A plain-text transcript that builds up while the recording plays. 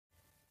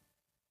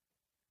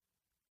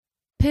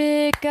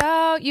Pick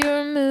out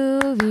your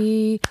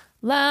movie,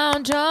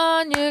 lounge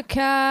on your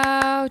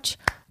couch,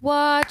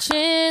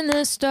 watching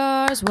the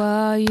stars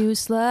while you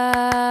slouch.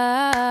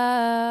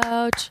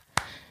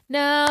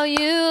 Now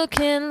you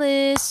can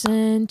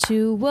listen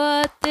to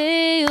what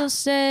they'll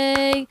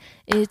say.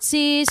 It's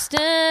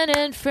Easton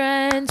and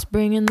Friends,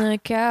 bringing the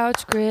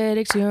couch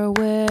critics your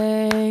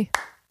way.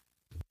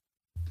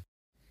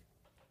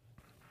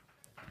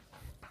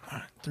 All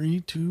right,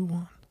 3, 2,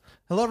 1.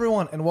 Hello,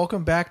 everyone, and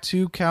welcome back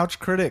to Couch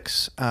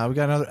Critics. We got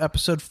another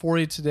episode for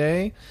you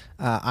today.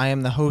 I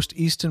am the host,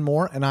 Easton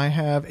Moore, and I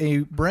have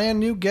a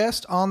brand new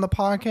guest on the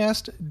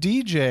podcast,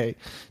 DJ.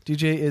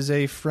 DJ is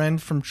a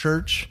friend from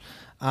church.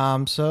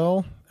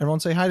 So everyone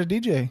say hi to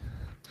DJ.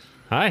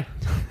 Hi.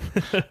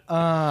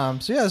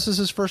 This is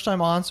his first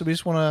time on, so we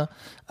just want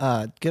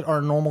to get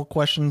our normal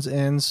questions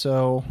in.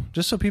 So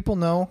just so people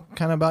know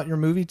kind of about your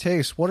movie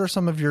taste, what are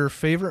some of your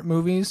favorite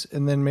movies,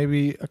 and then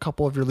maybe a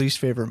couple of your least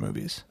favorite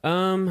movies?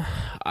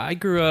 I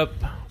grew up,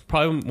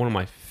 probably one of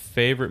my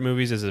favorite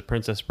movies is The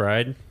Princess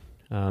Bride.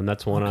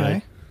 That's one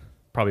I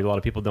probably a lot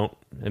of people don't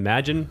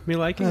imagine me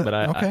liking,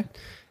 but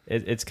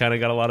it's kind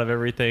of got a lot of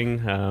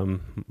everything.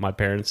 My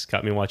parents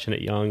got me watching it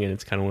young, and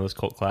it's kind of one of those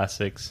cult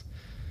classics.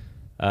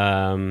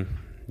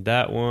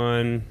 That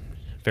one,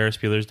 Ferris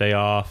Bueller's Day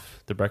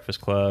Off, The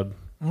Breakfast Club.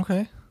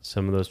 Okay.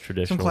 Some of those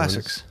traditional Some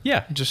classics. ones.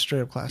 Yeah. Just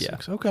straight up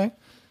classics. Yeah. Okay.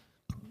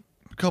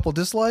 A couple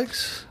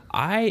dislikes?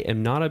 I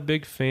am not a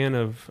big fan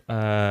of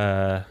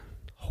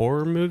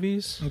horror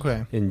movies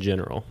in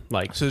general.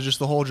 So just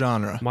the whole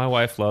genre. My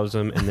wife loves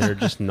them, and they're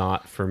just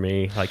not for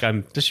me.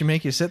 Does she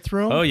make you sit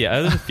through them? Oh,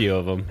 yeah. There's a few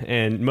of them.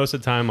 And most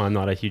of the time, I'm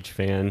not a huge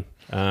fan.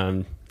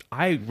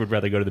 I would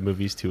rather go to the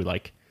movies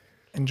to,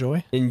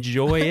 enjoy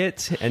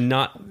it and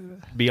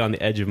not be on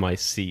the edge of my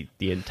seat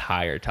the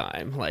entire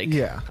time.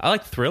 I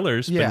like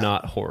thrillers, but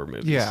not horror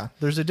movies. Yeah,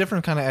 there's a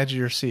different kind of edge of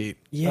your seat.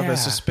 Yeah. Of a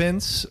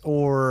suspense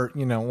or,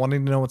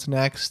 wanting to know what's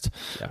next.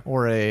 Yeah.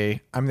 Or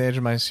I'm the edge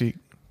of my seat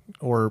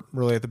or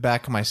really at the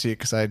back of my seat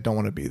because I don't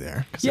want to be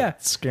there. Because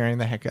it's scaring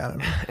the heck out of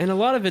me. And a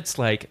lot of it's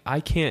I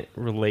can't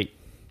relate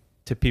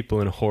to people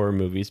in horror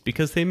movies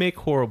because they make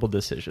horrible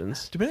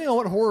decisions. Depending on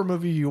what horror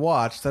movie you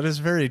watch, that is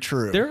very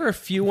true. There are a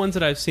few ones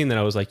that I've seen that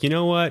I was like, you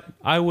know what?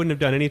 I wouldn't have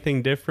done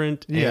anything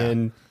different,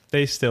 and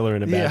they still are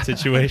in a bad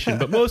situation.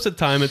 But most of the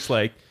time, it's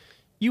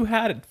you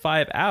had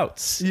 5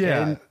 outs.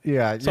 Yeah. So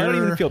I don't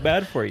even feel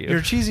bad for you.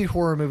 Your cheesy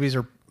horror movies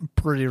are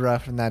pretty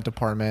rough in that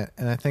department,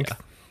 and I think,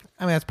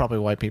 that's probably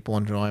why people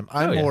enjoy them.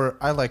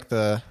 I like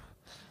the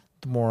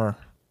more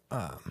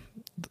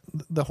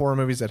the horror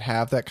movies that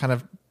have that kind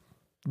of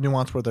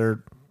nuance where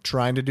they're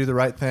trying to do the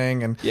right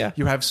thing, and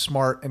you have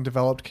smart and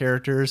developed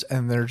characters,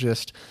 and they're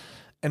just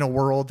in a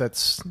world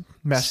that's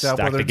messed up,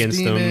 whether it's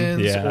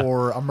demons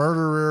or a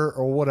murderer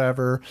or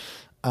whatever.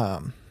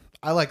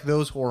 I like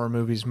those horror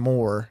movies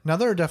more. Now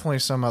there are definitely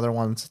some other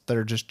ones that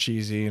are just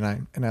cheesy and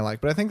I like,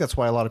 but I think that's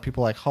why a lot of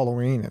people like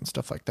Halloween and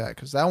stuff like that,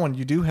 because that one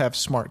you do have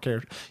smart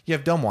characters. You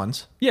have dumb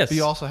ones, yes, but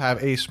you also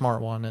have a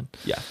smart one, and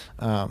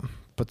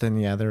but then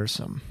there are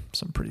some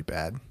pretty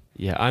bad.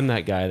 Yeah, I'm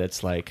that guy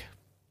that's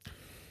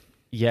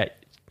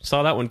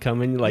saw that one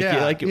coming.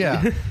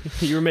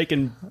 You were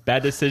making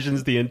bad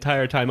decisions the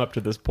entire time up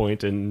to this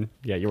point, and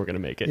you were going to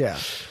make it. Yeah.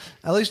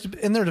 At least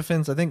in their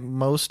defense, I think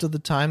most of the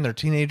time they're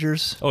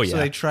teenagers. Oh, yeah. So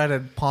they try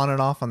to pawn it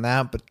off on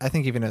that, but I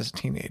think even as a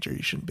teenager,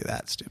 you shouldn't be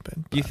that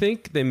stupid. Do you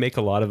think they make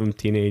a lot of them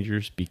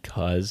teenagers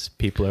because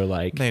people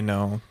are they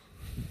know.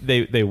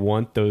 They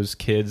want those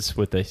kids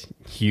with a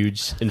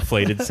huge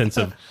inflated sense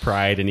of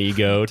pride and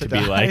ego to be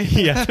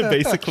to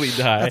basically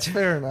die. That's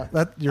fair enough.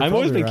 I've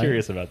always been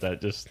curious about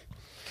that.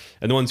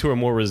 And the ones who are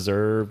more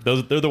reserved,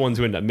 they're the ones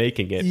who end up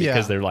making it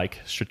because they're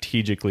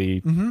strategically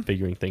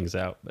figuring things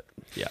out. But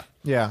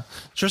yeah.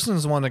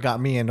 Tristan's the one that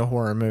got me into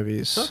horror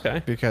movies.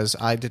 Okay. Because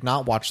I did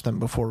not watch them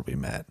before we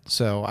met,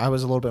 so I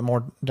was a little bit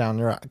more down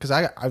there because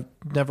I've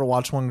never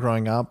watched one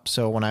growing up.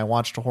 So when I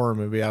watched a horror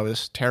movie, I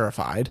was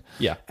terrified.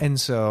 Yeah. And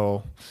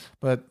so,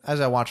 but as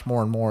I watch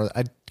more and more,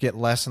 I get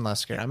less and less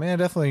scared. I mean,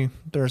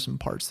 there are some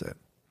parts that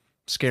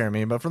scare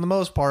me, but for the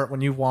most part, when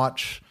you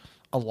watch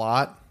a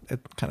lot, it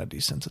kind of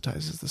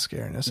desensitizes the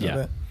scariness of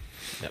it.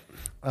 Yep.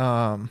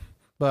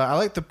 But I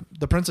like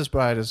the Princess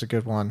Bride is a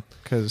good one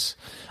because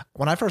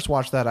when I first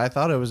watched that, I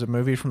thought it was a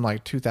movie from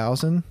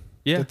 2000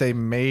 that they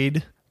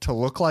made to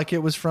look like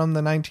it was from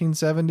the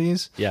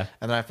 1970s. Yeah.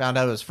 And then I found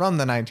out it was from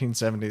the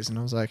 1970s, and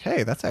I was like,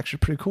 hey, that's actually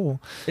pretty cool.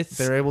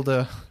 They're able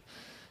to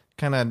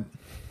kind of...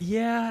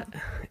 Yeah,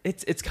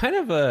 it's kind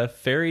of a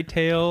fairy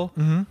tale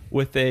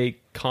with a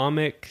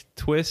comic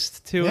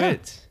twist to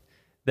it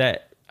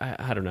that...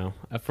 I don't know,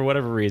 for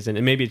whatever reason,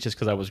 and maybe it's just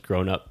because I was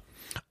grown up.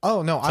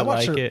 Oh no, I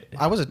watched it.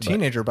 I was a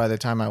teenager by the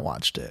time I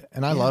watched it,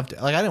 and I loved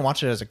it. I didn't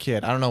watch it as a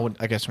kid. I don't know.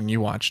 I guess when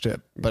you watched it,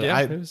 but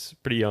I was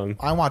pretty young.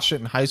 I watched it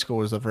in high school.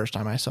 Was the first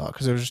time I saw it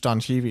because it was just on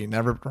TV.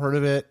 Never heard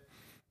of it,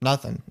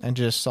 nothing, and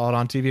just saw it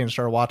on TV and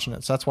started watching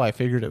it. So that's why I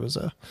figured it was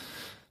a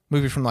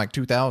movie from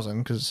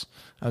 2000 because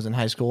I was in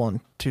high school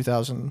in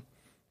 2000.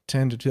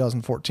 to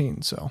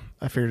 2014. So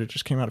I figured it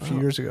just came out a few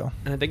years ago.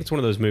 And I think it's one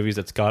of those movies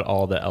that's got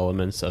all the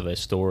elements of a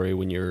story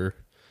when you're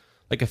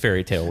like a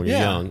fairy tale when you're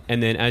young.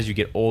 And then as you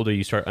get older,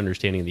 you start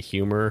understanding the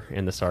humor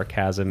and the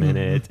sarcasm in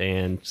it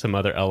and some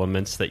other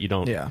elements that you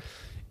don't. Yeah.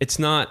 It's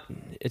not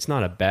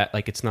a bad,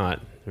 like it's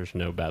not, there's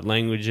no bad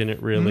language in it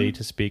really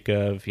to speak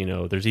of. You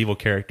know, there's evil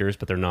characters,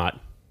 but they're not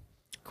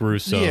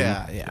gruesome.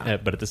 Yeah.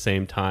 But at the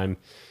same time,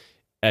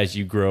 as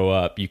you grow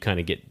up, you kind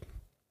of get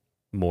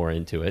more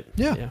into it.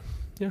 Yeah.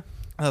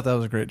 I thought that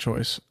was a great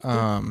choice.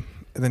 And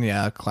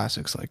then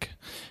classics like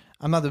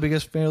I'm not the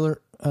biggest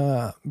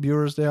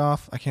Bueller's Day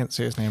Off. I can't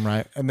say his name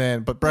right. And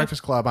then but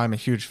Breakfast Club I'm a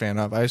huge fan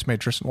of. I just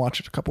made Tristan watch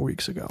it a couple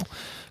weeks ago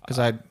because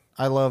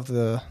I love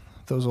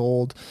those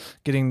old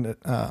getting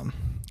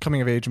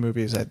coming of age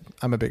movies that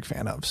I'm a big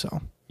fan of.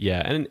 So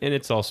yeah, and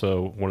it's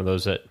also one of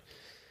those that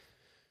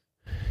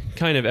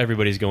kind of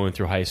everybody's going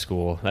through high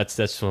school. That's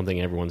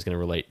something everyone's going to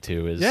relate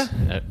to is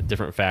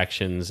different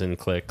factions and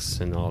cliques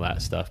and all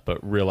that stuff. But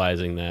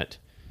realizing that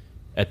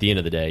at the end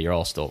of the day, you're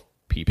all still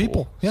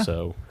people. Yeah.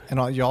 So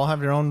and you all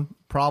have your own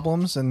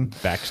problems and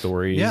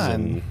backstories.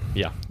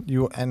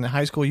 You in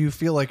high school you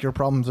feel like your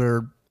problems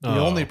are the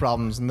only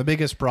problems and the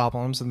biggest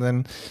problems, and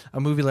then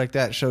a movie like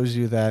that shows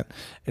you that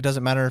it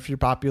doesn't matter if you're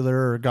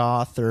popular or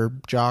goth or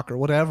jock or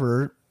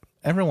whatever.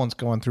 Everyone's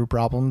going through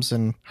problems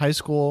in high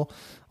school.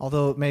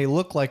 Although it may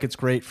look like it's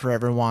great for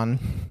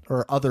everyone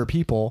or other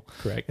people,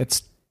 correct?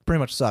 It's pretty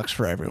much sucks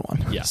for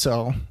everyone. Yeah.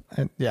 So,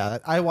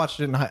 I watched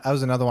it. I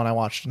was another one I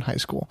watched in high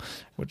school,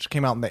 which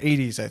came out in the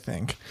 80s, I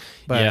think.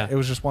 But it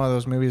was just one of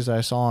those movies that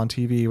I saw on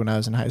TV when I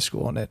was in high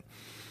school, and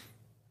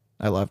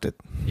I loved it.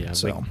 Yeah.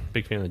 So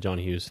big fan of the John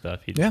Hughes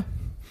stuff.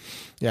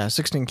 Yeah,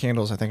 16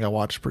 Candles, I think I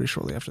watched pretty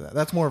shortly after that.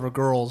 That's more of a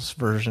girl's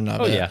version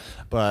of it.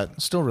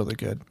 But still really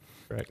good.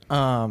 Correct.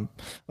 But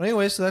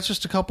anyway, so that's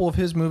just a couple of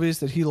his movies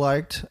that he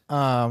liked,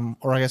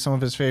 or I guess some of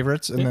his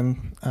favorites, and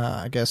then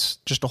I guess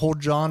just a whole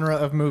genre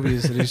of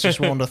movies that he's just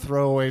willing to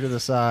throw away to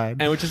the side.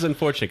 And which is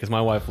unfortunate because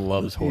my wife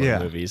loves horror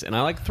movies, and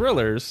I like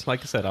thrillers.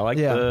 Like I said, I like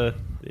the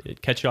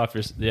catch you off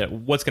your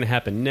what's going to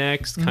happen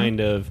next,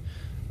 kind of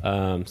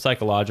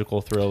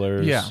psychological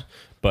thrillers. Yeah.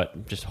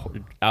 But just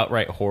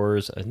outright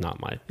horrors is not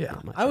my. Yeah,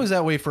 not my I was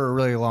that way for a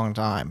really long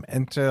time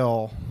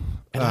until.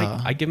 And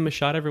I give them a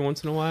shot every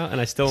once in a while,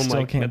 and I still am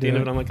like at the end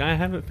of it, I'm like, I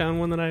haven't found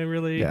one that I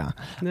really. Yeah,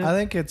 I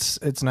think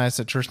it's nice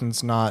that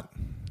Tristan's not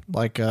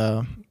like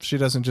she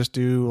doesn't just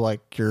do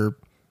like your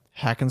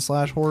hack and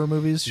slash horror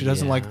movies. She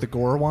doesn't like the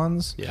gore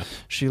ones. Yeah,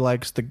 she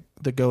likes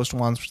the ghost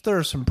ones. There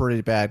are some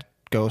pretty bad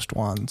ghost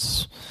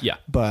ones. Yeah,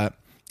 but.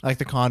 Like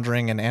The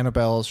Conjuring and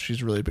Annabelle's,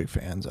 she's really big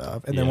fans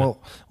of. And then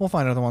we'll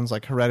find other ones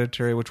like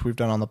Hereditary, which we've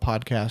done on the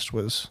podcast.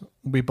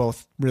 We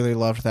both really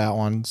loved that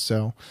one.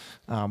 So,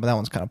 but that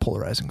one's kind of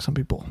polarizing. Some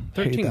people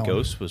 13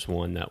 Ghosts was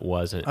one that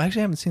wasn't. I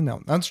actually haven't seen that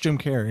one. That's Jim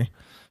Carrey,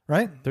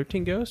 right?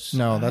 13 Ghosts?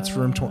 No, that's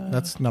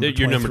that's number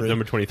 23. You're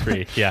number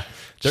 23. Yeah,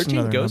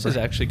 13 Ghosts is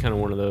actually kind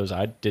of one of those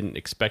I didn't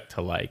expect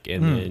to like,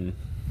 and then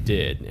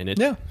did, and it's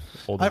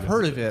I've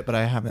heard of it, but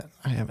I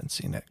haven't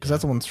seen it because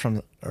that's the one's from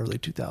the early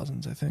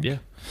 2000s, I think. Yeah.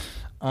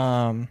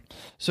 For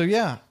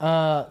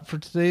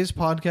today's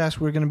podcast,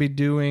 we're going to be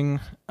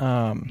doing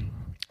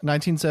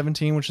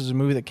 1917, which is a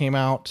movie that came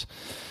out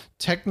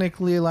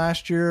technically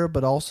last year,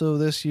 but also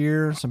this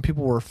year. Some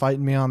people were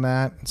fighting me on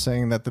that,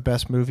 saying that the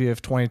best movie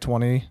of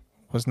 2020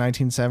 was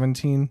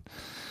 1917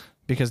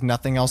 because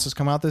nothing else has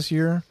come out this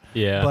year.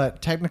 Yeah.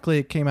 But technically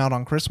it came out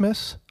on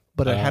Christmas,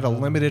 but it had a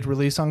limited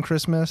release on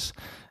Christmas,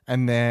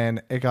 and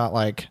then it got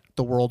like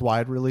the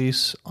worldwide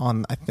release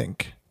on, I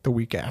think, the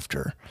week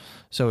after.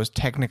 So it was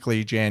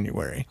technically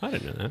January. I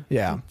didn't know that.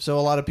 Yeah. So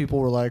a lot of people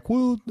were like,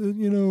 well,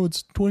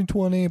 it's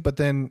 2020. But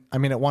then, I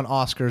mean, it won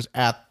Oscars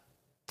at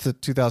the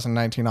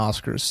 2019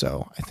 Oscars.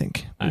 So I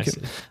think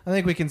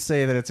we can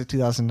say that it's a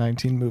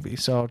 2019 movie.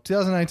 So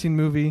 2019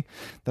 movie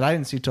that I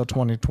didn't see till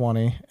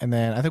 2020. And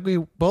then I think we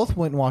both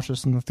went and watched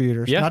this in the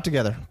theaters. Yeah. Not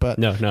together, but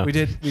no. We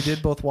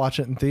did both watch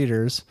it in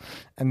theaters.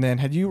 And then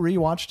had you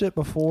rewatched it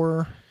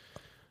before...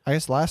 I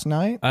guess last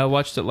night? I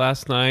watched it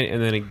last night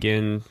and then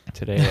again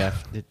today.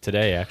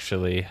 Today,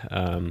 actually.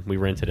 We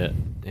rented it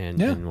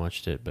and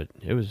watched it, but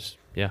it was,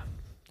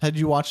 Had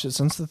you watched it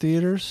since the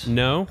theaters?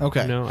 No.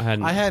 Okay. No, I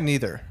hadn't. I hadn't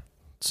either.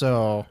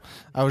 So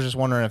I was just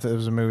wondering if it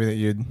was a movie that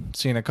you'd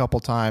seen a couple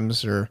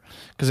times or...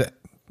 Because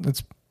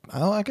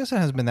I guess it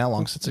hasn't been that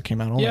long since it came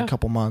out. Only a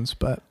couple months,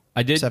 but...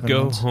 I did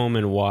go home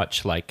and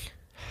watch like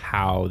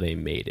how they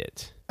made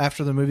it.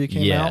 After the movie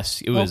came out?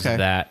 Yes. It was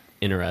that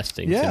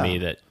interesting to me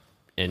that...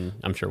 And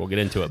I'm sure we'll get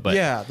into it, but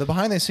the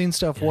behind the scenes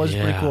stuff was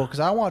pretty cool because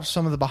I watched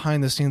some of the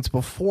behind the scenes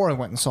before I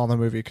went and saw the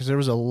movie because there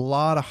was a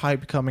lot of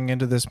hype coming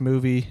into this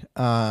movie.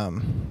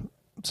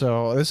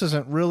 So this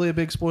isn't really a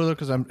big spoiler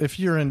because if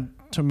you're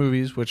into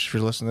movies, which if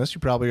you're listening to this,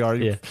 you probably are.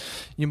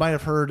 You might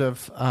have heard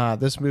of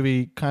this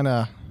movie. Kind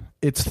of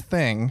its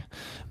thing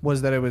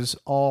was that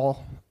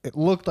it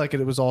looked like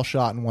it was all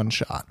shot in one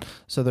shot.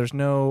 So there's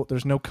no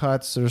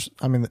cuts. There's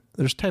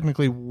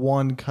technically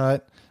one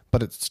cut,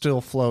 but it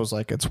still flows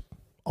like it's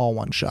all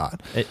one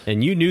shot.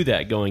 And you knew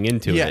that going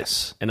into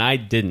it. And I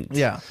didn't.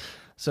 Yeah.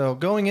 So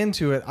going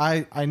into it,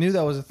 I knew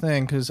that was a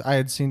thing because I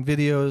had seen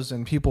videos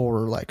and people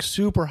were like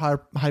super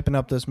hyping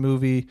up this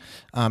movie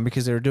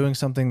because they were doing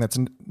something that's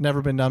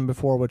never been done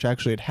before, which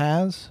actually it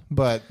has.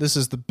 But this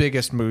is the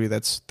biggest movie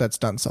that's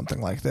done something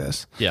like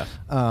this. Yeah.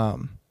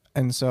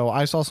 And so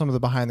I saw some of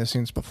the behind the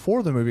scenes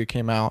before the movie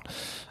came out.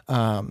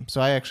 So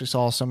I actually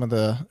saw some of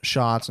the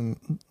shots and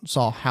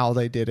saw how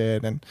they did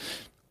it and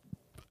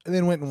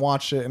then went and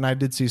watched it, and I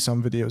did see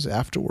some videos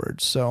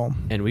afterwards. So,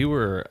 and we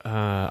were,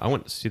 I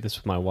went to see this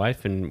with my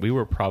wife, and we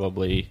were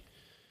probably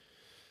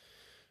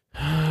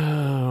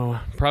 8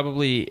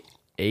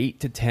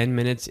 to 10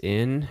 minutes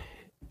in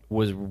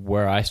was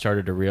where I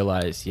started to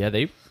realize,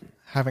 they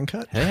haven't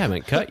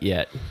cut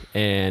yet,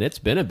 and it's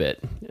been a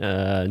bit.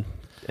 And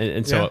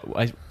so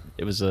I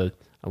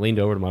leaned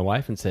over to my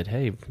wife and said,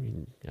 "Hey,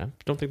 I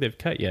don't think they've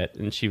cut yet,"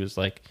 and she was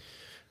like,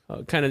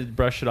 kind of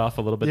brushed it off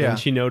a little bit. Then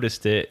she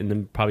noticed it, and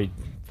then probably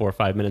 4 or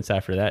 5 minutes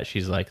after that,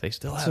 she's like, "They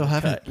still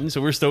haven't cut." And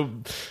so we're still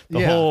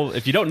whole.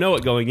 If you don't know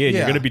it going in,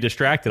 you're going to be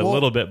distracted a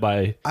little bit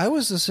by. I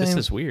was the same. This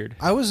is weird.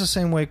 I was the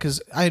same way because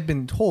I had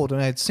been told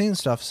and I had seen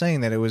stuff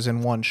saying that it was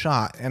in one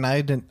shot, and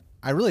I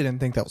really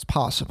didn't think that was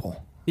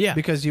possible. Yeah,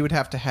 because you would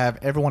have to have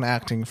everyone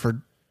acting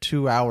for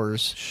 2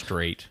 hours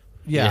straight.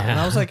 Yeah, and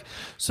I was like,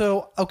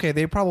 so okay,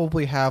 they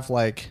probably have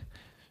like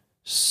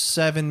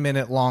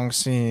 7-minute long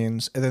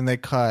scenes and then they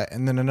cut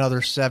and then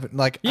another 7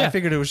 I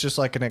figured it was just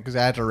like an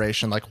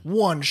exaggeration, like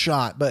one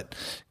shot, but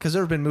because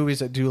there have been movies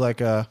that do like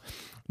a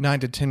 9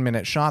 to 10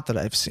 minute shot that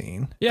I've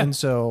seen, and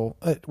so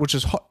which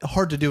is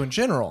hard to do in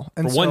general,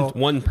 and for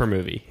one per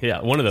movie,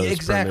 one of those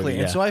exactly, per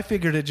movie, and so I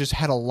figured it just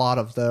had a lot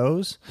of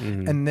those,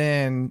 and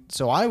then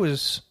so I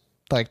was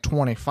like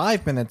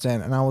 25 minutes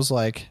in and I was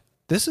like,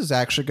 this is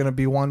actually going to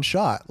be one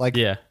shot,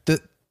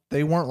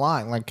 they weren't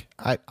lying. Like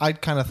I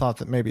kind of thought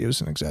that maybe it was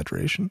an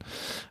exaggeration,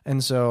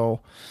 and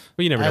so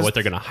you never know what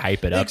they're going to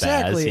hype it up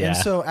exactly. as. Yeah. And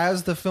so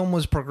as the film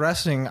was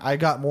progressing, I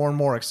got more and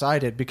more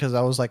excited because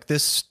I was like,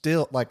 this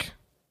still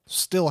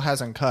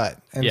hasn't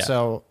cut, and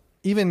so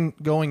even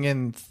going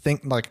in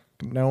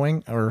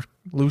knowing or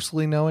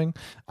loosely knowing,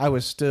 I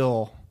was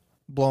still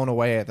blown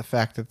away at the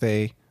fact that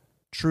they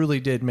truly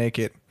did make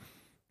it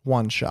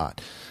one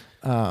shot.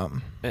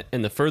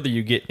 And the further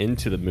you get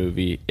into the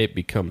movie, it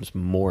becomes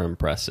more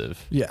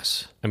impressive.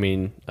 Yes. I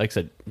mean, like I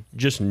said,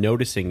 just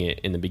noticing it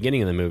in the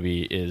beginning of the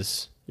movie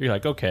you're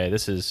like, okay,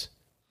 this is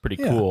pretty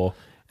cool.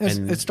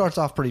 And it starts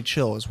off pretty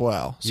chill as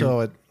well. So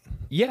it's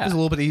a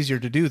little bit easier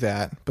to do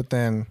that, but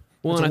then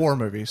it's a war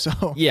movie.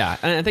 So yeah.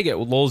 And I think it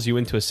lulls you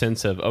into a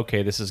sense of,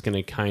 okay, this is going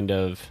to kind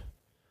of,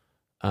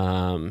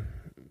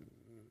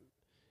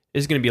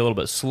 is going to be a little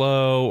bit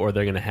slow, or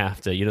they're going to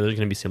have to, there's going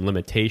to be some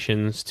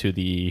limitations to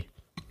the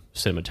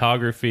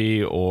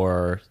cinematography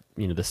or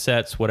the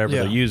sets, whatever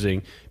they're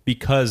using,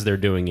 because they're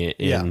doing it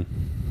in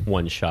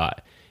one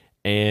shot.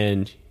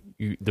 And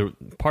the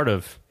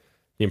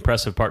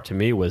impressive part to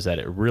me was that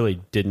it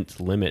really didn't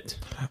limit.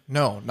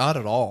 No, not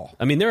at all.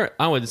 I mean,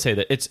 I would say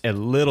that it's a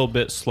little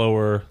bit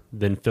slower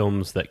than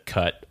films that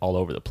cut all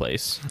over the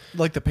place,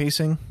 like the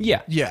pacing.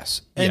 Yeah.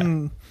 Yes.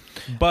 And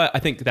but I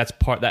think that's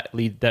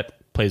that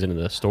plays into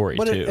the story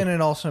too. And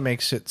it also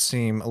makes it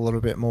seem a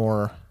little bit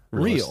more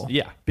real.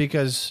 Yeah.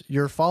 Because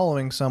you're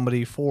following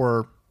somebody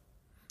for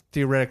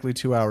theoretically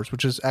 2 hours,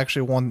 which is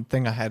actually one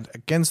thing I had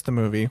against the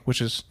movie,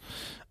 which is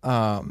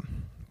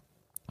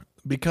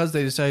because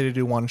they decided to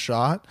do one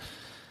shot,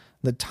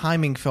 the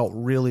timing felt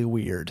really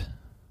weird.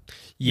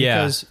 Yeah.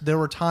 Because there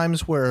were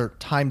times where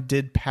time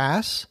did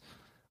pass,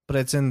 but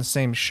it's in the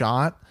same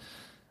shot.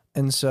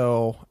 And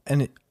so,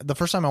 the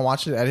first time I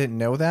watched it, I didn't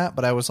know that,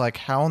 but I was like,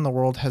 how in the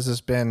world has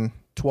this been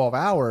 12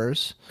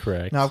 hours?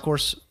 Correct. Now, of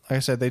course, like I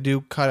said, they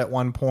do cut at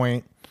one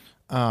point,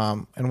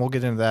 and we'll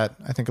get into that,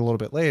 I think, a little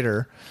bit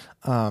later.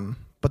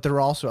 But there were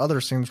also other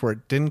scenes where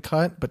it didn't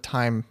cut, but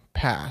time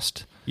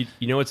passed.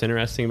 You know what's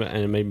interesting about,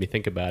 and it made me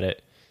think about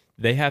it?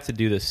 They have to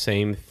do the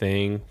same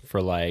thing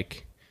for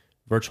like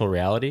virtual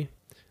reality.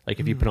 Like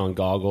if you put on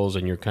goggles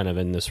and you're kind of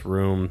in this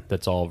room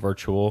that's all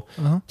virtual,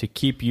 to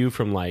keep you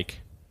from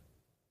like,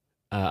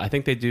 I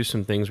think they do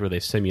some things where they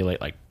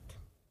simulate like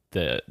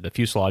the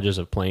fuselages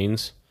of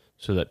planes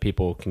so that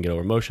people can get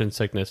over motion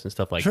sickness and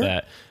stuff like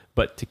that.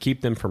 But to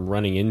keep them from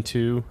running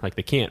into, like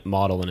they can't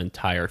model an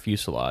entire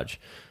fuselage,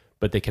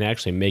 but they can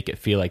actually make it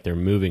feel like they're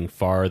moving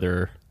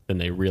farther than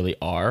they really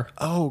are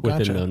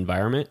within the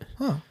environment.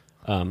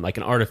 Like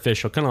an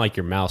artificial, kind of like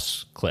your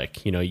mouse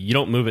click. You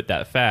don't move it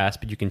that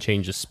fast, but you can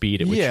change the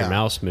speed at which your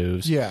mouse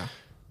moves. Yeah.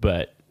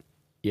 But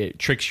it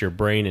tricks your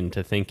brain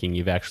into thinking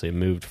you've actually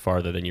moved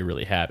farther than you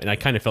really have. And I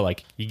kind of feel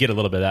like you get a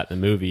little bit of that in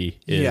the movie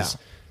is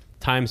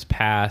times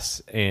pass,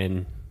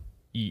 and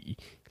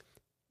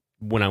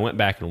when I went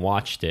back and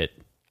watched it,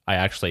 I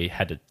actually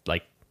had to,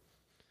 like,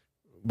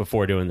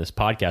 before doing this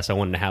podcast, I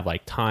wanted to have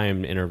like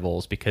time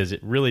intervals because it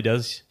really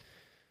does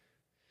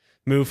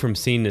move from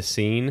scene to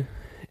scene,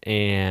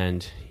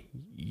 and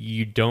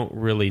you don't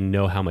really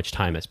know how much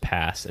time has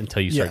passed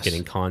until you start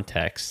getting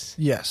context.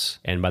 Yes.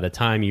 And by the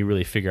time you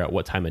really figure out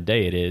what time of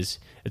day it is,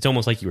 it's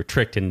almost like you were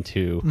tricked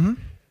into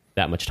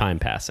that much time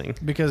passing.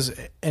 Because,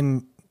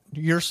 and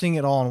you're seeing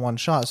it all in one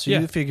shot. So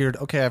you figured,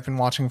 okay, I've been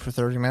watching for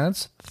 30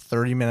 minutes.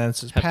 30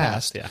 minutes has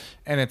passed. Yeah.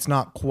 And it's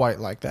not quite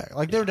like that.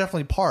 Like, there are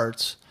definitely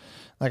parts.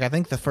 Like, I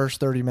think the first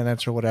 30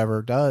 minutes or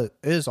whatever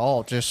is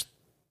all just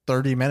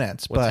 30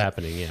 minutes. What's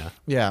happening, yeah.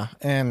 Yeah.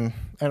 And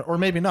or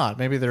maybe not.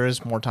 Maybe there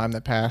is more time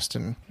that passed.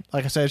 And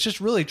like I said, it's just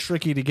really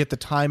tricky to get the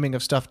timing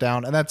of stuff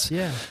down. And that's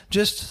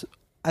just...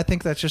 I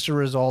think that's just a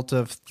result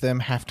of them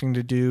having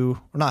to do,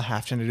 or not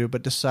having to do,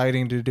 but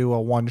deciding to do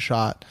a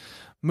one-shot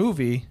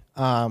movie,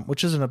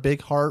 which isn't a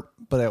big heart,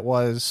 but it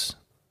was,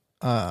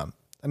 and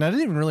I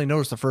didn't even really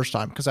notice the first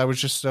time because I was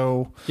just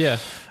so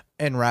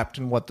enwrapped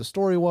in what the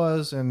story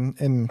was and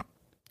in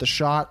the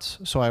shots,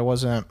 so I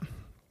didn't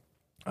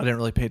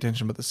really pay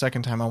attention. But the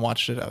second time I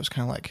watched it, I was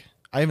kind of like,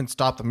 I even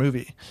stopped the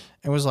movie.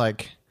 It was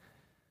like,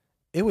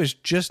 it was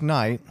just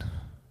night,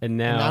 and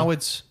now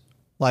it's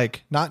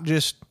like not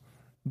just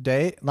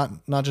day,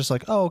 not just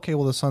like, oh, okay,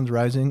 well, the sun's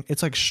rising.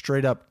 It's like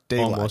straight up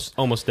daylight,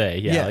 almost day.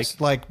 Yeah, yes,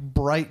 like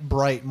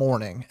bright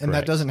morning, and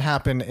that doesn't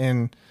happen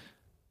in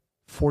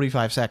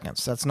 45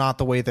 seconds. That's not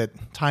the way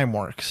that time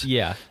works.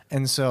 Yeah,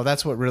 and so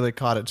that's what really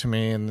caught it to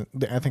me. And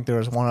I think there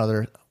was one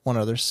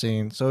other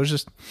scene. So it was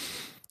just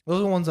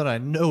those are the ones that I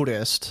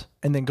noticed,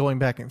 and then going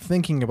back and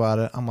thinking about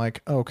it, I'm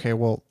like, okay,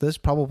 well, this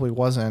probably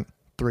wasn't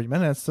 3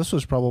 minutes. This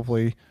was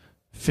probably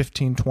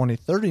 15, 20,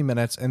 30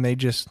 minutes, and they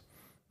just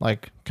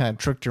like kind of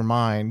tricked your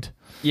mind.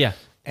 Yeah.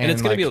 And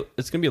it's gonna be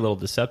a little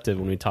deceptive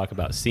when we talk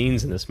about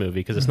scenes in this movie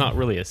because it's not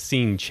really a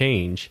scene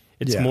change.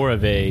 It's more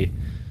of a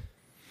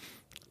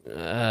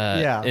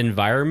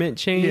environment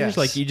change. Yes.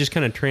 Like you just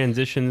kind of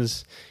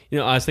transitions. You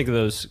know, I was thinking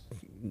of those.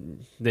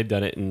 They've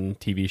done it in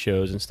TV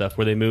shows and stuff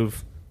where they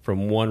move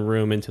from one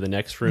room into the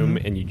next room,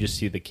 and you just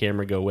see the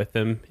camera go with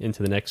them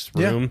into the next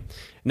room.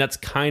 And that's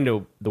kind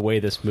of the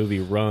way this movie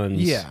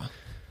runs. Yeah.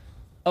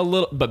 A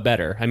little, but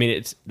better. I mean,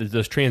 it's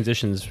those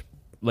transitions.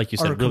 Like you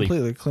said, really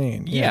completely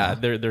clean. Yeah,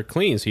 they're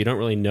clean, so you don't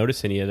really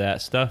notice any of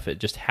that stuff. It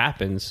just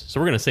happens. So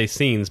we're gonna say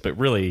scenes, but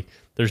really,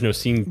 there's no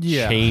scene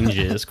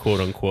changes, quote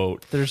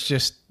unquote. There's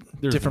just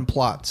different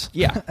plots.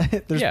 Yeah,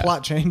 there's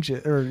plot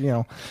changes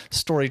or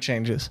story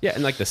changes. Yeah,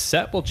 and like the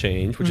set will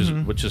change, which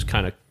is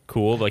kind of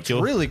cool. Like it's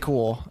really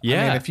cool.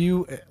 Yeah, I mean, if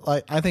you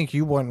like, I think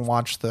you wouldn't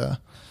watch the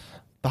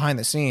behind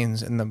the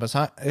scenes and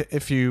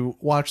if you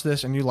watch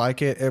this and you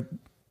like it,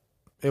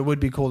 it would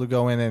be cool to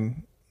go in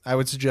and. I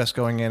would suggest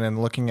going in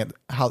and looking at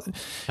how they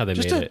made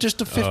it.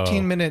 Just a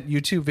 15-minute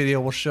YouTube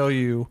video will show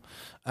you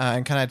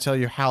and kind of tell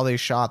you how they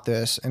shot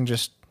this and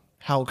just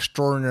how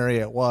extraordinary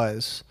it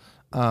was.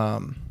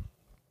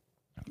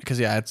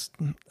 Because it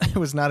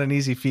was not an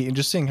easy feat, and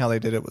just seeing how they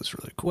did it was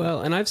really cool.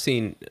 Well, and I've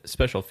seen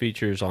special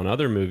features on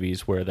other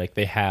movies where like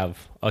they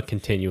have a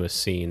continuous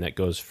scene that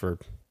goes for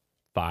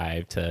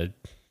 5 to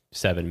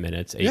 7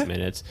 minutes, 8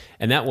 minutes,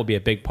 and that will be a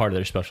big part of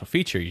their special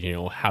feature. You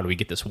know, how do we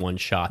get this one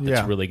shot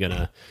that's really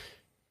gonna?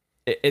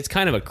 It's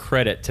kind of a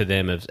credit to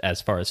them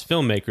as far as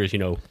filmmakers. You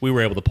know, we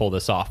were able to pull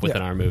this off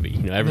within our movie.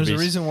 You know, there's a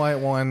reason why it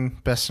won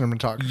Best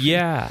Cinematography.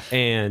 Yeah,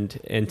 and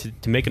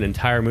to make an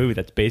entire movie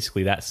that's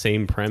basically that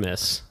same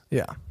premise.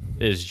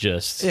 Is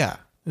just it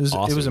was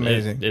awesome. It was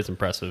amazing. It's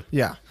impressive.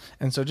 Yeah,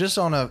 and so just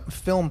on a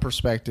film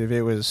perspective,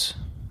 it was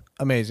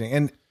amazing,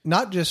 and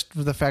not just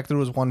for the fact that it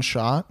was one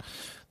shot,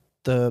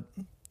 the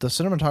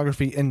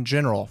cinematography in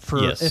general.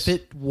 If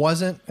it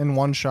wasn't in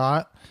one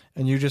shot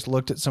and you just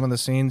looked at some of the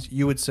scenes,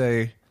 you would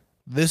say.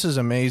 This is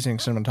amazing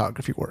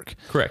cinematography work.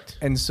 Correct.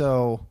 And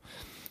so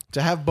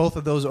to have both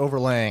of those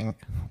overlaying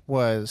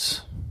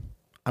was,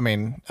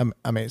 amazing.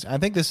 I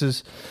think this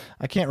is,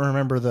 I can't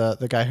remember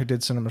the guy who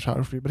did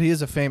cinematography, but he is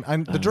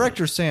the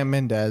director is Sam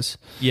Mendes.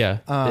 Yeah.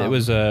 It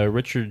was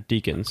Richard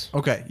Deakins.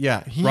 Okay.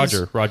 Yeah.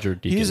 Roger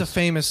Deakins. He's a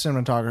famous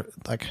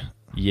cinematographer.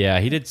 Yeah,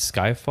 he did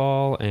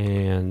Skyfall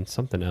and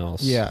something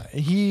else. Yeah,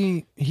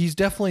 he's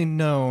definitely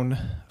known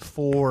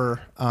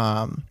for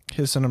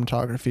his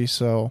cinematography.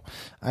 So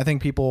I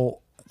think people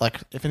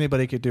if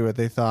anybody could do it,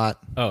 they thought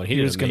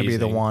he was going to be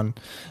the one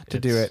to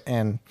do it.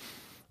 And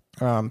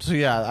so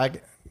yeah,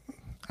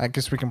 I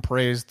guess we can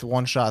praise the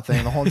one shot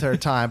thing the whole entire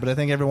time. But I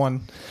think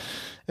everyone.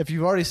 If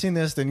you've already seen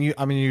this, then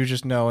you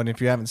just know. And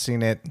if you haven't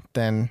seen it,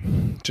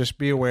 then just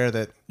be aware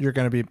that you're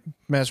going to be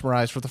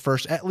mesmerized for the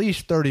first at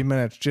least 30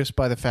 minutes just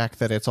by the fact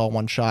that it's all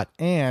one shot.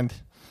 And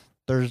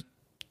there's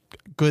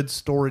good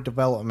story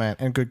development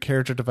and good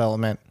character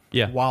development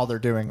while they're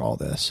doing all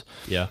this.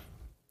 Yeah.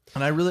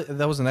 And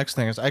that was the next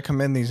thing is I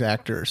commend these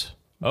actors.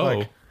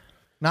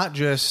 Not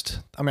just,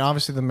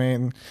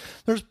 obviously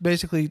there's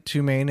basically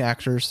 2 main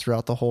actors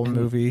throughout the whole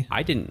movie.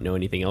 I didn't know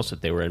anything else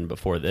that they were in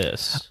before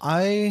this.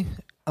 I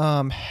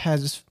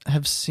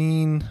have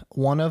seen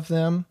one of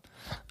them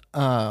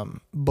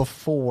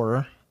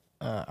before.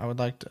 I would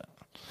like to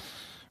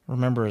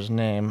remember his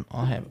name.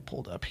 I'll have it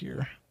pulled up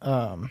here.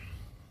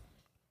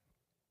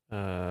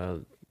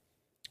 There's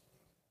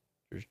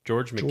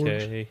George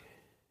McKay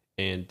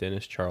and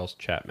Dennis Charles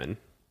Chapman.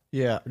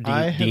 Yeah,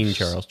 Dean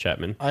Charles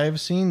Chapman. I have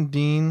seen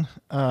Dean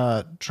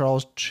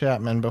Charles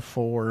Chapman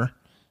before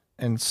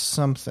in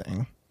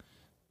something,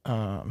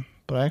 but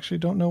I actually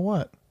don't know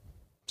what.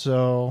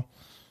 So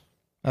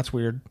that's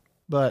weird.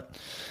 But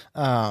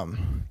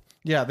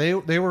yeah,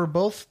 they were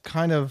both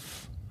kind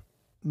of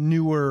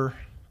newer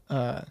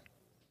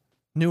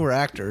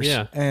actors.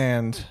 Yeah.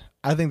 And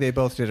I think they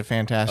both did a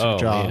fantastic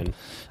job.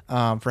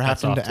 For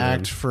having to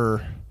act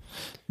for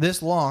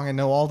this long and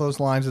know all those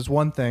lines is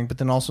one thing, but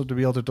then also to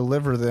be able to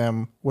deliver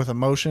them with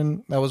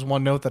emotion. That was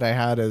one note that I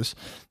had, is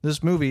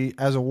this movie,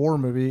 as a war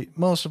movie,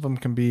 most of them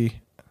can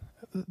be,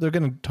 they're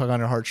going to tug on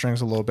your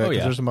heartstrings a little bit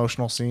because there's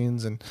emotional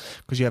scenes and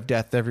because you have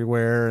death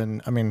everywhere.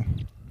 And I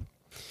mean,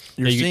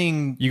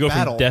 you go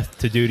from death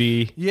to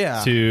duty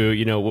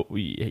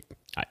to,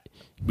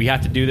 we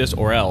have to do this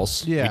or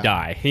else we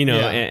die,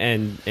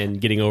 and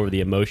getting over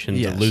the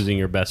emotions of losing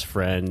your best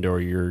friend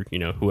or your,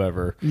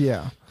 whoever.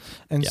 Yeah.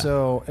 And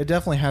so it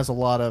definitely has a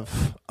lot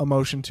of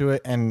emotion to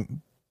it. And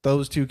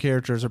those two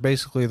characters are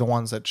basically the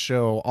ones that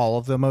show all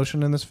of the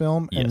emotion in this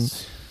film.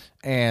 Yes.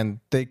 And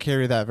they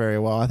carry that very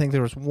well. I think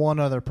there was one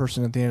other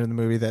person at the end of the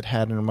movie that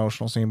had an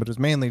emotional scene, but it was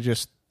mainly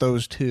just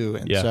those two.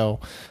 And so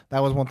that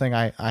was one thing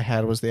I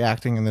had, was the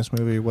acting in this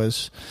movie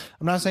was,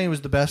 I'm not saying it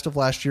was the best of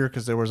last year,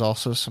 because there was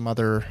also some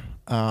other,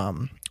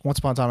 Once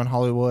Upon a Time in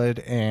Hollywood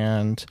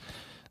and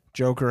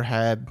Joker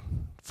had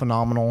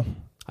phenomenal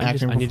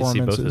acting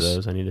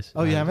performances. I need to see both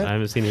of those. You haven't? I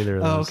haven't seen either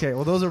of those. Oh, okay.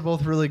 Well, those are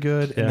both really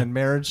good. And then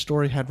Marriage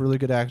Story had really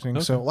good acting.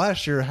 Okay. So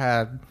last year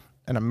had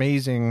an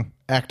amazing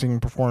acting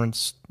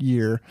performance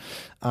year,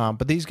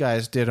 but these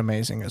guys did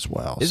amazing as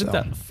well. Isn't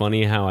that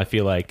funny how I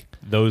feel like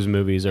those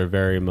movies are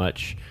very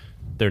much,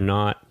 they're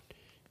not,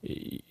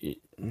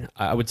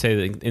 I would say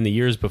that in the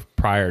years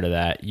prior to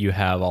that, you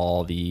have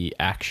all the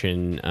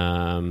action,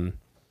 the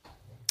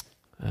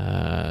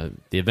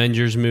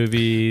Avengers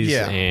movies,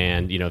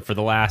 and for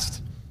the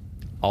last,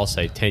 I'll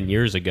say 10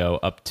 years ago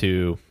up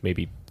to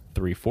maybe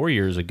 3-4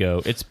 years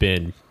ago, it's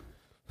been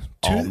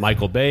all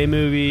Michael Bay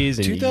movies.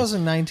 And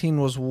 2019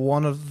 was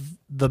one of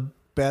the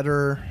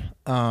better,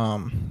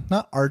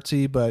 not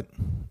artsy, but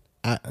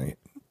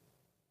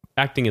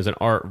acting as an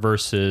art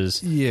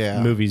versus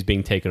movies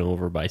being taken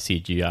over by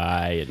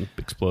CGI and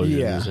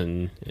explosions.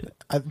 And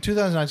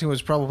 2019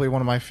 was probably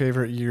one of my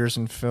favorite years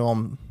in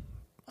film.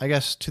 I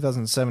guess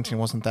 2017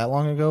 wasn't that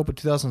long ago, but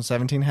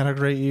 2017 had a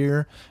great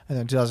year, and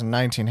then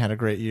 2019 had a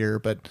great year,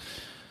 but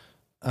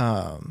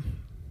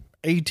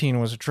 18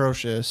 was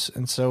atrocious,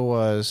 and so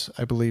was,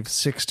 I believe,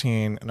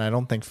 16, and I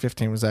don't think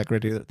 15 was that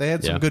great either. They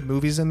had some good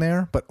movies in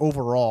there, but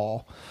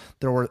overall,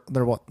 there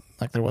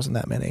wasn't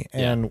that many.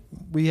 And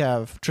we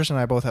have, Tristan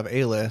and I both have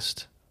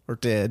A-List, or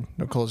did,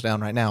 they're closed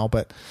down right now,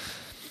 but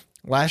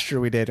last year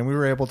we did, and we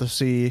were able to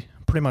see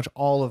pretty much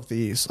all of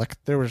these.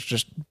 Like, there was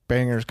just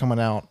bangers coming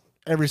out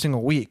every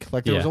single week.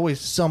 Like, there was always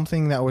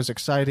something that was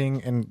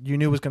exciting, and you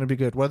knew was going to be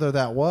good, whether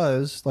that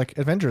was, like,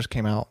 Avengers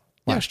came out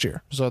last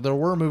year. So there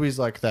were movies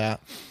like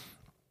that.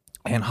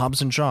 And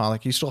Hobbs and Shaw,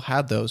 like, you still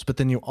had those, but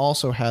then you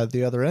also had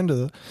the other end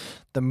of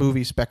the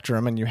movie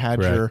spectrum, and you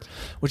had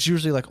which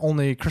usually, like,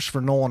 only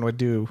Christopher Nolan would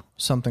do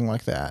something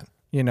like that,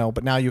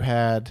 but now you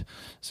had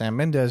Sam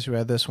Mendes, who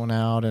had this one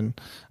out, and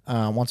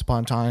Once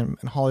Upon a Time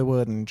in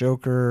Hollywood, and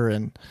Joker,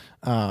 and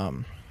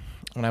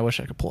I wish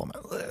I could pull up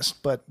my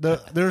list, but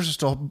there's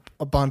just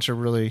a bunch of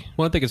really.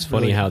 Well, I think it's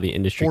funny how the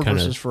industry Ford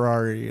versus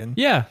Ferrari, and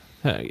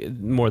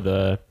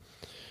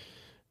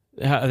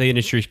how the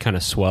industry kind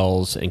of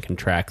swells and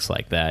contracts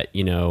like that,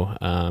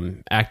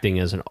 acting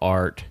as an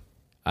art.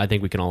 I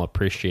think we can all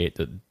appreciate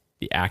the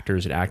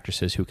actors and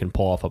actresses who can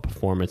pull off a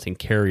performance and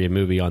carry a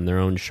movie on their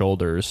own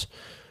shoulders,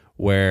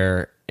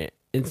 where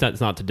it's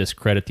not to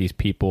discredit these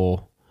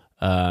people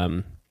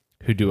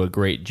who do a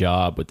great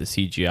job with the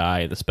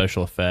CGI and the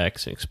special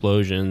effects and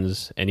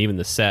explosions and even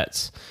the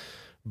sets,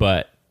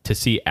 but to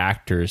see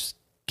actors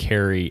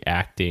carry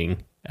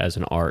acting as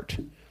an art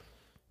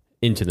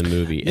into the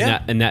movie,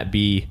 and that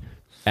be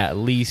at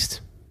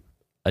least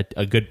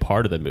a good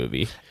part of the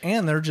movie.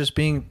 And they're just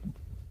being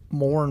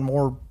more and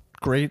more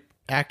great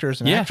actors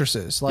and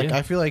actresses. Like,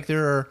 I feel like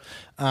there are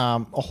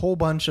a whole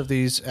bunch of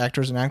these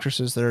actors and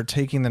actresses that are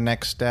taking the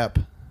next step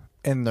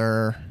in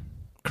their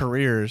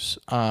careers.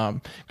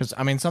 Because,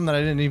 I mean, some that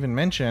I didn't even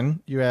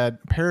mention, you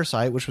had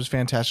Parasite, which was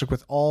fantastic,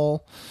 with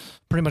all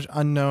pretty much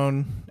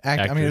unknown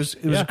actors. I mean, it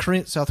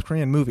was a South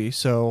Korean movie,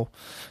 so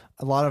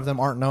a lot of them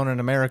aren't known in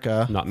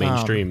America. Not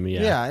mainstream,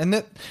 Yeah,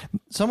 and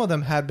some of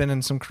them had been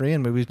in some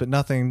Korean movies, but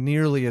nothing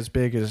nearly as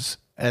big as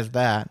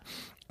that.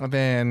 And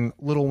then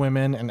Little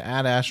Women and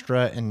Ad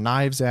Astra and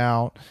Knives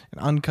Out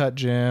and Uncut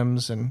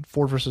Gems and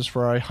Ford versus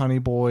Ferrari, Honey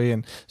Boy.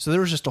 And so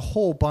there was just a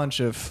whole bunch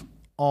of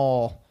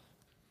some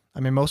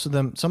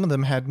of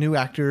them had new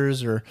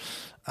actors or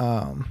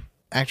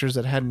actors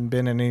that hadn't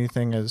been in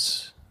anything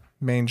as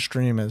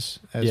mainstream as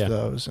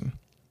those. And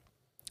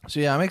so,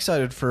 I'm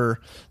excited for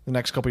the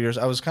next couple of years.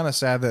 I was kind of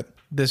sad that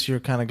this year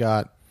kind of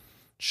got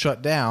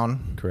shut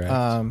down. Correct.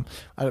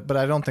 But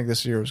I don't think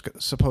this year was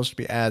supposed to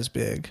be as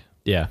big.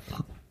 Yeah.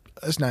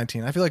 As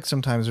 19. I feel like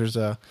sometimes there's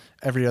a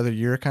every other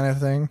year kind of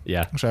thing.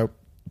 Yeah. Which I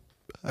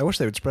wish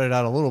they would spread it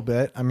out a little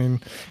bit. I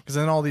mean, because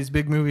then all these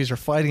big movies are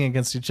fighting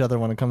against each other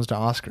when it comes to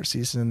Oscar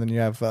season. And then you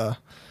have a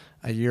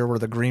year where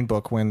the Green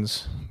Book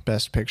wins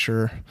Best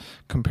Picture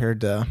compared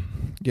to,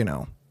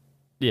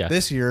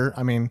 this year,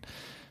 I mean,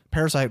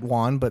 Parasite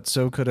won, but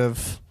so could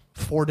have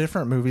 4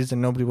 different movies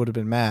and nobody would have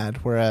been mad.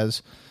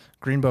 Whereas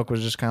Green Book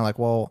was just kind of like,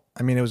 well,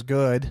 I mean, it was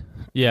good.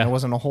 Yeah. There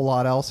wasn't a whole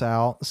lot else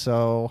out,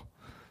 so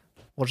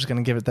we're just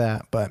going to give it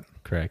that. But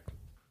correct.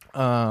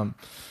 Well,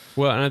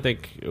 and I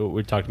think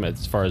we talked about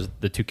as far as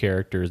the 2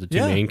 characters, the 2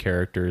 main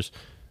characters,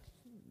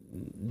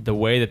 the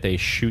way that they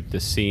shoot the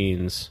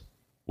scenes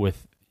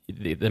with,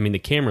 the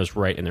camera's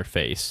right in their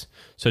face.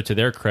 So to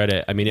their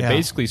credit, I mean, it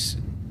basically,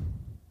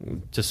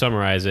 to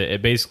summarize it,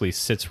 it basically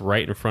sits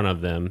right in front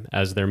of them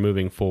as they're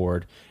moving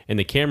forward, and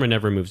the camera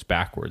never moves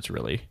backwards,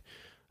 really.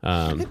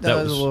 It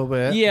does a little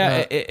bit.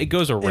 Yeah, it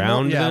goes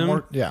around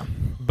them.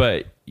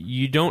 But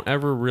you don't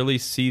ever really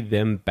see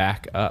them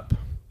back up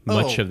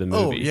much of the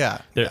movie. I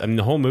mean,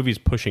 the whole movie's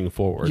pushing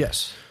forward.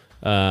 Yes.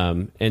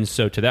 And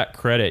so to that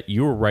credit,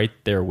 you were right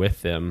there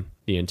with them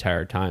the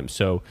entire time.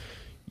 So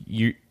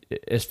you,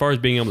 as far as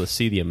being able to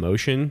see the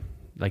emotion,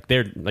 like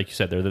you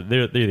said,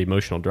 they're the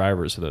emotional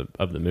drivers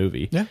of the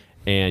movie. Yeah.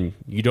 And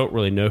you don't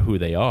really know who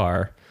they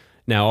are.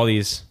 Now,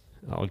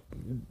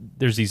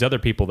 there's these other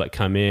people that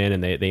come in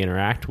and they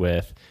interact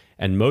with,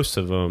 and most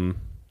of them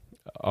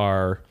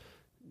are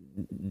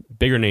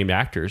bigger named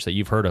actors that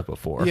you've heard of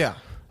before. Yeah.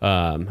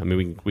 I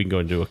mean, we can go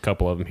into a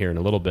couple of them here in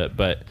a little bit,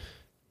 but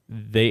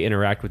they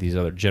interact with these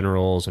other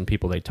generals and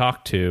people they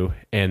talk to,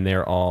 and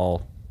they're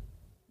all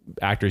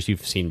actors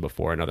you've seen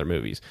before in other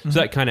movies. Mm-hmm. So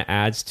that kind of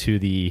adds to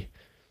the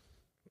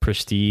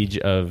prestige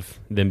of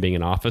them being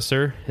an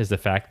officer, is the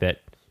fact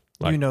that,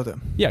 you know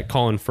them. Yeah,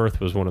 Colin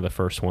Firth was one of the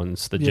first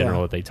ones, the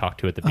general that they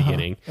talked to at the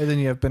beginning. And then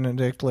you have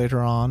Benedict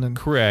later on. And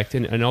correct.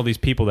 And all these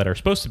people that are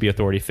supposed to be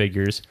authority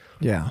figures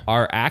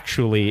are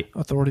actually...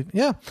 authority.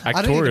 Yeah. I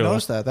didn't even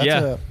notice that.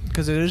 That's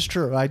because it is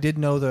true. I did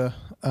know the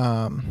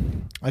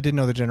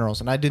generals,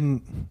 and I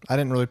didn't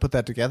really put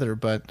that together,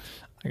 but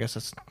I guess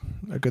that's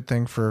a good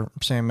thing for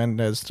Sam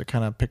Mendes to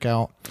kind of pick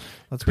out.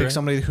 Let's pick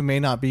somebody who may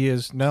not be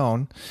as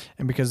known,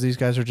 and because these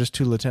guys are just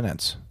 2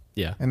 lieutenants.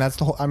 Yeah. And that's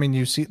the whole, I mean,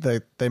 you see,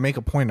 they make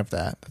a point of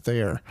that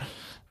they are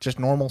just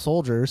normal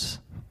soldiers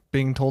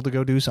being told to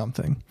go do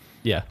something.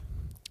 Yeah.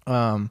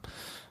 I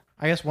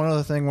guess one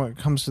other thing when it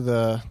comes to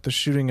the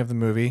shooting of the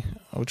movie,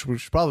 which we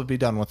should probably be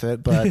done with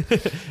it, but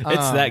it's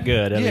that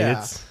good. I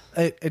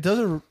mean, it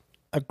does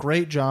a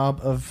great job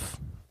of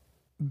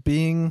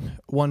being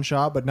one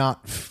shot, but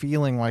not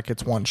feeling like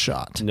it's one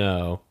shot.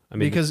 No. I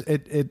mean, because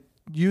it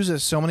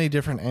uses so many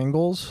different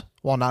angles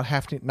while not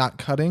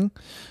cutting.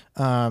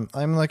 I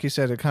mean, like you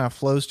said, it kind of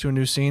flows to a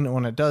new scene. And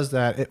when it does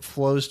that, it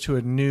flows to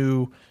a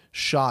new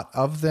shot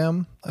of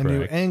them, a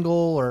new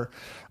angle,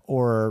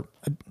 or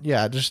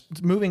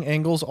just moving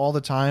angles all the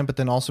time, but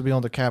then also being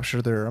able to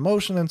capture their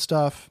emotion and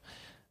stuff.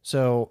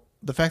 So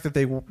the fact that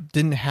they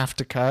didn't have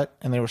to cut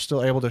and they were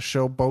still able to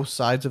show both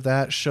sides of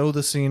that, show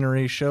the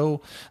scenery,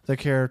 show the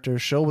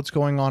characters, show what's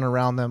going on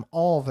around them,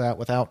 all of that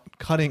without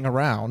cutting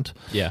around.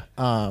 Yeah.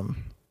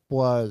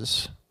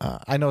 Was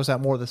I noticed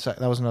that more that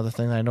was another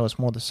thing that I noticed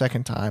more the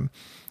second time,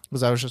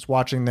 was I was just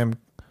watching them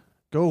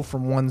go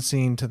from one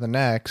scene to the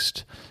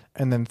next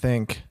and then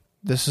think,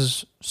 this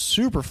is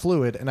super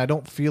fluid, and I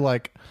don't feel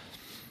like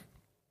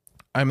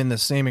I'm in the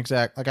same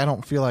exact, like I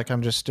don't feel like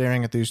I'm just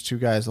staring at these 2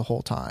 guys the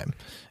whole time.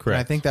 Correct. And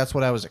I think that's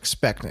what I was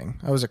expecting.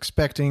 I was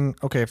expecting,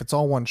 okay, if it's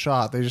all one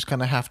shot, they just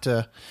kind of have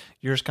to,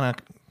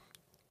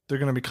 they're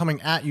going to be coming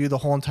at you the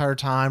whole entire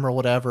time or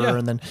whatever,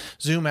 and then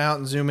zoom out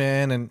and zoom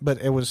in, but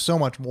it was so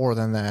much more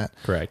than that.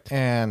 Correct.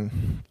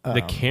 And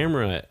the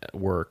camera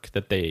work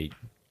that they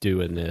do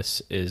in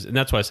this is, and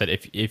that's why I said,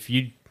 if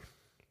you,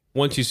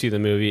 once you see the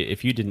movie,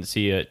 if you didn't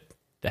see it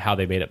how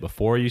they made it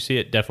before you see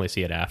it, definitely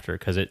see it after,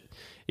 because it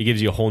gives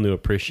you a whole new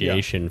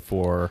appreciation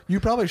for... You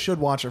probably should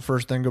watch it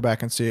first, then go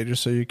back and see it,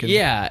 just so you can...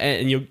 Yeah,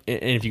 and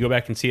if you go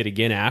back and see it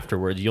again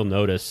afterwards, you'll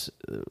notice...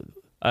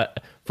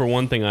 for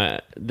one thing,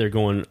 they're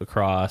going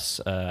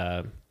across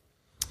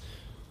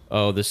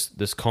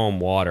this calm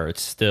water.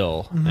 It's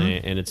still,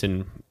 and it's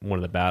in one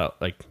of the battle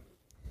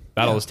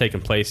has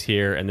taken place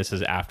here, and this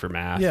is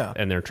aftermath. Yeah.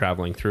 And they're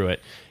traveling through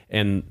it,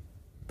 and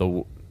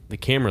the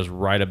camera's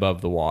right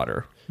above the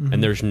water,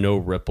 and there's no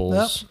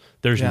ripples. Yep.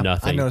 There's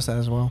nothing. I noticed that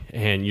as well.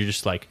 And you're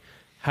just like,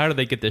 how did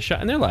they get this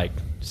shot? And they're like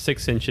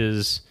 6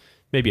 inches,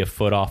 maybe a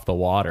foot off the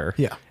water.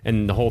 Yeah.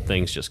 And the whole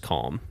thing's just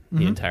calm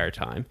the entire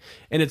time.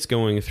 And it's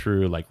going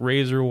through like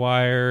razor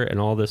wire and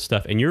all this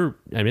stuff. And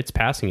it's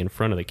passing in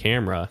front of the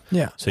camera.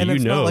 Yeah. So and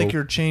it's not like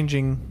you're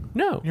changing.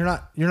 No. You're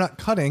not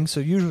cutting.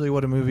 So usually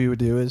what a movie would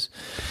do is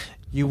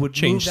you would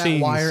change move scenes.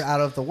 That wire out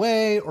of the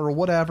way or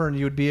whatever, and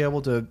you would be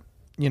able to,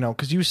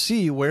 because you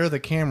see where the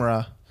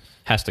camera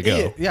has to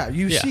go.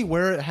 You see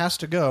where it has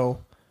to go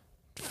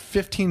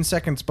 15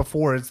 seconds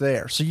before it's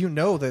there. So you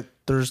know that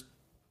there's,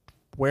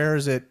 where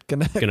is it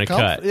gonna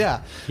cut?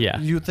 Yeah. Yeah.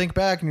 You think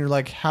back and you're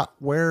like,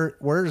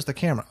 where is the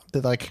camera?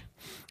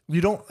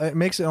 It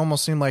makes it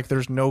almost seem like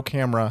there's no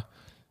camera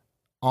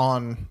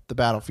on the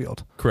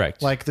battlefield.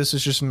 Correct. Like this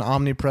is just an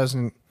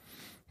omnipresent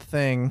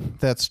thing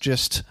that's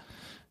just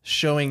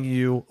showing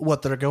you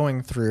what they're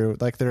going through.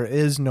 Like there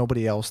is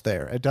nobody else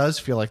there. It does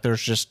feel like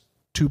there's just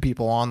 2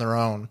 people on their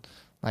own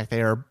Like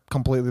they are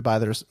completely by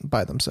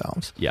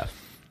themselves. Yeah.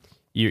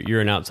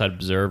 You're an outside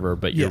observer,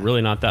 but you're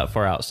really not that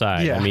far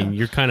outside. Yeah. I mean,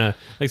 you're kind of,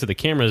 like I said, the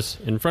camera's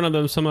in front of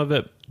them, some of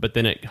it, but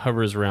then it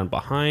hovers around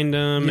behind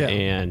them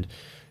and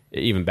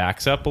it even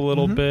backs up a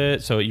little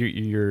bit. So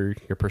your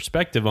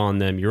perspective on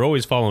them, you're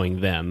always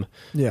following them.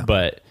 Yeah.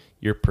 But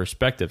your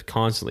perspective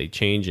constantly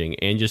changing,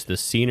 and just the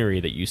scenery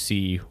that you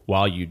see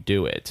while you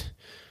do it.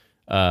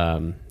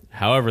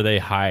 However they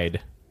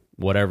hide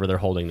whatever they're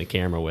holding the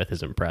camera with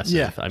is impressive.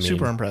 Yeah, I mean,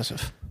 super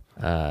impressive.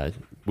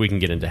 We can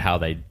get into how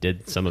they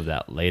did some of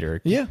that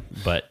later. Yeah.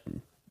 But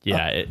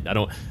I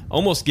don't,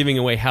 almost giving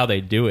away how they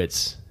do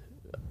it's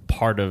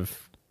part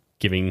of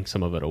giving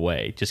some of it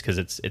away just because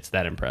it's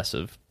that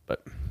impressive.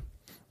 But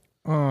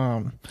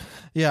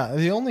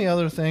the only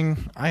other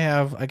thing I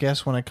have, I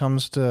guess, when it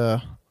comes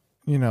to,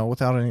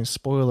 without any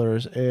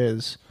spoilers,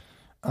 is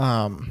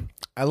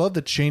I love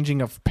the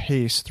changing of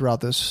pace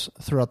throughout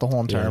the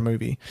whole entire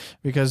movie,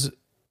 because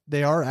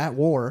they are at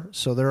war,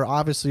 so there are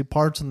obviously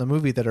parts in the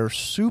movie that are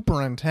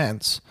super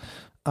intense.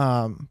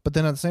 But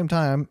then at the same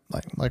time,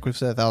 like we've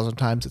said 1,000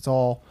 times, it's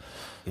all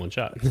one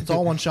shot. It's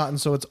all one shot, and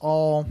so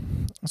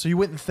so you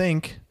would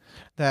think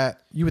a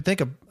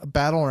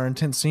battle or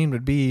intense scene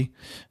would be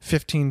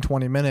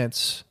 15-20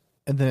 minutes,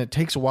 and then it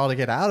takes a while to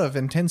get out of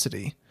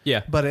intensity.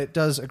 Yeah. But it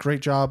does a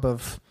great job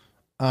of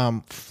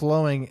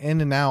flowing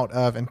in and out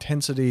of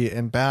intensity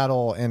and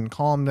battle and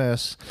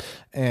calmness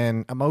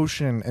and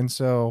emotion, and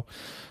so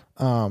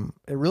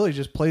it really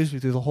just plays you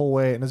through the whole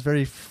way, and it's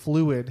very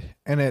fluid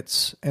in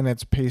its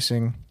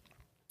pacing.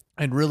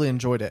 I really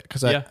enjoyed it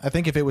because I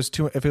think if it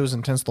was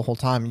intense the whole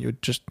time, you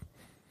would just,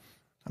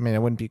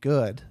 it wouldn't be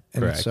good.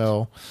 And Correct.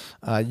 So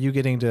you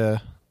getting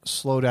to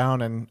slow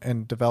down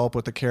and develop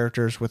with the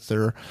characters with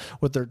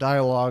their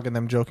dialogue and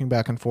them joking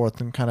back and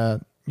forth and kind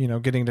of,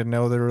 getting to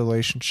know their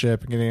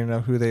relationship and getting to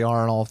know who they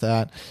are and all of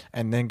that,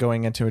 and then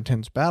going into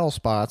intense battle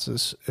spots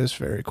is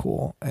very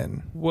cool.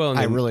 And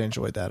I really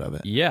enjoyed that of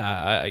it. Yeah,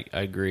 I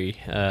agree.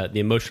 The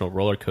emotional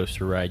roller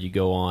coaster ride you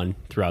go on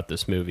throughout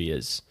this movie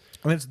is...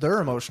 And it's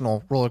their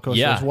emotional roller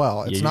coaster as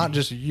well. It's not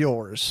just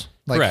yours.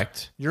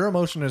 Correct. Your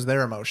emotion is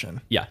their emotion.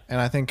 Yeah. And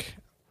I think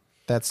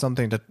that's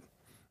something to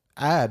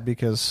add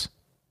because,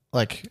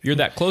 you're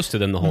that close to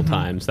them the whole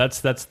time. So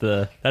that's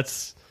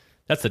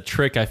the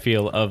trick I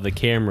feel of the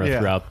camera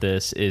throughout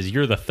this is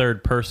you're the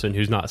third person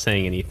who's not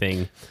saying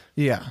anything.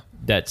 Yeah.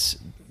 That's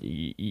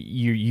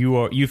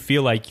you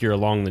feel like you're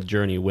along the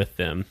journey with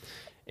them,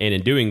 and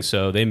in doing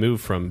so, they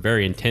move from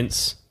very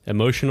intense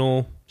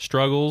emotional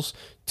struggles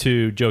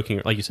to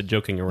joking, like you said,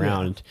 joking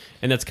around,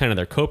 and that's kind of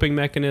their coping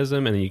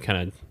mechanism. And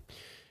then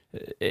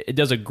it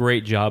does a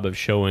great job of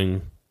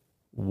showing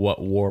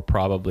what war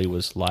probably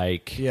was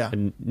like. Yeah.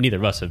 And neither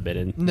of us have been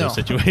in those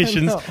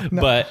situations,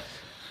 no. but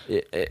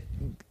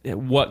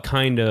what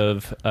kind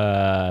of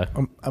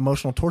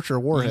emotional torture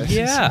war is.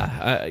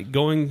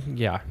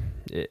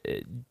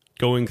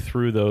 Going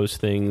through those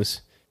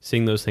things,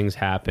 seeing those things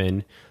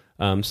happen.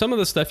 Some of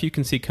the stuff you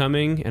can see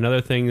coming, and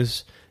other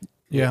things,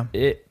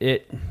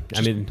 it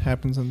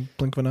happens in the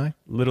blink of an eye.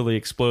 Literally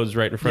explodes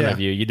right in front of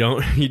you. You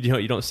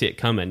don't see it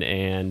coming,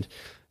 and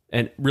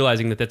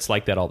realizing that that's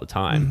like that all the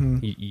time.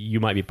 You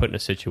might be put in a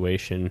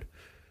situation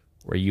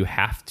where you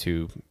have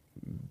to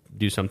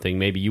do something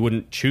maybe you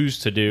wouldn't choose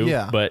to do,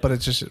 but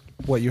it's just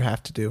what you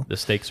have to do. The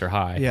stakes are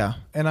high. Yeah.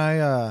 And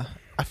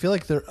I feel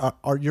like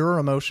your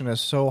emotion is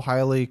so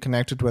highly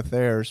connected with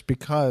theirs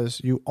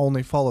because you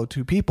only follow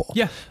two people.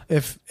 Yeah.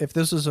 If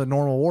this is a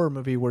normal war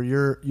movie where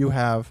you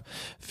have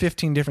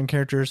 15 different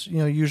characters,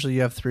 usually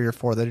you have 3 or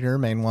 4 that are your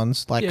main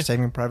ones, like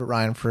Saving Private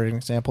Ryan, for an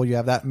example. You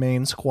have that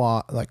main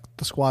squad, like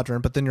the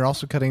squadron, but then you're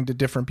also cutting to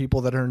different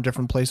people that are in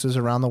different places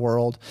around the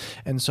world.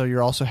 And so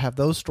you also have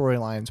those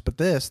storylines. But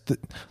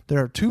there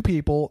are 2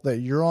 people that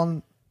you're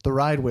on the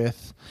ride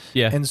with.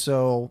 Yeah. And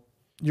so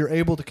you're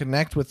able to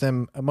connect with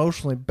them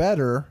emotionally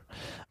better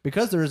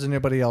because there isn't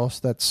anybody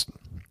else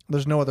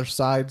there's no other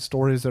side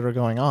stories that are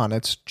going on.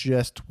 It's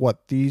just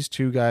what these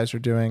 2 guys are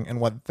doing and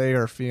what they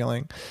are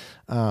feeling.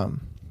 I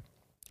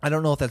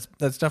don't know if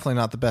that's definitely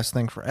not the best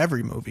thing for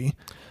every movie.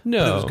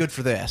 No. But it was good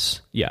for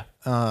this. Yeah.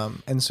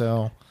 And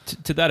so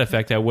to that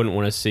effect, I wouldn't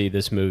want to see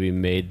this movie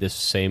made this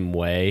same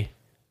way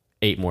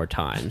 8 more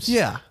times.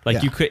 Yeah.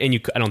 You could, and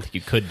I don't think you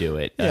could do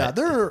it. Yeah,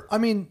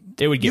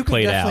 it would get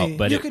played out,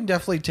 but you can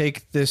definitely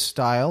take this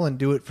style and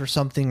do it for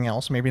something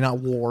else, maybe not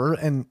war,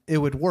 and it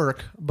would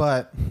work.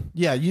 But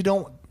yeah, you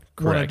don't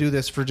want to do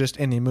this for just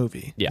any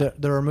movie. Yeah.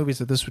 There are movies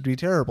that this would be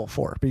terrible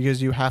for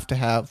because you have to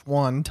have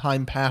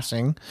time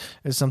passing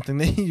is something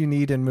that you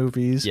need in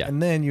movies,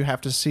 and then you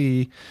have to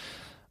see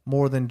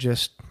more than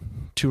just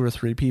 2 or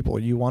 3 people.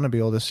 You want to be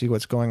able to see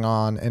what's going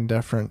on in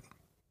different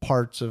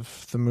parts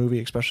of the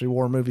movie, especially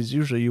war movies.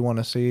 Usually you want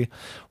to see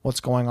what's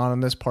going on in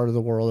this part of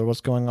the world or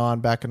what's going on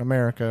back in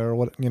America or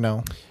what,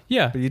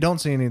 Yeah. But you don't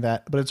see any of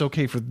that, but it's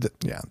okay for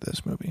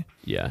this movie.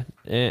 Yeah.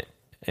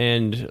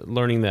 And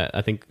learning that,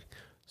 I think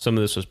some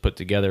of this was put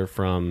together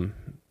from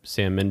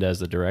Sam Mendes,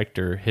 the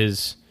director.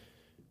 His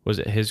was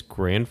it his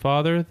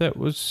grandfather that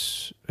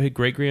was his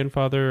great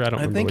grandfather? I don't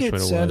remember which one it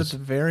was. I think it said at the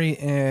very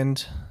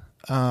end.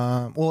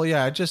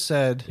 It just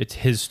said it's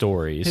his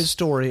stories. His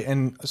story,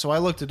 and so I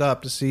looked it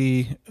up to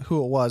see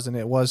who it was, and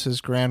it was his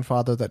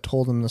grandfather that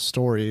told him the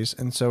stories,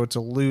 and so it's a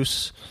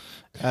loose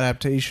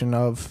adaptation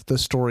of the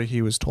story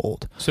he was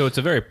told. So it's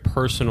a very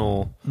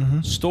personal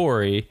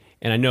story,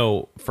 and I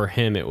know for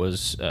him it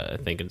was. I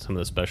think in some of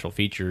the special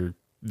feature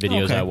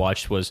videos I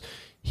watched was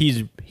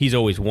he's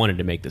always wanted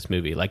to make this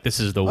movie. Like this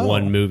is the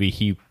one movie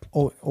he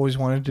always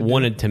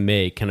wanted to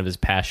make, kind of his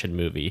passion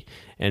movie,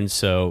 and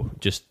so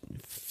just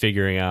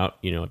figuring out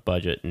a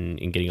budget and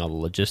getting all the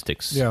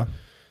logistics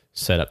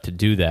set up to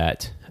do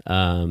that.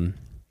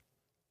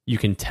 You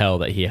can tell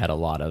that he had a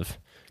lot of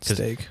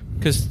stake,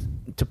 because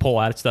to pull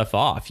that stuff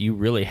off, you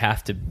really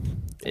have to.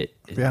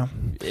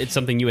 It's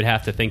something you would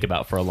have to think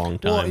about for a long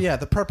time. Well, yeah,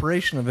 the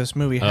preparation of this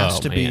movie has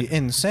to be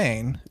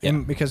insane,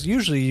 and because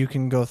usually you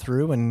can go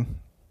through and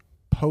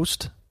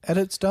post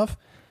edit stuff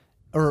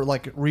or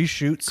like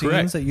reshoot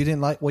scenes that you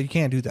didn't like. Well, you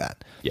can't do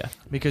that. Yeah,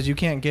 because you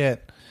can't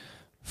get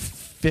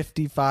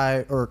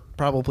 55 or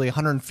probably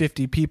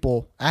 150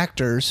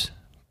 actors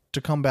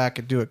to come back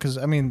and do it, because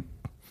I mean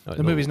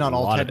the movie's not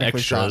all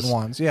technically shot in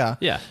once. Yeah,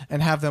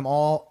 and have them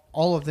all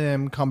of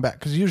them come back,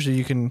 because usually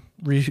you can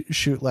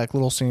reshoot like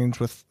little scenes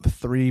with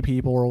 3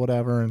 people or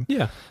whatever, and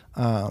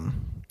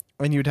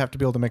and you'd have to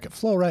be able to make it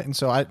flow right. And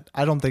so I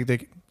don't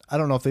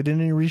know if they did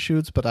any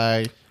reshoots, but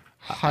I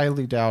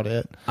highly doubt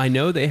it. I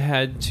know they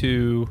had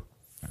to,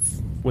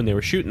 when they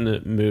were shooting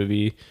the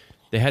movie,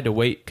 they had to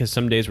wait because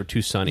some days were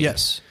too sunny.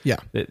 Yes. Yeah.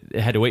 They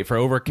had to wait for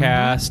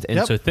overcast.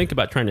 And so think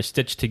about trying to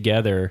stitch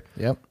together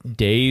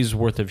days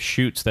worth of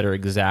shoots that are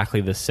exactly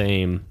the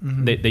same.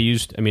 They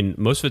used,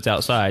 most of it's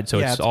outside, so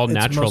it's all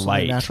natural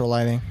light. Natural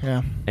lighting,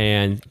 yeah.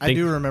 And I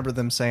do remember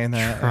them saying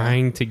that.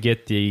 Trying to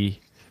get the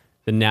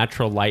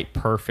natural light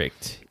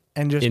perfect.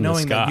 And just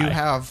knowing that you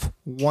have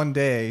one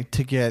day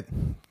to get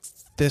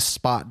this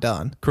spot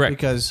done. Correct.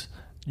 Because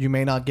you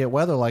may not get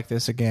weather like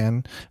this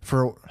again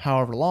for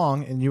however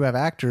long, and you have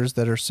actors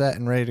that are set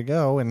and ready to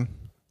go, and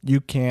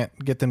you can't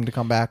get them to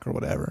come back or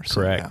whatever.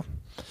 So, correct.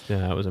 Yeah,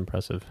 that was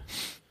impressive.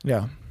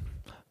 Yeah.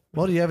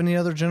 Well, do you have any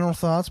other general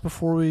thoughts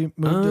before we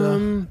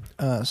move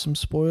to some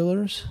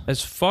spoilers?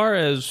 As far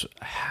as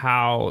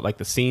how, like,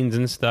 the scenes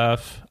and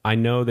stuff, I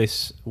know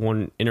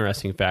one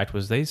interesting fact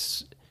was they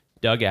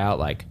dug out,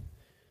 like,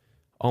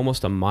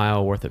 almost a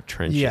mile worth of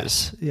trenches.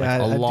 Yes. Yeah,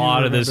 like a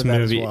lot of this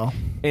movie. Well.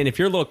 And if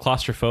you're a little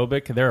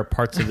claustrophobic, there are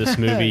parts of this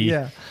movie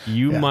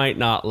you might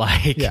not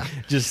like. Yeah.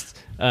 Just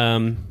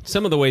some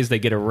of the ways they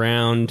get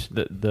around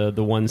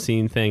the one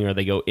scene thing, or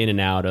they go in and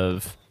out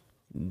of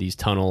these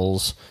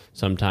tunnels,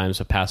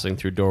 sometimes passing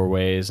through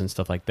doorways and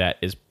stuff like that,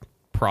 is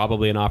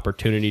probably an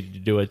opportunity to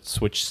do a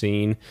switch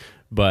scene,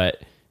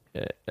 but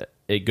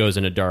it goes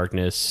into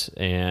darkness.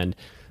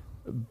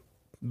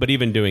 But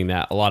even doing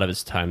that, a lot of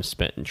it's time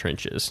spent in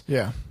trenches.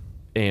 Yeah.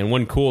 And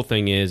one cool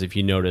thing is, if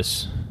you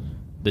notice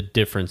the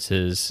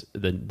differences,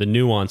 the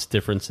nuanced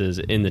differences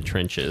in the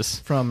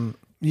trenches. From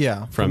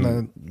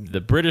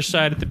the British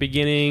side at the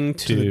beginning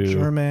to the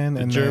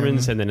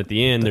Germans, and then at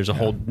the end, there's a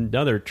whole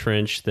other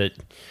trench that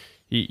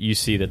you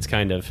see that's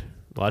kind of,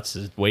 that's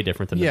way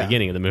different than the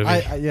beginning of the movie.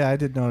 I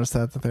did notice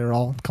that they were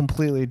all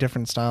completely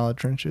different style of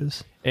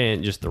trenches.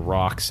 And just the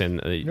rocks,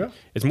 and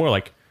it's more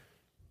like,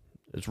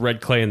 it's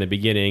red clay in the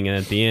beginning, and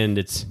at the end,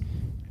 it's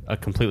a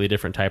completely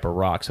different type of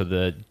rock. So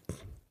the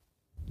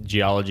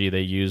geology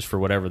they use for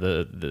whatever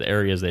the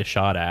areas they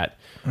shot at,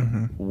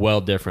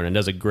 well different, and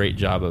does a great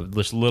job of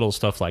just little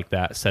stuff like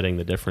that, setting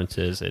the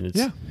differences. And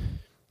it's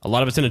a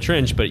lot of it's in a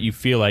trench, but you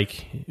feel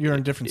like you're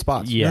in different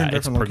spots. Yeah, you're in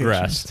different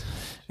progressed.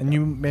 And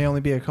you may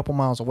only be a couple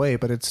miles away,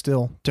 but it's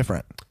still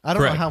different. I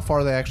don't know how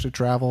far they actually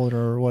traveled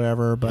or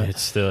whatever, but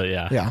it's still,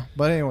 yeah.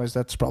 But anyways,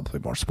 that's probably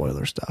more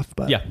spoiler stuff.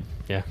 But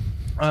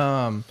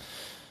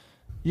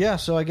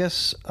so I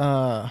guess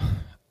one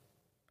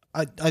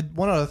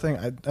other thing,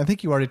 I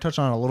think you already touched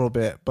on it a little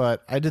bit,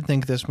 but I did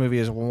think this movie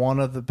is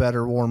one of the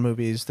better war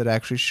movies that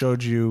actually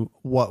showed you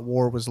what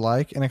war was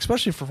like, and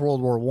especially for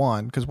World War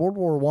I, because World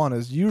War I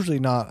is usually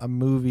not a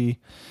movie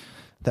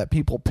that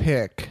people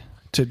pick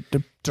to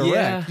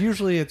direct.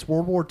 Usually it's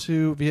World War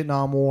II,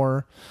 Vietnam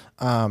War,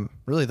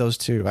 really those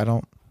two. I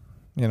don't,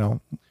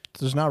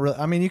 there's not really.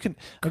 I mean, you can.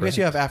 I guess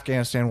you have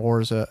Afghanistan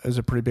War is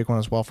a pretty big one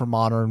as well for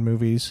modern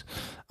movies.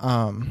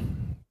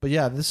 But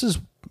yeah, this is,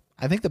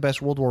 I think, the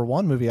best World War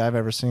I movie I've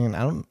ever seen.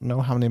 I don't know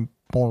how many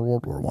more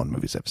World War I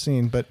movies I've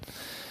seen, but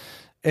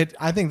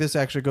I think this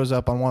actually goes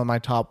up on one of my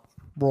top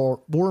war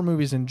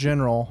movies in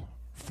general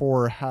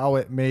for how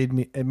it made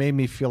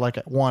me feel like,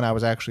 one, I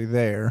was actually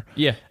there.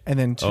 Yeah. And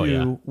then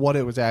two, what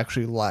it was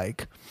actually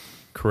like.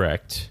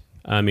 Correct.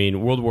 I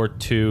mean, World War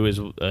II is,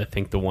 I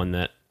think, the one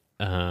that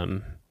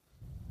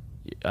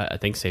I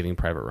think Saving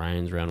Private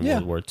Ryan's around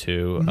World War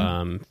II.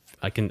 I'm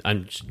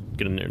just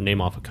gonna name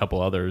off a couple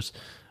others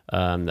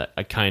that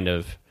I kind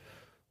of,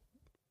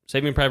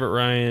 Saving Private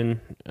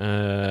Ryan,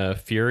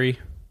 Fury.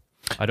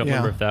 I don't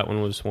remember if that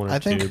one was one or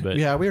two, but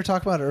we were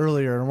talking about it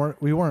earlier, and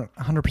we weren't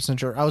 100%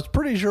 sure. I was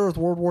pretty sure with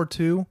World War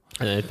II.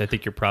 I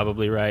think you're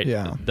probably right.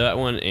 Yeah, that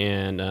one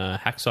and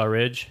Hacksaw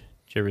Ridge.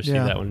 Did you ever see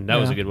that one? That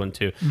was a good one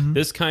too. Mm-hmm.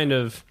 This kind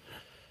of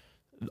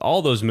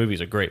all those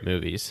movies are great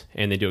movies,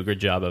 and they do a good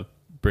job of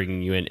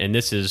bringing you in. And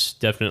this is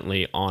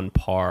definitely on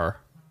par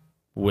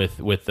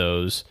with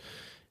those.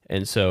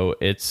 And so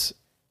it's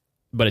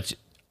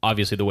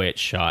obviously the way it's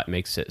shot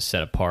makes it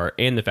set apart,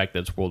 and the fact that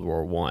it's World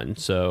War I.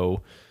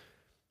 So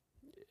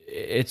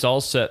it's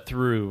all set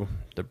through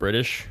the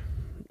British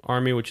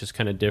Army, which is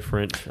kind of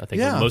different. I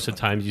think most of the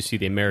times you see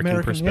the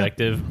American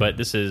perspective, but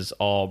this is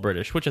all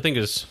British, which I think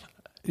is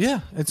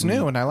it's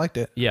new, and I liked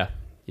it. Yeah.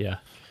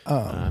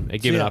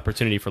 It gave an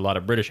opportunity for a lot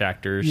of British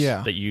actors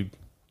that you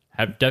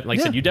have, I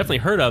said, you definitely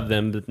heard of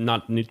them, but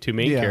not two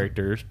main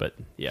characters. But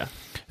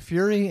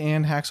Fury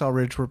and Hacksaw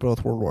Ridge were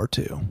both World War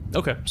II.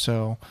 Okay,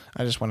 so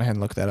I just went ahead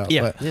and looked that up.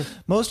 But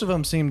most of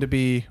them seem to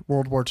be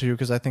World War II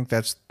because I think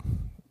that's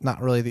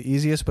not really the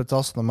easiest, but it's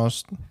also the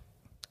most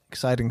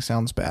exciting.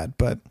 Sounds bad,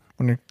 but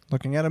when you're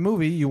looking at a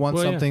movie, you want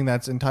something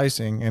that's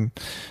enticing, and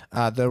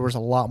there was a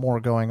lot more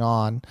going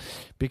on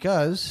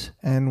because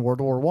in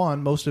World War I,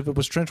 most of it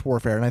was trench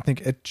warfare, and I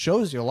think it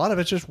shows you a lot of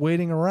it's just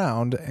waiting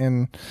around,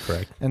 and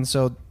correct, and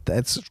so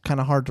it's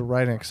kind of hard to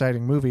write an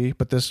exciting movie,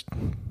 but this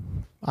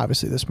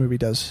movie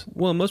does.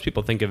 Well, most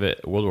people think of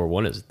it. World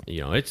War I as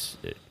it's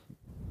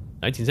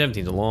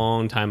 1917 is a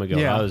long time ago.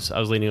 Yeah. I was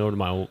leaning over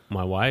to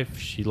my wife.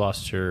 She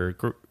lost her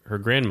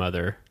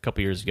grandmother a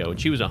couple years ago,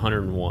 and she was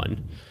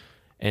 101.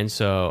 And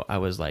so I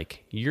was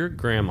like, your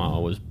grandma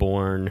was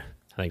born,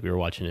 I think we were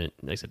watching it,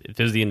 like I said, it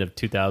was the end of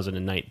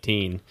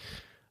 2019.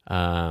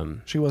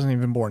 She wasn't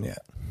even born yet.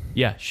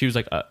 Yeah, she was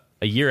like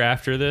a year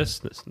after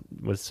this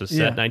was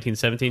set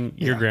 1917,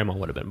 your grandma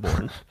would have been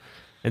born.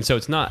 And so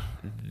it's not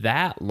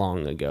that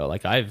long ago.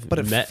 Like I've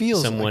met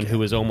someone who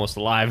was almost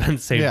alive at the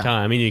same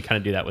time. I mean, you kind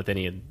of do that with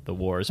any of the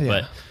wars,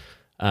 but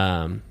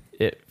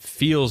it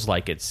feels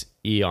like it's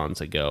eons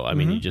ago. I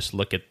mean, you just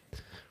look at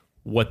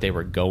what they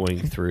were going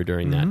through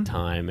during that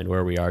time and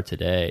where we are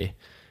today.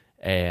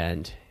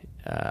 And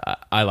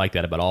I like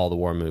that about all the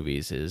war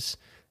movies is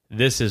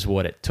this is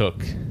what it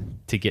took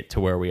to get to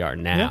where we are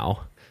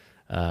now.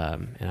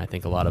 And I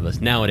think a lot of us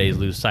nowadays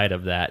lose sight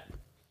of that.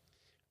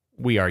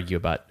 We argue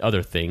about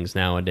other things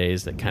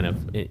nowadays that kind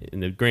of, in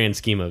the grand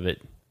scheme of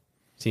it,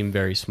 seem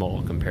very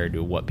small compared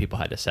to what people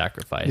had to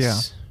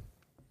sacrifice.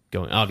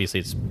 Obviously,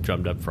 it's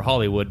drummed up for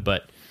Hollywood,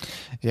 but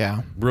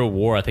real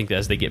war, I think that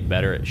as they get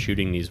better at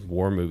shooting these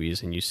war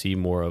movies and you see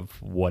more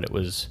of what it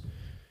was,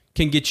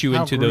 can get you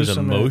into those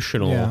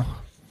emotional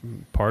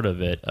part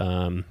of it.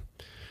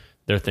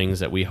 They're things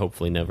that we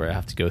hopefully never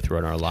have to go through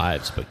in our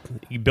lives, but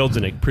it builds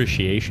an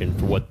appreciation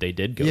for what they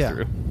did go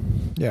through.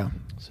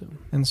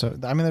 So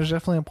I mean, there's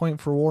definitely a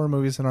point for war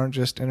movies that aren't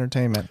just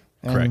entertainment.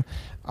 And correct.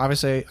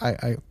 Obviously,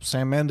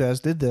 Sam Mendes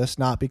did this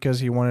not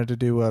because he wanted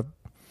to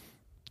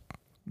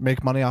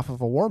make money off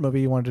of a war movie.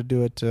 He wanted to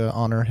do it to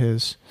honor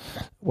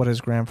what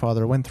his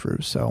grandfather went through.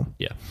 So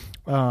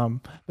but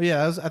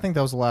I think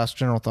that was the last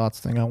general thoughts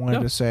thing I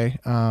wanted to say.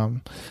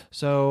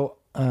 So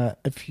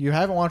if you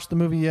haven't watched the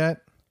movie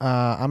yet,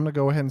 I'm gonna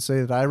go ahead and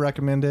say that I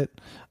recommend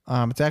it.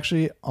 It's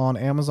actually on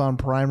Amazon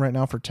Prime right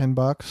now for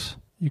 $10.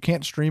 You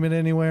can't stream it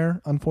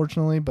anywhere,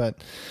 unfortunately,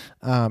 but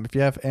if you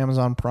have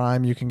Amazon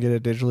Prime, you can get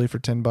it digitally for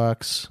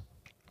 $10.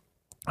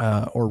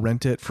 Or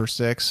rent it for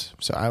 $6.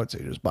 So I would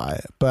say just buy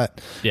it.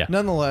 But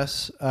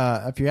nonetheless,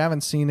 if you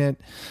haven't seen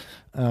it,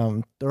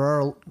 there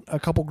are a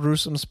couple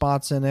gruesome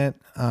spots in it.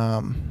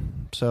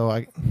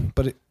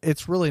 But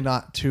it's really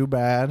not too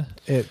bad.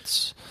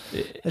 It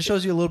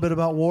shows you a little bit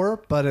about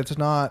war, but it's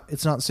not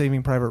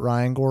Saving Private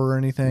Ryan gore or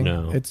anything.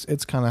 No.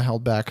 It's kind of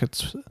held back.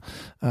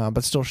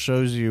 But still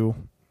shows you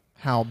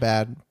how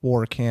bad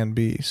war can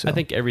be. So I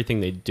think everything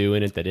they do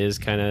in it that is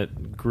kind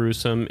of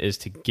gruesome is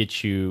to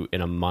get you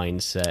in a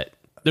mindset.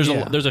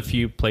 There's a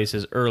few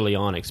places early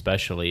on,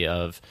 especially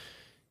of,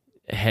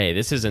 hey,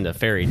 this isn't a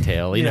fairy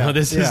tale.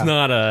 This is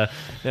not a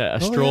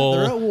stroll.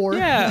 They're at war.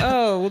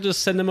 We'll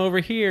just send them over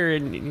here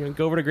and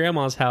go over to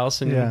grandma's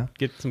house and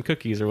get some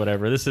cookies or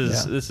whatever. This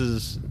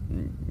is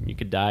you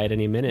could die at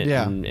any minute,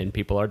 and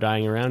people are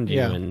dying around you,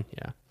 and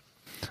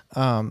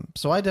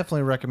so I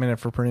definitely recommend it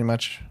for pretty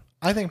much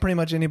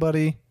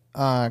anybody.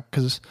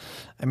 Because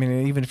I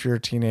mean, even if you're a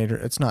teenager,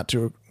 it's not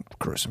too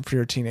gruesome if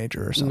you're a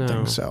teenager or something.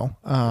 No. So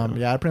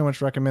I pretty much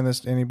recommend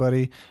this to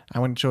anybody. I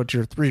wouldn't show it to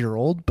your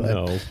 3-year-old, but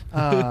no.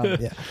 I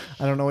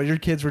don't know what your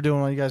kids were doing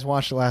while you guys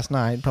watched it last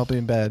night. Probably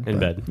in bed.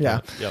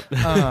 Yep.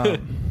 But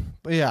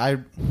I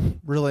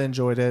really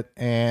enjoyed it,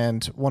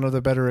 and one of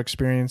the better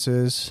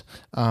experiences.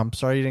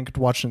 Sorry you didn't get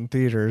to watch it in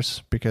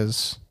theaters,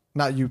 because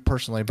not you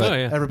personally, but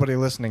everybody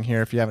listening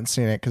here, if you haven't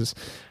seen it, because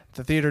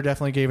the theater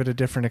definitely gave it a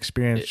different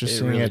experience. Just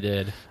seeing really it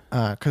did,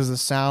 because the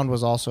sound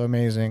was also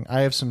amazing.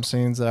 I have some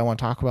scenes that I want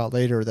to talk about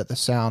later that the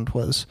sound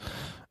was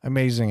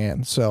amazing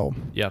in. So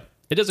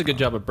it does a good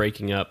job of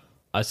breaking up.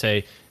 I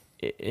say,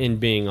 in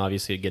being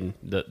obviously again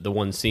the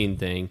one scene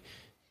thing,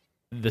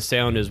 the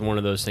sound is one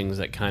of those things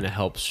that kind of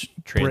helps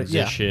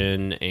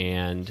transition,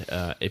 and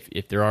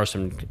if there are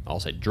some, I'll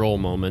say, droll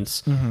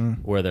moments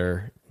where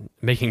they're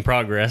making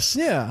progress,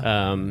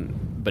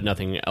 but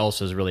nothing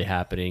else is really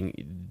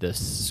happening, the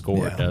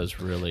score does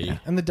really... Yeah.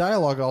 And the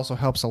dialogue also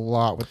helps a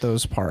lot with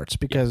those parts,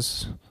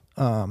 because...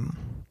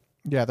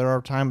 there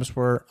are times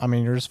where,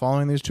 you're just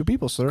following these two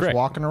people, so they're just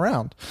walking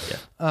around.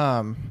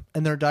 Yeah.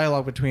 And their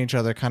dialogue between each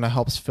other kind of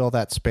helps fill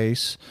that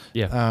space.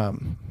 Yeah.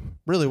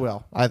 Really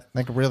well. I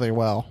think really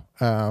well.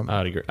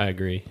 I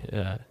agree.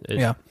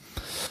 Yeah.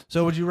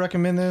 So would you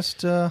recommend this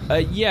to...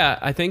 yeah,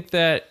 I think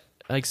that,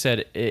 like I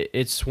said,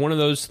 it's one of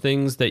those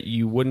things that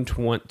you wouldn't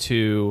want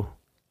to...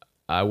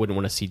 I wouldn't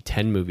want to see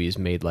 10 movies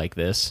made like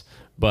this,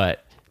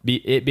 but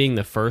it being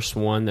the first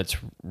one that's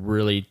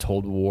really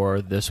told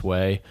war this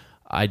way...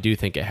 I do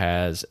think it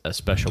has a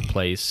special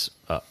place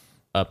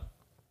up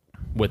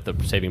with the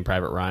Saving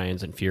Private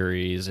Ryans and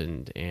Furies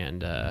and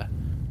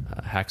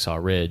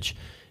Hacksaw Ridge.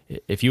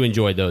 If you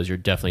enjoyed those, you're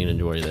definitely going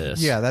to enjoy this.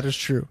 Yeah, that is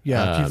true.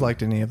 Yeah, if you've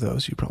liked any of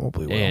those, you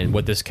probably will. And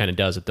what this kind of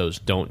does that those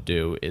don't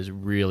do is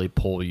really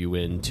pull you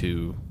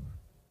into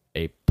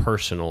a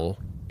personal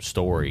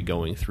story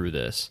going through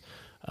this.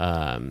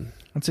 I'd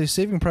say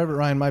Saving Private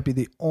Ryan might be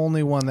the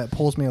only one that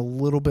pulls me a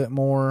little bit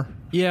more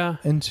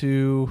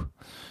into...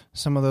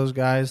 some of those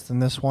guys than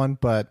this one,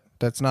 but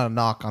that's not a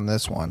knock on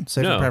this one.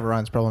 Saving Private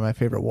Ryan's probably my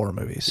favorite war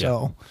movie.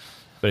 So,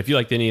 but if you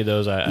liked any of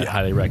those, I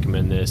highly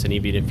recommend this. And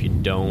even if you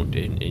don't,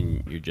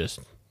 and you're just,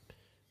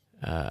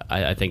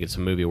 I think it's a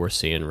movie worth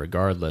seeing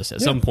regardless at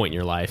some point in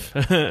your life.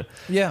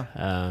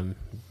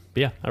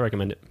 But I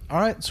recommend it. All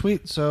right,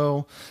 sweet.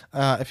 So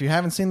if you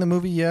haven't seen the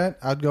movie yet,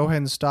 I'd go ahead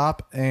and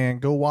stop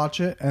and go watch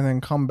it and then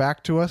come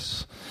back to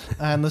us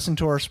and listen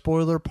to our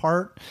spoiler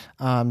part.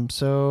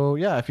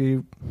 If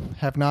you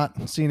have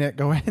not seen it,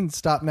 go ahead and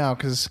stop now,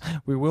 because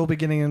we will be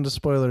getting into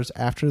spoilers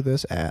after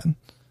this ad.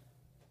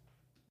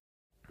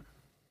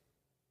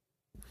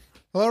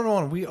 Hello,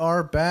 everyone. We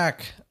are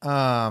back.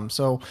 We're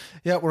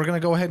going to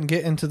go ahead and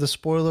get into the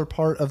spoiler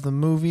part of the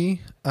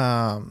movie.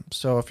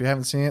 So if you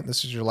haven't seen it,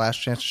 this is your last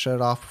chance to shut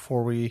it off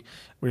before we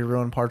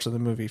ruin parts of the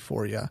movie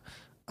for you.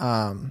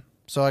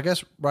 So I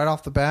guess right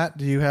off the bat,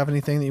 do you have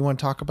anything that you want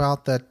to talk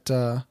about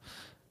that,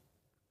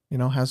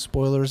 has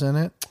spoilers in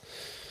it?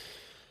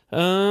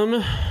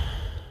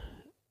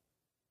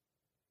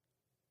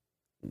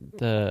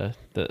 The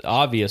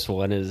obvious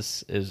one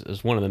is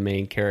one of the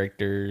main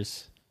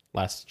characters'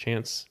 last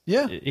chance.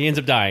 Yeah. He ends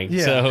up dying.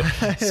 Yeah.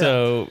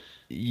 So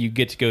you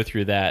get to go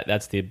through that.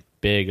 That's the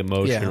big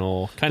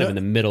emotional kind of in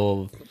the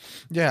middle.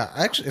 Yeah.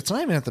 Actually, it's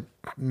not even at the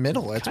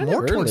middle. It's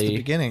more towards the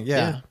beginning.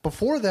 Yeah.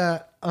 Before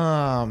that,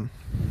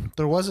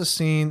 there was a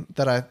scene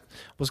that I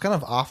was kind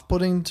of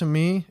off-putting to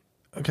me,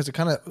 because it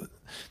kind of...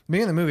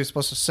 Me and the movie is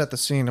supposed to set the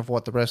scene of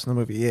what the rest of the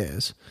movie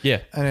is.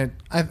 Yeah. And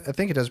I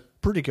think it does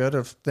pretty good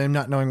of them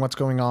not knowing what's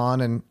going on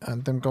and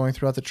them going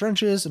throughout the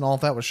trenches, and all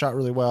of that was shot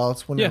really well.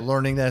 It's when you're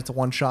learning that it's a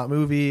one-shot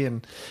movie,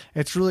 and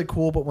it's really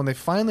cool. But when they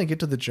finally get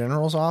to the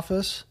general's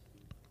office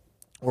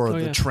or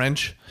the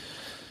trench,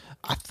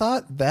 I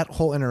thought that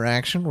whole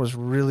interaction was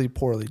really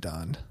poorly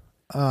done.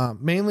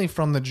 Mainly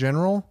from the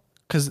general,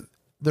 because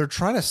they're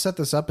trying to set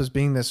this up as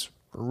being this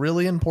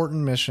really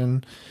important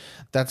mission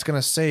that's going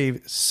to save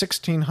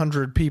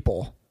 1,600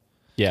 people.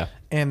 Yeah.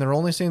 And they're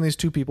only seeing these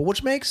two people,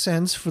 which makes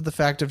sense for the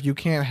fact of you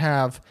can't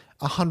have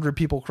 100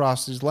 people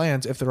cross these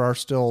lands if there are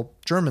still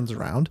Germans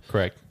around.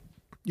 Correct.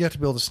 You have to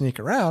be able to sneak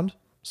around,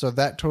 so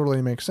that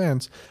totally makes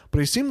sense. But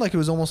it seemed like it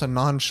was almost a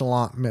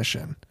nonchalant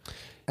mission.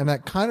 And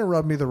that kind of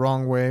rubbed me the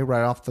wrong way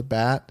right off the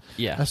bat.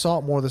 Yeah. I saw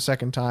it more the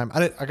second time.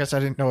 I guess I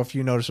didn't know if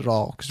you noticed at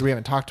all, because we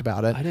haven't talked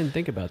about it. I didn't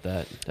think about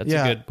that. That's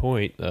a good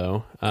point,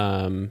 though.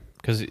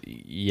 Because,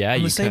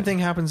 the same thing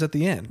happens at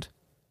the end.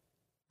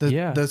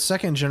 The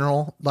second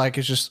general,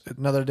 is just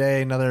another day,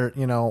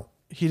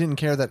 he didn't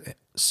care that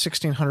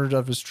 1,600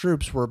 of his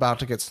troops were about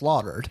to get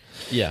slaughtered.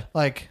 Yeah.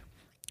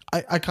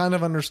 I kind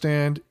of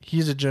understand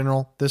he's a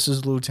general. This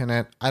is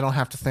lieutenant. I don't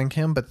have to thank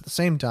him, but at the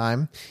same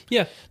time,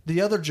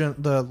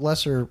 the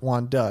lesser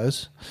one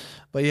does.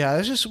 But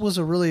it just was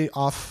a really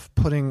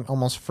off-putting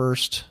almost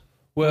first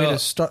way to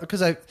start,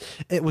 because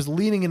it was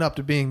leading it up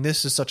to being,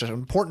 this is such an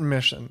important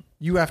mission.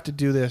 You have to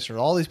do this, or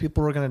all these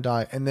people are going to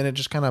die, and then it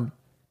just kind of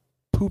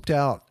pooped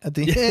out at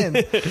the end.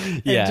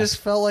 It just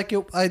felt like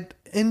I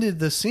ended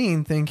the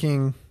scene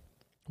thinking,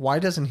 why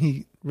doesn't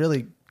he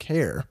really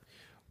care?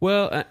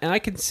 Well, and I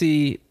can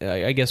see,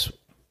 I guess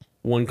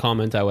one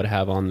comment I would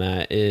have on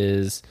that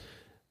is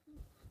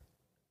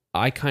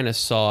I kind of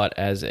saw it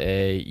as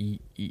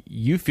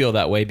you feel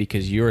that way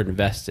because you're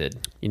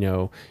invested.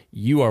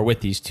 You are with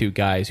these two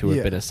guys who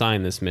have been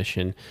assigned this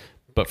mission.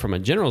 But from a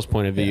general's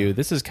point of view,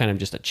 this is kind of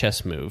just a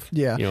chess move.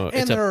 Yeah.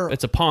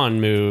 It's a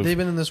pawn move. They've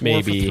been in this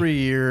war for 3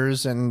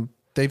 years, and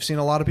they've seen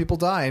a lot of people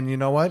die. And you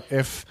know what?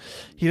 If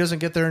he doesn't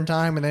get there in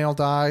time and they all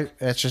die,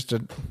 it's just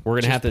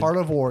part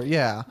of war.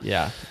 Yeah.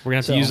 Yeah. We're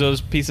going to have to use those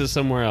pieces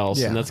somewhere else.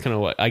 Yeah. And that's kind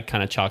of what I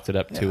kind of chalked it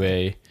up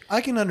to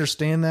I can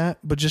understand that,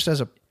 but just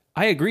as a...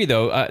 I agree,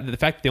 though. The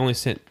fact that they only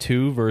sent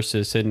 2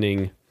 versus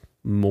sending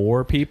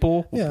more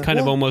people.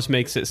 Of almost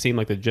makes it seem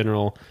like the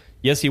general,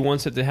 yes, he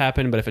wants it to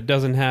happen, but if it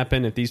doesn't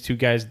happen, if these two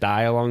guys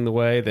die along the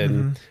way,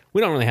 then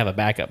we don't really have a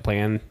backup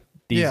plan.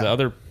 These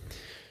other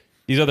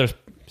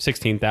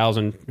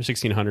 16,000,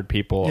 1,600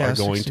 people are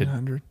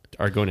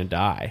going to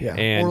die. Yeah.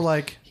 And or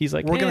like he's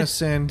like, we're going to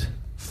send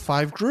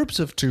 5 groups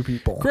of 2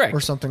 people, correct, or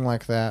something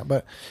like that.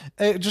 But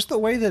just the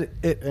way that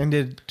it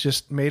ended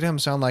just made him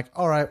sound like,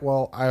 all right,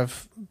 well,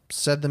 I've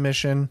said the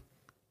mission,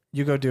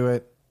 you go do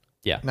it,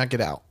 now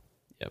get out.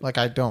 Yep. Like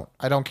I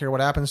don't care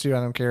what happens to you. I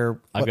don't care.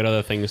 I've got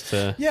other things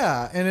to.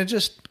 Yeah, and it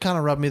just kind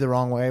of rubbed me the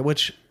wrong way.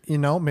 Which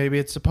maybe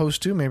it's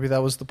supposed to. Maybe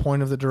that was the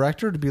point of the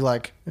director, to be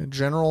like,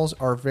 generals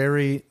are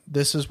very.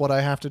 This is what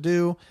I have to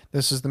do.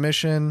 This is the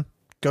mission.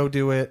 Go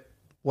do it.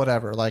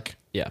 Whatever. Like,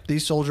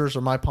 these soldiers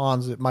are my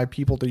pawns, my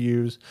people to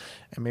use,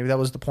 and maybe that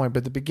was the point. But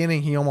at the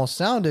beginning, he almost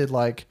sounded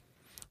like,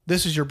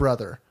 this is your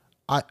brother.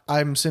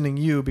 I'm sending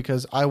you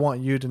because I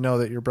want you to know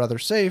that your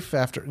brother's safe.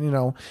 After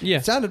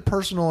it sounded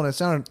personal, and it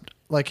sounded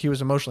like he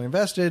was emotionally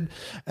invested,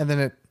 and then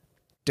it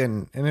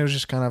didn't, and it was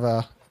just kind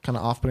of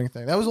off-putting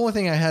thing. That was the only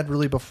thing I had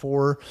really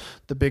before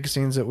the big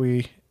scenes that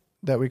we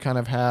kind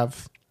of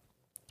have.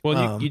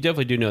 Well, you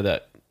definitely do know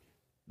that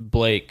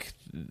Blake,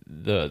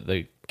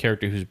 the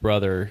character whose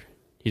brother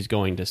he's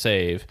going to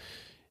save,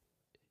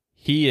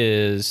 he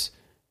is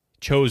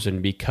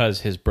chosen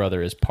because his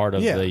brother is part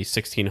of the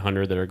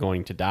 1,600 that are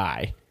going to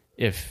die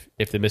if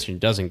the mission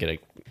doesn't get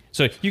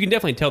so you can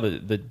definitely tell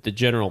that the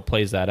general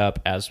plays that up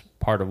as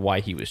part of why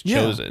he was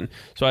chosen.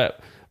 But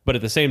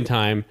at the same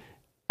time,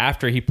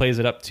 after he plays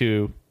it up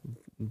to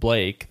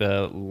Blake,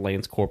 the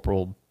Lance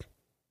Corporal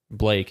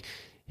Blake,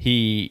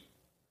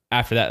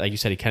 after that, like you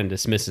said, he kind of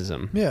dismisses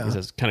him. Yeah, he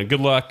says, "Kind of good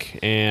luck,"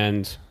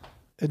 and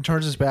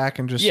turns his back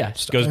and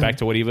just goes back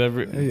to what he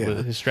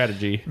with his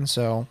strategy. And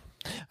so,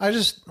 I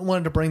just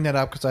wanted to bring that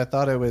up because I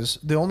thought it was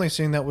the only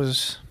scene that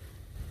was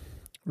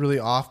really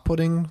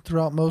off-putting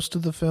throughout most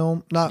of the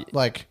film. Not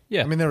like,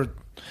 I mean, the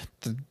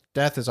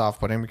death is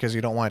off-putting because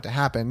you don't want it to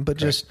happen, but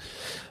just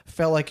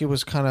felt like it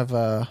was kind of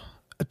a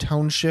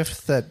tone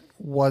shift that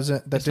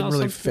didn't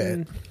really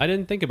fit. I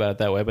didn't think about it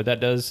that way, but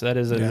that is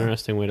an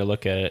interesting way to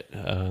look at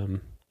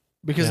it.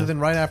 Because then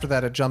right after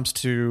that, it jumps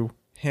to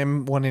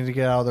him wanting to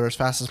get out of there as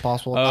fast as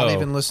possible, not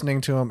even listening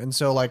to him, and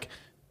so like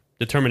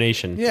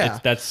determination. Yeah,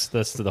 that's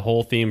the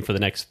whole theme for the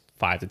next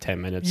 5 to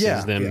 10 minutes.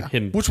 Yeah, is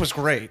him, which was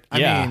great. I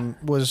mean,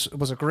 was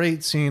a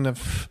great scene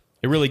of.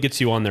 It really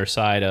gets you on their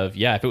side of,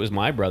 if it was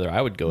my brother,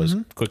 I would go as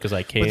quick as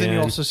I can. But then you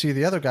also see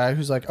the other guy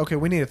who's like, okay,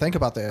 we need to think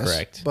about this.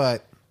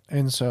 Correct.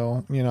 And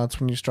so, it's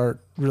when you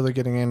start really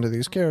getting into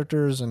these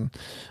characters and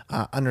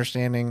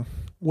understanding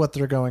what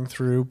they're going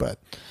through. But,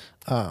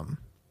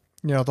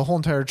 the whole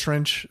entire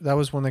trench, that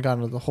was when they got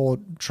into the whole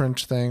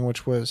trench thing,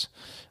 which was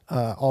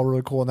all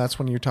really cool. And that's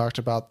when you talked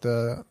about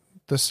the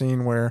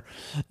scene where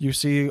you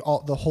see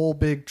the whole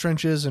big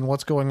trenches and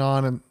what's going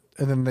on,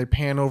 and then they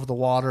pan over the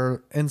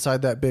water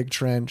inside that big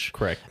trench.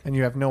 Correct. And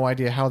you have no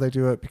idea how they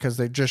do it because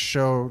they just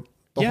show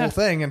the whole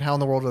thing, and how in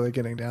the world are they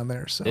getting down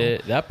there? So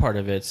that part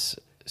of it's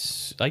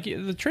like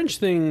the trench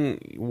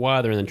thing.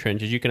 While they're in the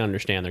trenches, you can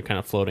understand they're kind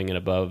of floating it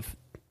above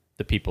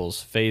the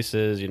people's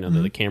faces.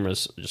 The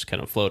camera's just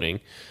kind of floating.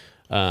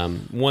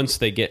 Once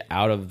they get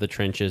out of the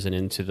trenches and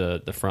into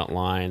the front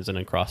lines and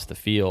across the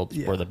field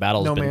where the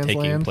battle's been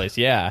taking place,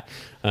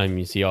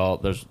 you see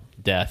there's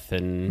death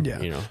and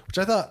which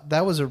I thought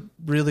that was a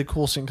really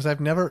cool scene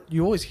because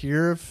you always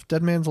hear of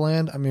Dead Man's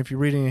Land. I mean, if you're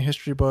reading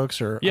history books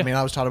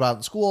I was taught about it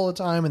in school all the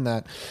time, and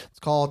that it's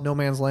called No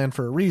Man's Land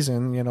for a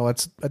reason.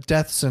 It's a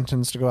death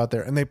sentence to go out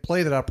there, and they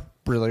played it up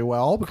really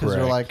well because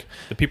they're like,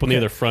 the people near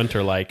the front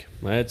are like,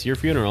 well, it's your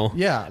funeral.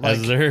 Yeah,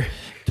 like,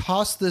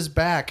 toss this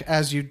back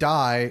as you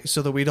die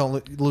so that we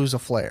don't lose a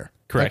flare.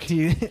 Correct. Like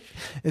he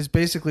is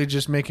basically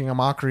just making a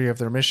mockery of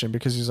their mission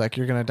because he's like,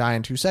 you're going to die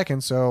in 2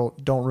 seconds, so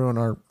don't ruin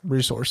our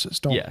resources.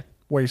 Don't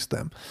waste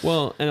them.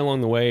 Well, and along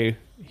the way,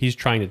 he's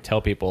trying to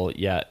tell people,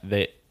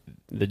 the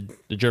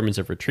Germans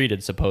have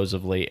retreated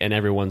supposedly, and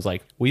everyone's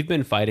like, we've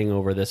been fighting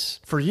over this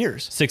for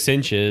years, 6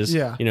 inches,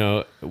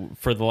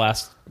 for the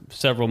last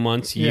several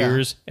months,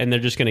 years, and they're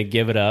just going to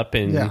give it up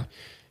and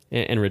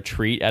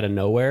retreat out of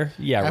nowhere.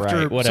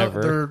 After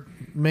whatever. Their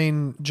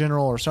main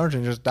general or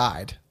sergeant just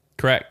died.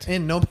 Correct.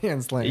 In No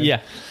Man's Land.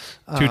 Yeah.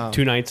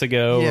 Two nights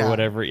ago or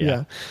whatever.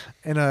 Yeah.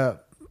 And I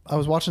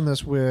was watching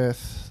this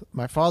with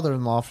my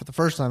father-in-law for the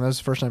first time. That was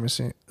the first time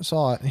he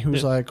saw it. And he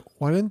was like,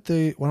 why don't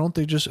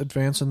they just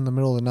advance in the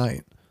middle of the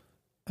night?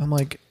 I'm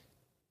like,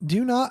 do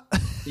you not?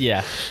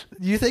 Yeah.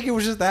 You think it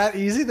was just that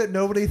easy that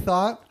nobody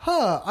thought,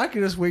 I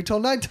could just wait till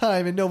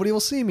nighttime and nobody will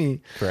see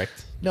me?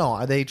 Correct.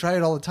 No, they try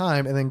it all the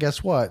time, and then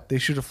guess what? They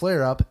shoot a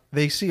flare up.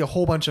 They see a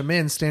whole bunch of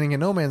men standing in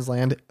No Man's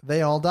Land.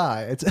 They all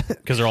die. It's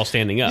because they're all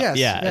standing up. Yes,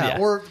 yeah.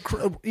 Or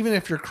even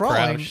if you're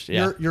crawling, crouched,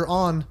 you're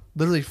on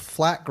literally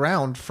flat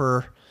ground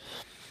for,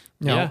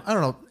 I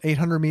don't know,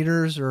 800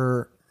 meters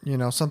or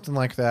something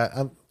like that.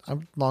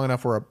 I'm long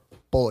enough where a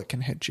bullet can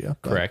hit you.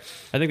 But. Correct.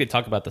 I think they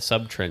talk about the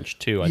sub trench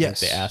too. I think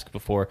they asked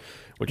before,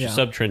 which the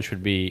sub trench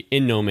would be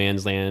in No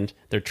Man's Land.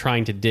 They're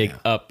trying to dig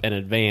up and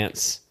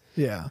advance.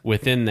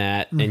 within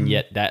that, and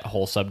yet that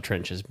whole sub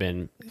trench has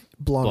been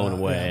blown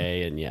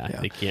away, and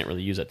they can't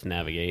really use it to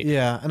navigate.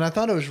 Yeah, and I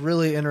thought it was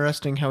really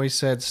interesting how he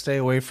said stay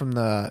away from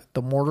the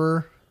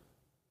mortar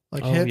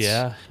hits.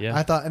 Yeah.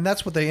 I thought, and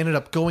that's what they ended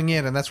up going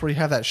in, and that's where you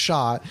have that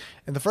shot.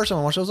 And the first time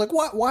I watched it, I was like,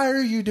 "What? Why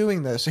are you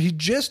doing this?" So he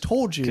just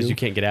told you because you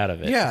can't get out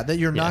of it. Yeah, that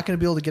you're not going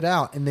to be able to get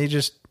out, and they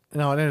just.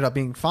 No, it ended up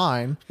being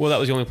fine. Well, that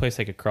was the only place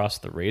they could cross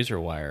the razor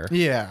wire.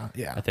 Yeah.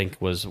 I think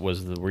was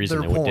the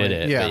reason Their they did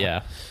it.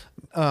 Yeah.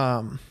 But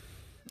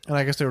and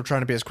I guess they were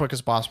trying to be as quick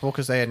as possible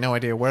because they had no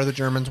idea where the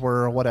Germans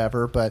were or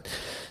whatever. But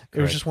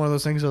it was just one of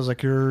those things. I was like,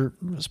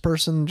 this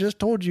person just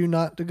told you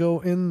not to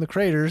go in the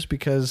craters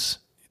because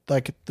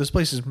this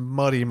place is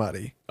muddy.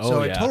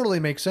 So it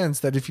totally makes sense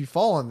that if you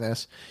fall in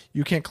this,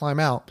 you can't climb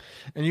out.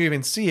 And you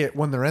even see it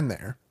when they're in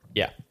there.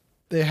 Yeah.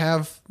 They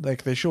have,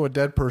 they show a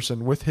dead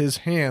person with his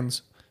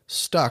hands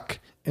stuck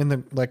in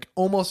the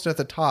almost at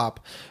the top,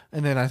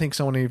 and then I think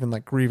someone even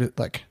grieve it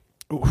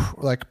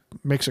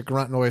makes a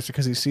grunt noise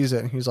because he sees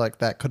it and he's like,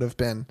 that could have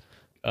been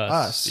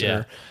us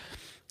or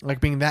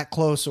being that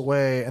close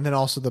away. And then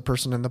also the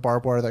person in the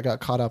barbed wire that got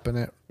caught up in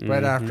it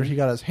right after he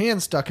got his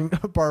hand stuck in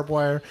barbed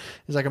wire.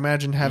 He's like,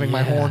 imagine having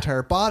my whole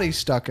entire body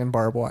stuck in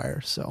barbed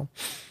wire. So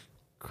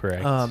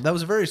correct. That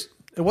was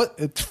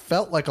it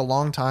felt like a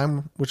long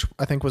time, which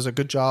I think was a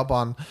good job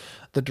on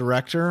the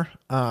director.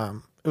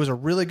 It was a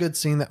really good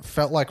scene that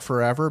felt like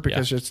forever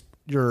because it's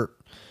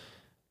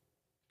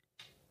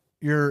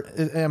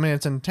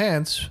it's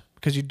intense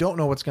because you don't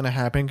know what's going to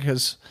happen,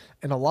 because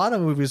in a lot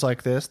of movies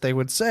like this, they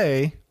would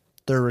say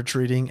they're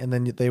retreating and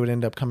then they would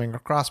end up coming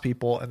across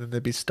people and then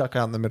they'd be stuck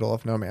out in the middle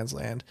of no man's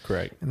land.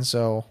 Correct. And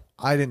so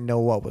I didn't know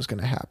what was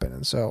going to happen.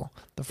 And so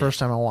the first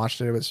time I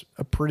watched it, it was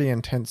a pretty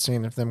intense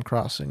scene of them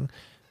crossing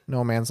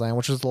no man's land,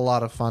 which was a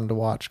lot of fun to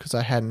watch because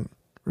I hadn't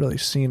really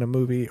seen a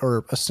movie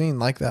or a scene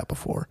like that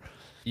before.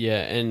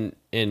 Yeah,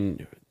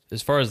 and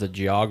as far as the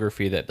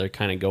geography that they're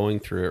kind of going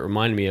through, it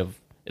reminded me of,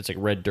 it's like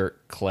red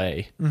dirt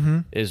clay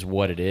is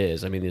what it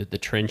is. I mean, the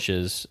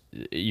trenches,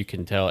 you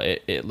can tell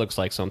it looks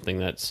like something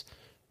that's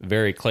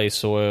very clay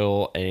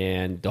soil,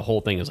 and the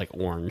whole thing is like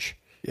orange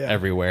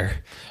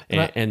everywhere.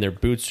 And their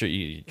boots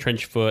are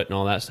trench foot and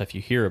all that stuff you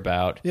hear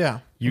about. Yeah,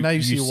 you, now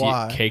you see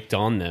why. It caked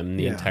on them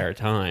the entire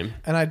time.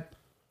 And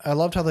I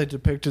loved how they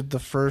depicted the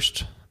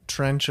first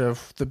trench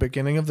of the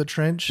beginning of the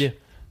trench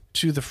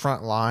to the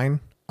front line.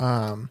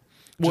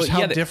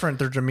 How different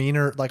their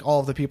demeanor,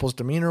 all of the people's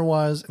demeanor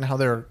was, and how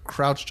they're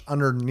crouched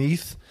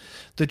underneath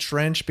the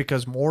trench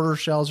because mortar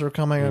shells are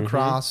coming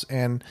across.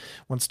 And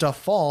when stuff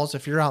falls,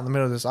 if you're out in the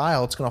middle of this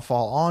aisle, it's going to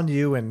fall on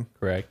you and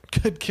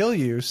could kill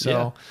you.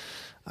 So,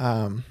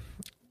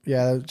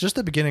 just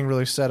the beginning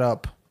really set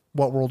up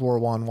what World War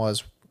I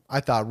was, I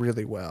thought,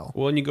 really well.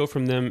 Well, and you go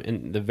from them,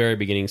 in the very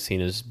beginning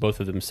scene is both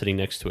of them sitting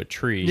next to a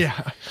tree.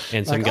 Yeah.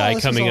 And some guy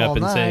coming up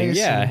and saying,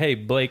 hey,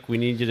 Blake, we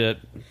need you to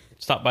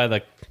stop by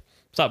the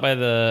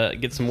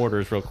get some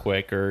orders real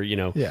quick, or he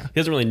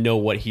doesn't really know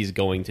what he's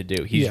going to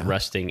do. He's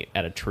resting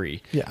at a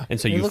tree,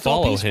 and so you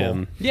follow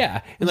him,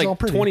 and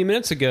 20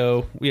 minutes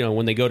ago,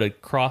 when they go to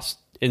cross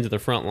into the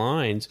front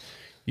lines,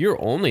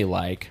 you're only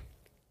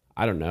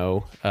I don't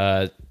know,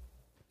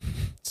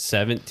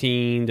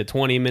 17 to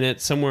 20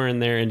 minutes somewhere in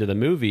there into the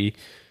movie.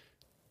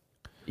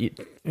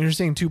 You're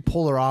seeing two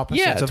polar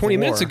opposites. Yeah, 20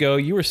 minutes ago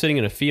you were sitting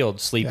in a field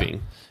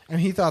sleeping,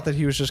 and he thought that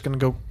he was just going to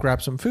go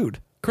grab some food.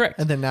 Correct.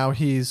 And then now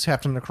he's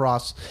having to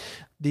cross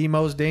the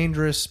most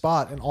dangerous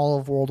spot in all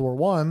of World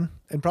War I,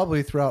 and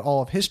probably throughout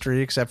all of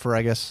history, except for,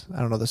 I guess,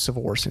 I don't know, the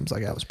Civil War seems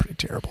like that was pretty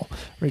terrible.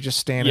 Where you just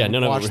stand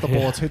and watch the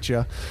bullets hit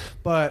you.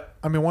 But,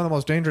 I mean, one of the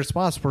most dangerous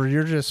spots where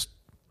you're just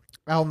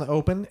out in the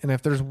open, and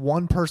if there's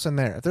one person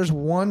there, if there's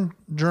one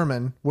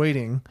German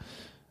waiting,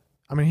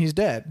 I mean, he's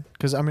dead.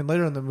 Because, I mean,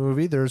 later in the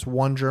movie, there's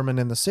one German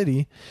in the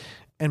city,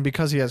 and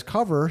because he has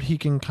cover, he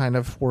can kind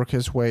of work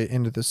his way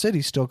into the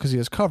city still because he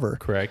has cover.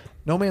 Correct.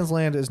 No man's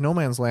land is no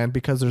man's land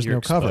because there's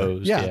no cover.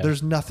 Exposed,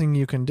 there's nothing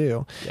you can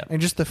do. Yep.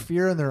 And just the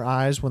fear in their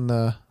eyes when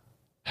the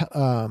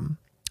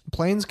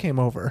planes came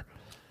over.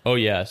 Oh,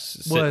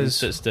 yes.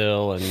 Sit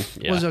still. And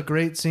was a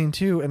great scene,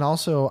 too. And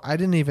also, I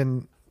didn't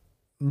even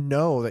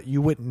know that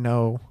you wouldn't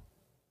know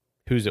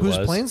whose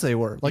planes they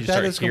were.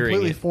 That is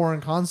completely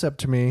foreign concept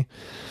to me.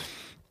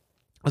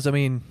 Because, I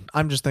mean,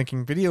 I'm just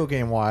thinking video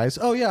game wise.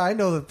 Oh, yeah, I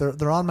know that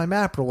they're on my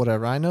map or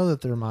whatever. I know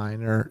that they're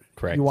mine. Or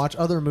correct. You watch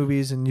other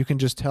movies and you can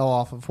just tell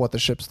off of what the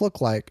ships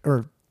look like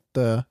or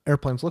the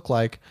airplanes look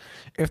like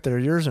if they're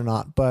yours or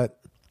not. But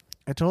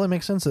it totally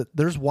makes sense that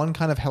there's one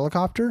kind of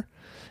helicopter,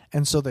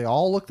 and so they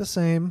all look the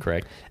same.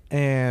 Correct.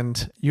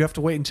 And you have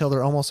to wait until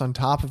they're almost on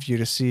top of you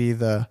to see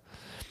the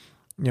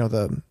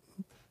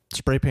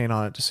spray paint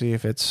on it to see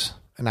if it's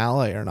an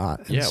ally or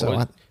not. And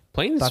so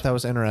planes thought that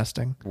was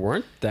interesting.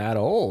 Weren't that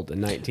old in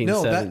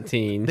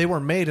 1917. No, they were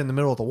made in the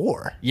middle of the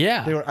war.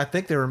 Yeah. I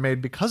think they were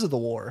made because of the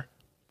war.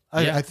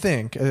 Yeah. I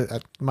think.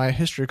 My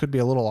history could be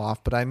a little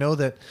off, but I know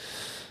that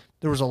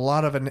there was a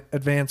lot of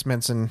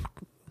advancements in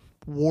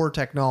war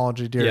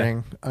technology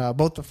during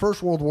both the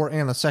First World War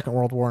and the Second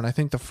World War, and I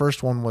think the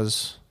first one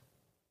was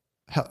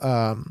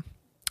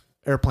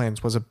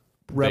airplanes was a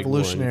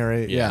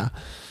revolutionary. Yeah.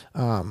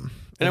 And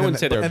I wouldn't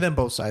say and then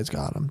both sides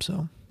got them.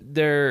 So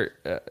there's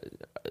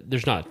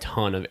not a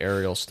ton of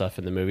aerial stuff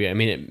in the movie. I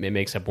mean, it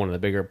makes up one of the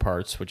bigger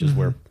parts, which is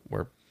where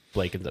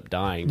Blake ends up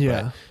dying.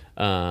 Yeah.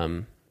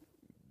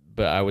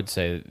 But I would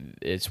say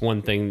it's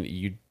one thing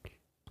that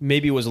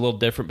maybe was a little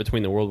different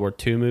between the World War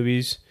II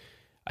movies.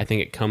 I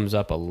think it comes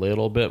up a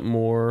little bit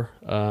more,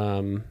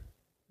 the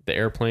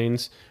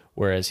airplanes,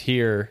 whereas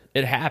here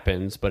it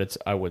happens, but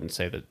I wouldn't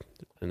say that.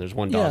 And there's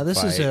one dog. Yeah,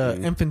 this is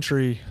an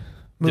infantry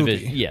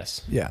movie.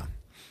 Yes. Yeah.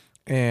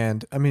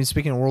 And I mean,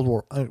 speaking of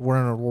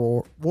we're in a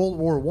World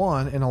War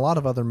One, and a lot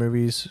of other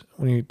movies,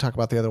 when you talk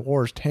about the other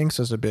wars, tanks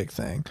is a big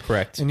thing.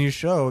 Correct. And you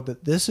showed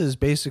that this is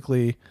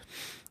basically,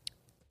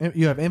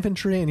 you have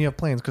infantry and you have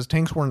planes, because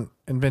tanks weren't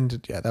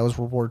invented yet. That was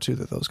World War II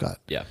that those got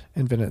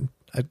invented.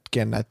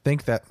 Again, I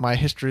think that my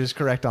history is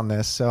correct on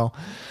this. So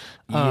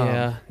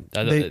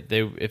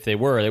if they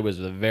were, it was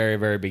the very,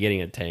 very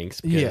beginning of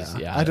tanks. Because,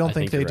 I don't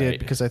think they did,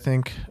 because I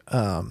think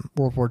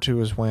World War II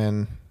is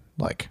when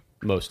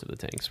most of the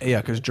tanks.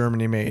 Because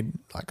Germany made,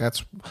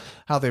 that's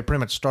how they pretty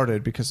much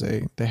started, because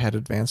they had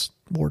advanced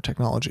war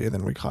technology, and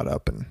then we caught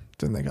up, and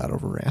then they got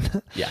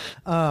overran. Yeah.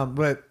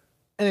 But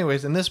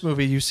anyways, in this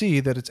movie, you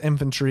see that it's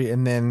infantry,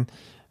 and then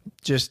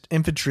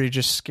infantry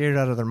just scared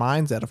out of their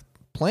minds out of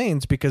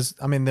planes, because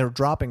I mean they're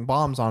dropping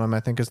bombs on them, I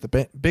think, is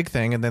the big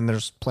thing, and then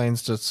there's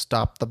planes to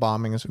stop the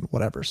bombings and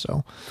whatever.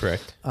 So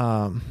correct.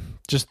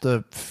 Just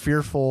the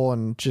fearful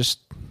and just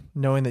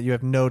knowing that you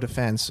have no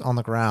defense on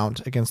the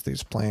ground against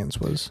these planes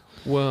was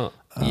and to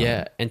really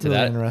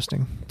that,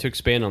 interesting. To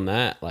expand on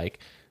that,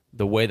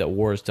 the way that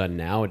war is done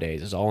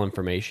nowadays is all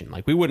information.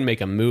 We wouldn't make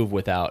a move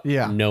without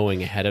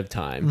knowing ahead of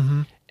time.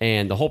 Mm-hmm.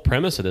 And the whole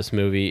premise of this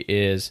movie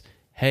is,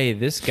 hey,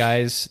 this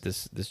guy's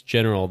this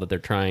general that they're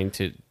trying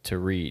to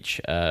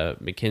reach,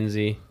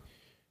 McKenzie,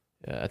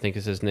 I think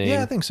is his name.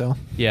 Yeah, I think so.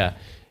 Yeah.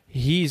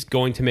 He's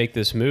going to make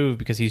this move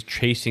because he's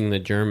chasing the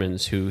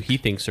Germans who he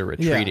thinks are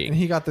retreating. Yeah, and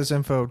he got this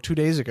info 2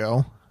 days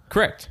ago.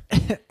 Correct.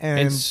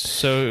 and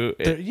so...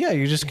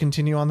 you just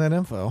continue on that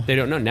info. They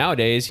don't know.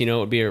 Nowadays, it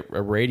would be a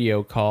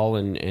radio call,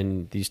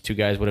 and these two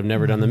guys would have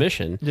never done the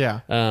mission. Yeah.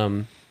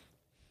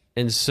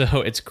 And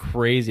so it's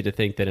crazy to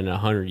think that in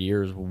 100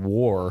 years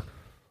war,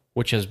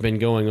 which has been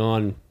going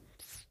on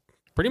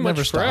pretty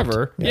much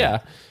forever,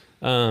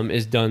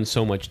 is done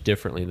so much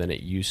differently than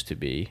it used to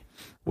be.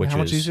 How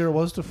much easier it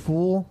was to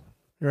fool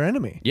your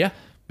enemy. Yeah.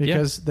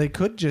 Because they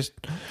could just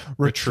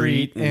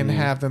retreat and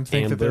have them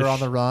think that they're on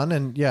the run.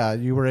 And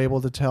you were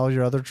able to tell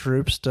your other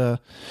troops to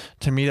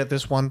meet at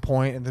this one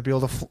point and to be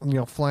able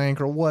to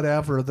flank or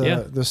whatever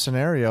the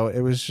scenario.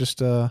 It was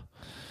just a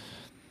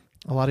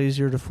lot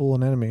easier to fool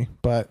an enemy.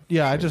 But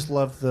I just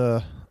love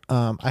the...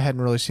 I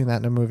hadn't really seen that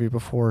in a movie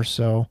before,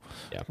 so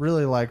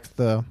really liked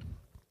the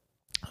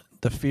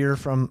fear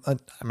from. I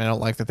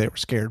don't like that they were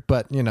scared,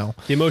 but the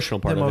emotional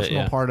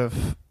part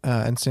of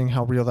and seeing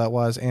how real that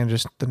was, and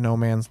just the no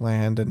man's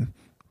land, and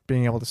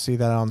being able to see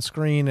that on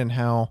screen and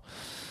how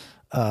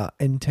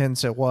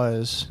intense it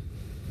was.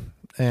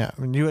 Yeah,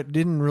 I mean, you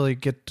didn't really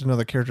get to know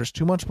the characters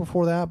too much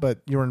before that, but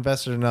you were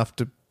invested enough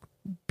to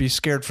be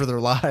scared for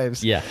their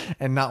lives,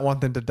 and not want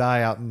them to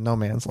die out in no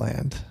man's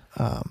land.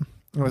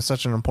 It was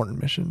such an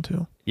important mission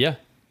too. Yeah,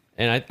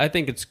 and I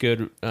think it's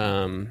good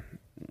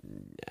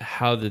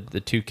how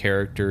the two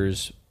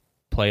characters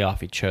play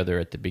off each other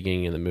at the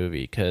beginning of the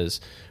movie,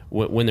 because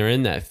when they're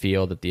in that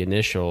field at the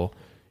initial,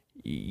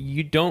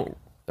 you don't.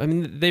 I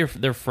mean,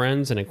 they're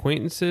friends and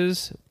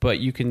acquaintances, but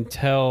you can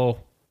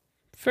tell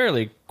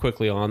fairly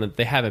quickly on that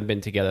they haven't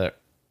been together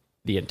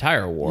the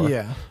entire war.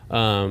 Yeah.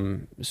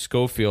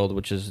 Schofield,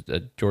 which is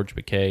George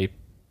Bakay,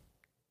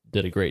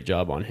 did a great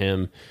job on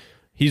him.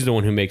 He's the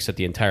one who makes it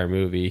the entire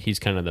movie. He's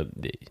kind of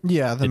the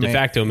de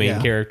facto main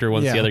character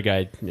once the other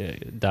guy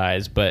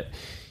dies. But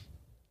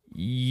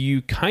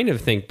you kind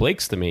of think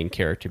Blake's the main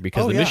character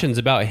because the mission's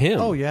about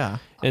him. Oh, yeah.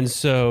 And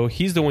so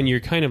he's the one you're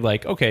kind of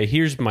like, okay,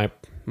 here's my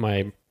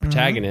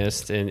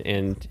protagonist,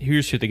 and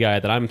here's who the guy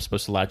that I'm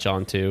supposed to latch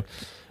on to.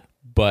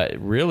 But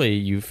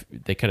really,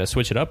 they kind of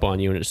switch it up on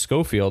you, and it's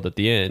Schofield at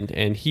the end.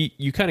 And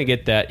you kind of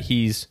get that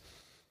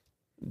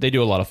they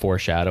do a lot of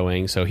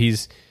foreshadowing. So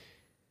he's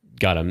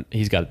got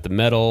the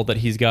medal that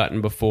he's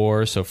gotten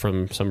before. So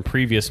from some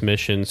previous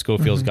mission,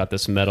 Schofield's got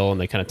this medal,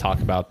 and they kind of talk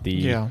about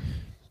the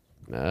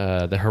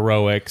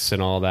heroics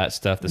and all that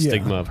stuff, the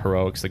stigma of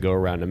heroics that go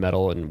around a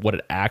medal, and what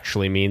it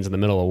actually means in the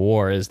middle of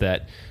war is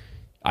that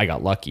I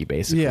got lucky,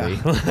 basically.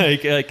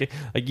 Yeah.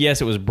 like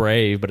yes, it was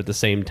brave, but at the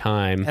same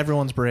time,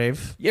 everyone's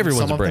brave.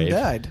 Everyone's brave. Some of them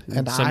died,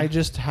 and I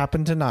just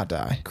happened to not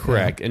die.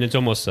 Correct, and it's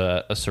almost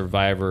a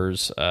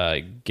survivor's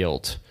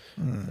guilt.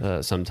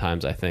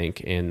 Sometimes I think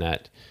in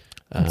that.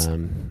 That's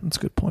a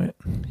good point.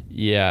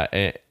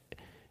 Yeah,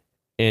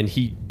 and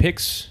he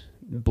picks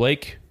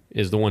Blake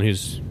is the one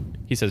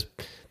he says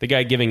the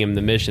guy giving him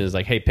the mission is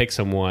like, hey, pick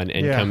someone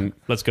and come.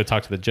 Let's go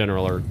talk to the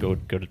general or go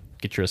to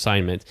get your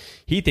assignment.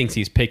 He thinks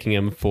he's picking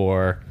him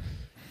for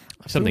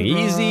something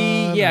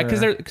easy. Yeah,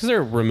 because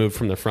they're removed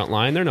from the front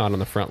line. They're not on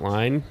the front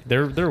line.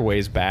 They're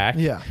ways back.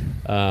 Yeah.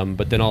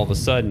 But then all of a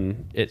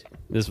sudden, this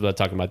is what I'm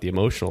talking about, the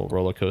emotional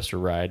roller coaster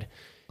ride.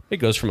 It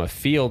goes from a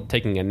field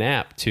taking a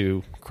nap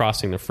to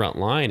crossing the front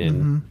line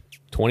in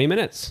 20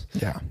 minutes.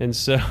 Yeah. And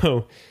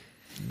so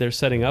they're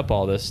setting up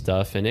all this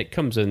stuff, and it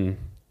comes in.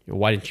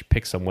 Why didn't you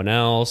pick someone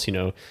else?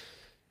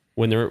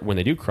 When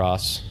they do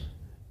cross,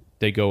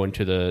 they go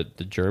into the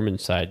German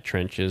side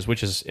trenches,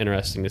 which is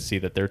interesting to see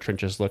that their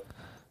trenches look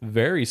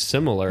very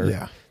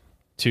similar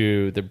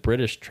to the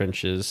British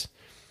trenches.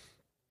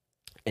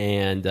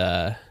 And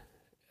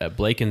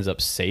Blake ends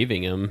up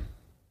saving him.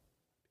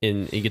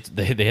 They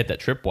hit that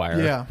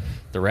tripwire. Yeah,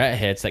 the rat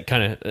hits that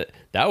kind of.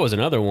 That was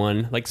another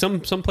one. Like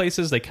some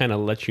places, they kind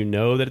of let you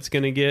know that it's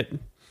going to get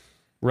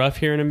rough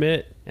here in a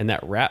bit, and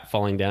that rat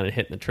falling down and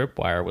hitting the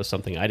tripwire was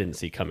something I didn't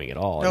see coming at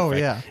all.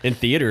 In fact, in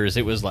theaters,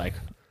 it was like,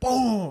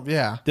 boom,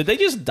 yeah. Did they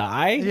just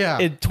die? Yeah.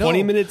 In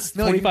 20 minutes,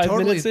 25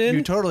 minutes in?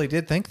 You totally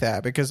did think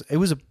that because it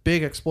was a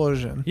big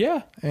explosion.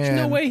 Yeah. There's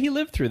no way he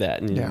lived through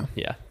that. And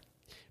yeah.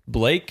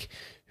 Blake,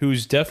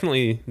 who's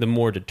definitely the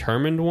more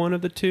determined one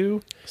of the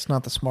two. It's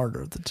not the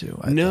smarter of the two.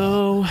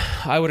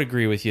 I would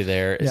agree with you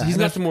there. Yeah, he's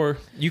not the more...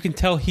 You can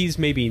tell he's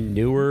maybe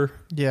newer.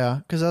 Yeah,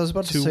 because I was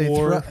about to say,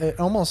 it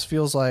almost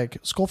feels like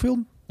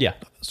Schofield. Yeah.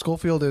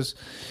 Schofield is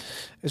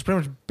pretty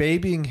much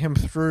babying him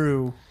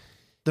through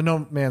the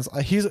no man's...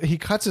 He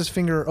cuts his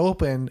finger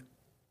open,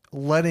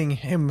 letting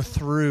him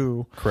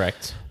through...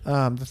 Correct.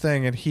 The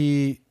thing, and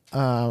he...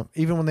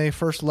 even when they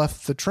first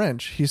left the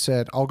trench, he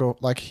said, "I'll go."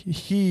 Like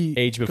he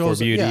age before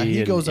beauty. Yeah,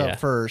 he goes up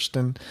first,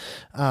 and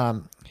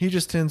he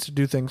just tends to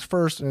do things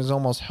first, and is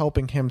almost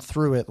helping him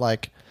through it.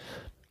 Like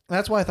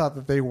that's why I thought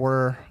that they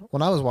were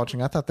when I was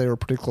watching. I thought they were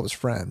pretty close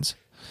friends.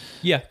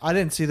 Yeah, I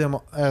didn't see them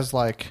as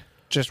like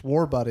just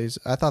war buddies.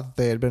 I thought that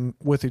they had been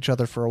with each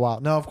other for a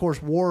while. Now, of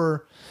course,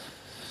 war.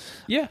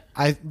 Yeah,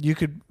 you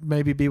could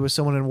maybe be with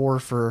someone in war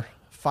for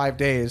 5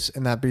 days,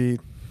 and that be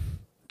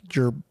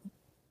your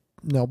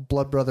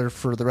blood brother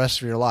for the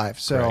rest of your life.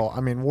 So, right. I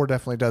mean, war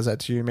definitely does that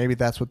to you. Maybe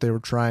that's what they were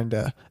trying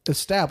to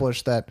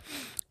establish, that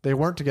they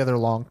weren't together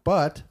long,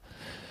 but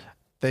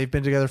they've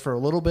been together for a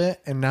little bit,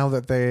 and now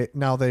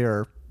they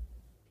are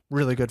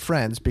really good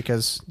friends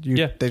because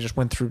they just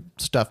went through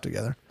stuff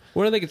together.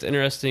 Well, I think it's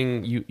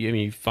interesting.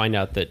 You find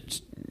out that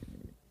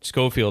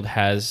Schofield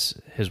has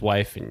his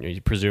wife and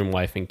you presume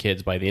wife and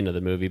kids by the end of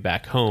the movie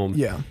back home.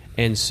 Yeah,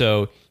 and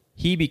so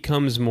he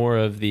becomes more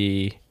of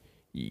the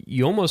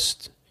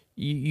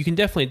You can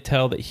definitely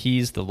tell that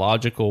he's the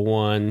logical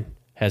one,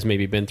 has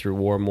maybe been through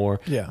war more.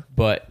 Yeah.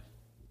 But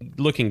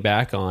looking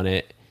back on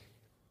it,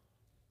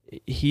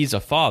 he's a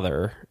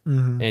father,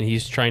 and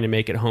he's trying to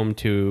make it home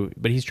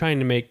but he's trying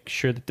to make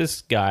sure that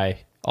this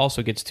guy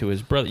also gets to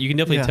his brother. You can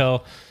definitely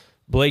tell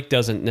Blake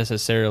doesn't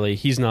necessarily,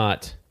 he's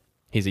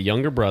a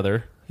younger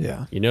brother.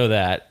 Yeah. You know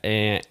that.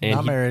 And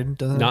not married.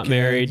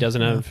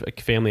 Doesn't have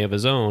a family of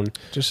his own.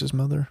 Just his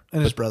mother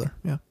and his brother.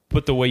 Yeah.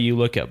 But the way you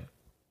look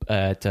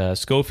at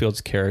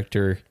Schofield's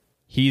character,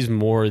 he's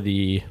more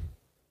the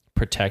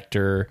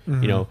protector.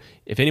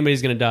 If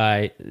anybody's going to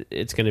die,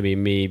 it's going to be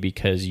me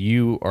because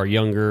you are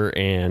younger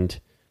and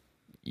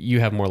you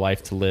have more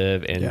life to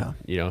live. And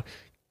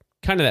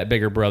kind of that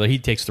bigger brother. He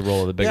takes the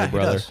role of the bigger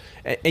brother,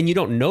 and you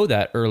don't know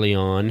that early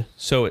on,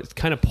 so it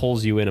kind of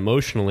pulls you in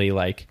emotionally.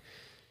 Like,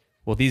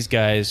 well, these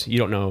guys, you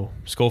don't know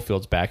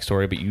Schofield's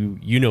backstory, but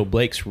you know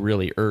Blake's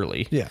really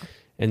early. Yeah.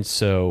 And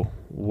so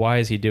why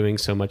is he doing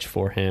so much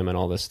for him and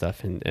all this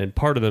stuff? And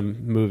part of the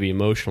movie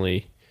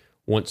emotionally,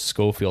 once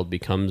Schofield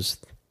becomes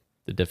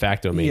the de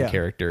facto main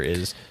character,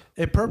 is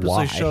it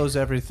purposely shows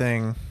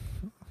everything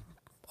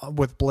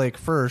with Blake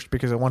first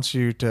because it wants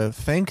you to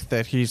think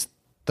that he's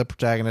the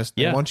protagonist.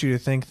 It wants you to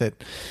think that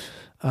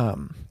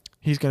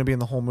he's going to be in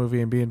the whole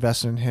movie and be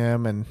invested in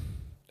him. And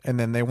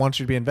then they want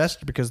you to be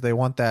invested because they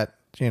want that,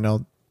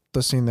 the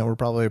scene that we're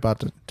probably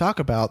about to talk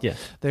about. Yeah.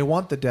 They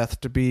want the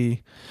death to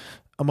be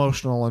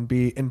emotional and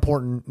be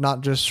important,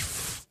 not just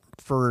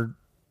for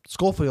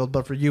Schofield,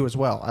 but for you as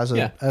well as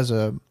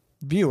a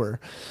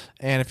viewer.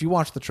 And if you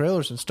watch the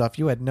trailers and stuff,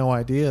 you had no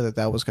idea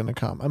that was going to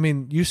come. I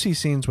mean, you see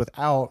scenes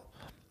without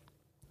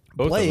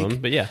both Blake,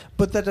 of them,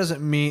 but that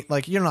doesn't mean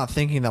like you're not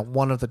thinking that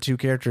one of the two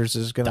characters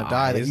is going to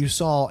die that you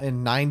saw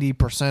in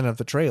 90% of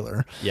the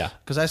trailer. Yeah,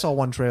 because I saw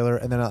one trailer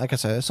and then, like I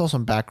said, I saw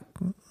some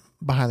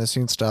behind the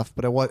scenes stuff,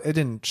 but it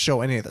didn't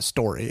show any of the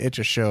story. It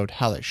just showed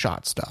how they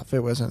shot stuff.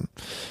 I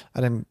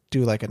didn't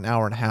do like an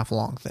hour and a half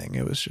long thing.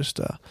 It was just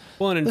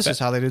this is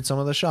how they did some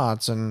of the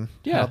shots and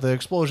how the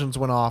explosions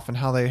went off and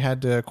how they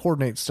had to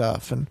coordinate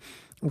stuff, and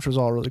which was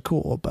all really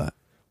cool. But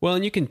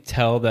and you can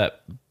tell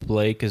that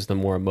Blake is the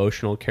more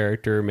emotional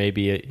character.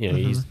 Maybe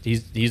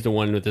he's the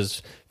one with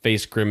his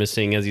face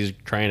grimacing as he's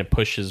trying to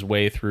push his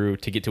way through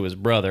to get to his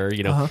brother.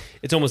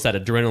 It's almost that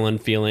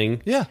adrenaline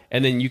feeling. Yeah.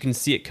 And then you can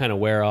see it kind of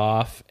wear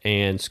off.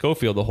 And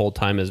Schofield the whole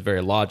time is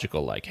very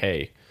logical. Like,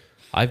 hey,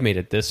 I've made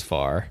it this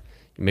far.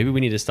 Maybe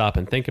we need to stop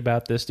and think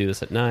about this. Do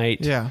this at night.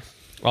 Yeah.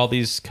 All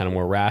these kind of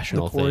more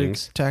rational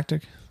things.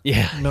 Tactic.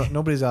 Yeah.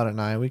 Nobody's out at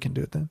night. We can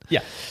do it then.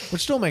 Yeah.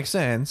 Which still makes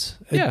sense.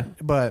 Yeah.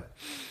 But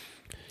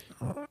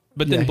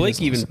then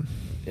Blake even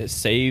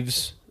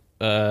saves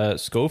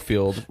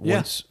Schofield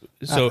once.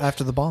 So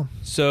after the bomb.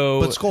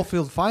 But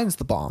Schofield finds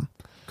the bomb.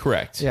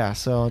 Correct. Yeah.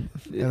 So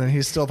and then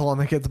he's still the one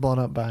that gets blown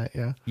up by it.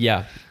 Yeah.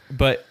 Yeah.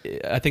 But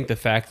I think the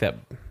fact that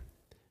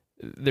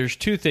there's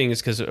two things,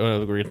 because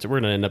we're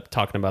going to end up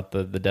talking about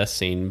the death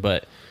scene,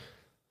 but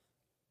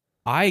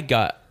I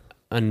got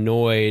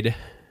annoyed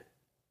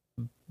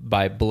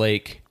by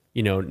Blake,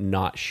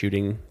 not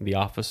shooting the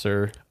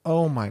officer.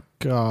 Oh my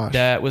gosh.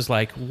 That was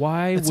like,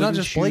 why it's not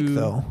just Blake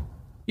though.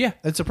 Yeah.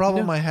 It's a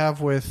problem I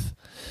have with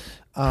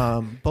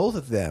both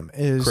of them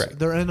is Correct.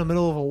 They're in the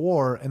middle of a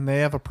war and they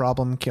have a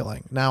problem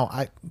killing.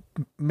 Now,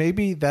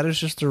 maybe that is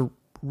just the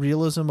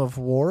realism of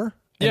war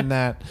in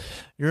that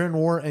you're in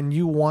war and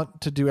you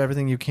want to do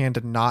everything you can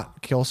to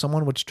not kill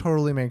someone, which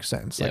totally makes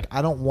sense. Like,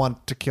 I don't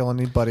want to kill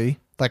anybody.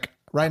 Like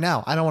right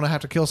now, I don't want to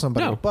have to kill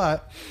somebody. No.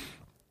 But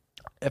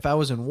if I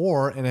was in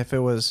war and if it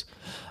was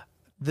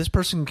this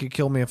person could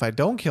kill me if I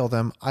don't kill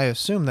them, I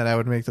assume that I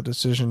would make the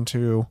decision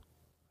to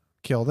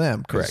kill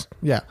them. Correct.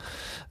 Yeah.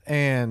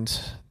 And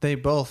they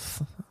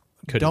both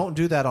don't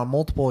do that on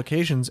multiple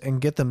occasions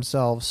and get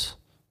themselves,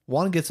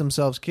 one gets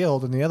themselves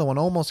killed and the other one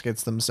almost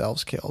gets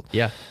themselves killed.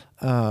 Yeah.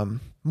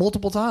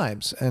 Multiple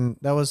times. And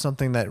that was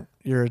something that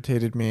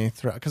irritated me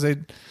throughout because they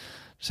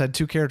just had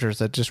two characters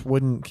that just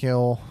wouldn't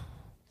kill.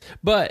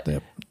 But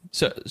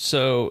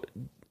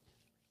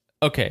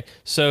okay.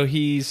 So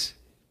he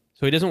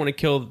doesn't want to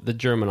kill the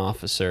German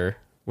officer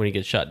when he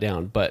gets shot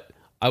down, but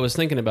I was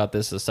thinking about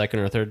this the second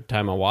or third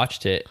time I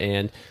watched it,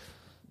 and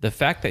the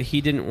fact that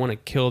he didn't want to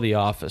kill the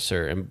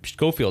officer, and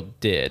Schofield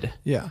did.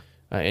 Yeah.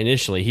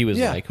 Initially, he was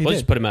like, let's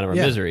just put him out of our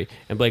misery.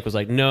 And Blake was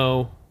like,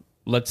 no,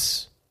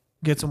 let's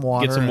get some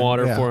water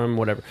for him,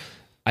 whatever.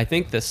 I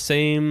think the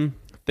same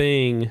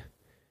thing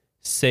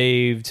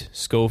saved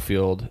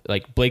Schofield,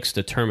 like Blake's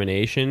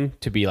determination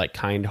to be like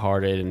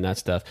kind-hearted and that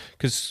stuff,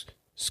 because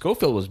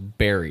Schofield was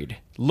buried,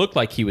 looked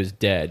like he was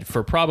dead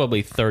for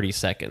probably 30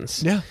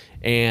 seconds. Yeah.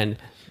 And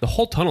the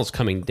whole tunnel's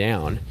coming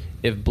down.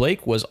 If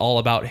Blake was all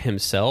about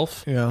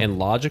himself and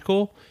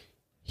logical,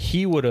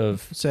 he would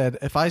have said,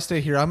 if I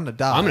stay here, I'm going to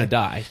die. I'm going to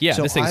die. Yeah,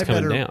 so this thing's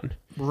coming down.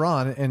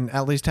 Run and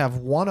at least have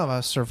one of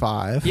us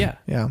survive. Yeah.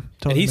 Yeah.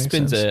 Totally. And he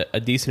spends a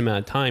decent amount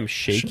of time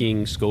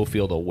shaking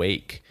Schofield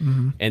awake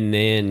and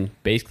then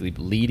basically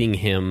leading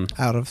him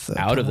out of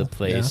the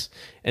place. Yeah.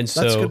 And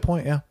so that's a good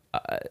point. Yeah.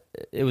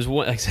 It was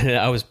one, like I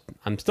said,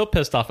 I'm still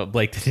pissed off at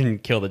Blake that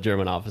didn't kill the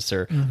German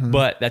officer,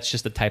 but that's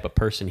just the type of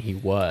person he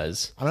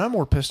was. I mean, I'm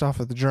more pissed off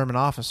at the German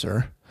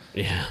officer.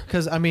 Yeah.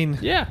 Because, I mean,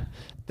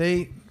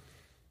 they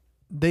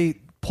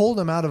pulled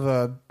him out of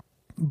a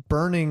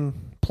burning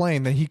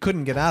plane that he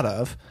couldn't get out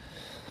of.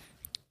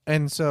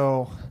 And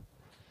so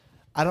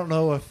I don't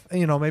know if,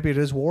 maybe it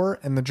is war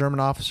and the German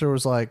officer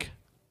was like,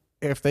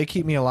 if they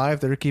keep me alive,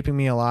 they're keeping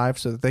me alive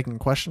so that they can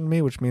question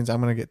me, which means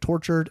I'm going to get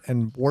tortured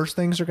and worse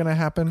things are going to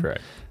happen.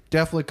 Correct.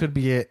 Definitely could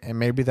be it. And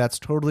maybe that's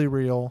totally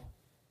real.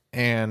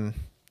 And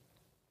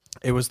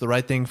it was the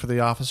right thing for the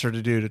officer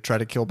to do to try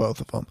to kill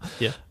both of them.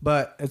 Yeah.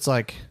 But it's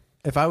like,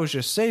 if I was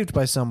just saved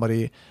by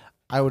somebody,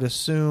 I would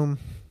assume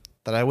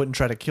that I wouldn't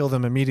try to kill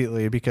them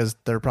immediately because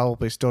they're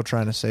probably still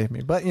trying to save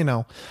me. But,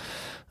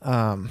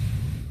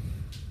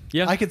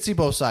 I could see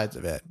both sides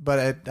of it.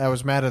 But I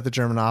was mad at the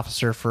German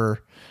officer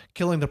for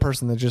killing the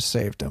person that just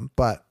saved him,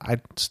 but I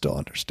still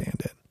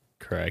understand it.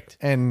 Correct.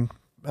 And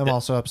I'm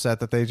also upset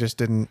that they just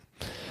didn't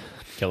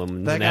kill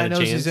him. That guy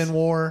knows he's in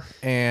war,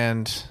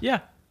 and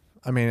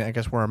I mean, I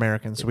guess we're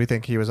Americans, so we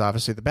think he was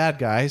obviously the bad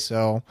guy.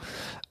 So,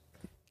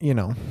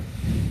 Well,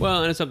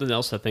 and it's something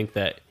else. I think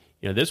that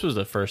this was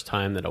the first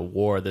time that a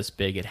war this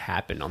big had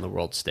happened on the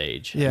world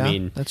stage. Yeah, I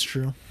mean, that's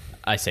true.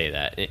 I say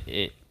that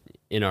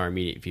in our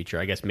immediate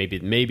future. I guess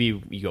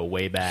maybe you go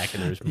way back,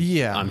 and there's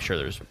I'm sure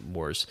there's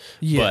wars.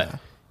 Yeah. But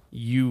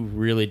you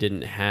really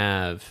didn't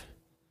have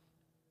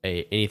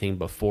anything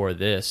before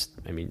this.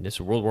 I mean, this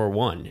is World War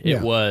I. It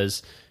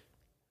was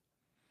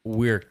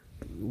we're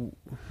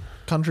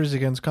countries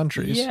against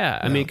countries. Yeah,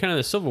 I mean, kind of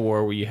the Civil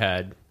War where you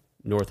had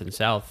North and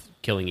South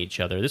killing each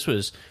other. This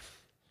was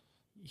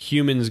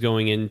humans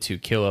going in to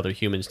kill other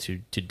humans to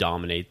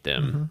dominate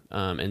them,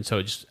 and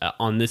so just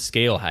on this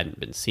scale hadn't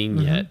been seen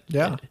yet.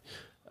 Yeah,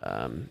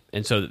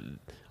 and so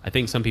I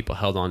think some people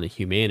held on to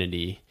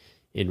humanity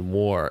in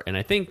war, and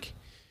I think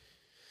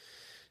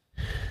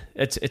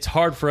it's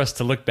hard for us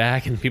to look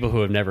back and people who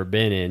have never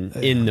been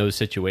in those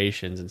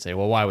situations and say,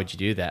 well, why would you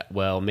do that?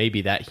 Well,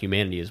 maybe that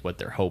humanity is what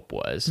their hope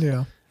was.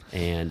 Yeah.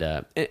 And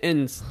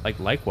like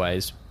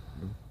likewise,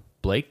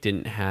 Blake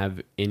didn't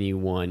have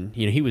anyone,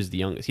 he was the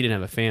youngest. He didn't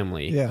have a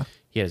family. Yeah.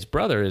 He had his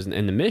brothers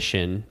in the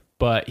mission,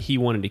 but he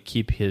wanted to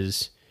keep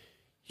his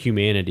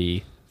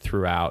humanity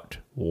throughout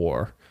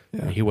war.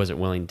 Yeah. He wasn't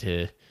willing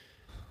to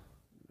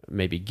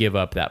maybe give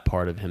up that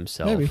part of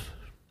himself. Maybe.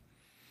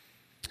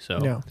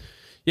 So,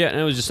 yeah,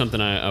 and it was just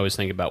something I always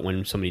think about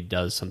when somebody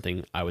does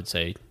something, I would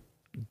say,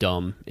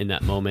 dumb in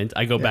that moment.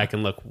 I go back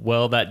and look,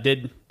 well, that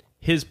did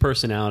his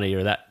personality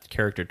or that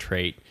character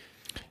trait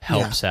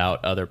helps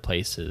out other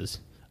places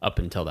up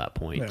until that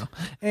point. Yeah.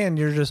 And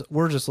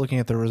we're just looking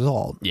at the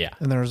result. Yeah.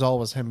 And the result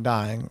was him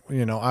dying.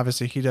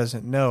 Obviously he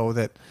doesn't know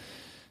that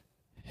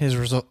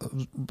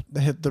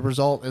the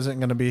result isn't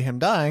going to be him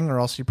dying, or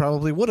else he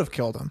probably would have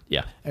killed him.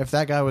 Yeah. If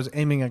that guy was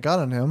aiming a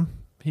gun at him,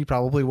 he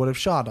probably would have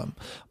shot him.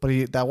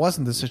 But that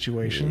wasn't the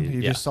situation.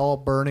 He just saw a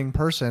burning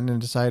person and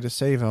decided to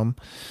save him,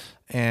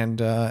 and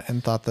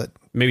thought that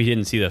maybe he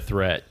didn't see the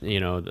threat.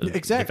 Exactly.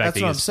 The fact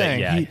That's what I'm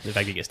saying. The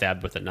fact he gets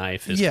stabbed with a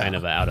knife is kind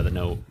of out of the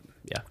no.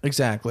 Yeah.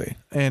 Exactly.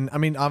 And I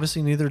mean,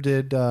 obviously neither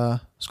did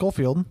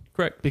Schofield.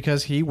 Correct.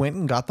 Because he went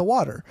and got the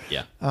water.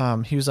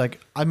 Yeah. He was like,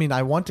 I mean,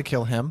 I want to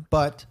kill him,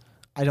 but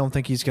I don't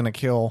think he's going to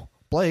kill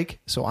Blake,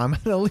 so I'm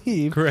going to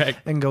leave. Correct.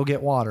 And go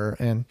get water.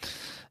 And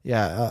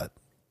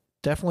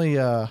definitely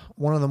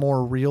one of the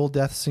more real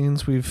death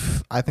scenes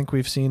I think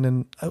we've seen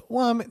in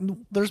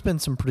there's been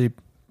some pretty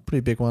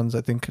big ones.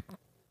 I think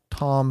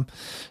Tom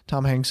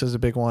Hanks is a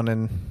big one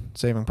in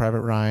Saving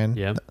Private Ryan.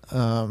 Yeah.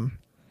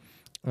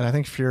 And I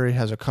think Fury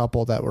has a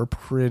couple that were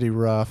pretty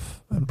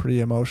rough and pretty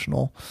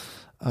emotional.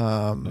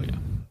 But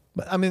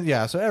I mean,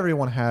 so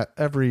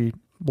every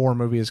Bourne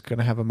movie is going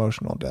to have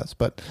emotional deaths,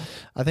 but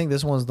I think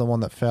this one's the one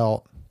that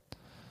felt.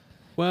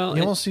 Well,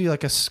 you almost see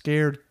like a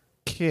scared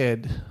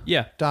kid,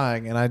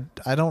 dying, and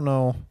I don't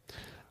know.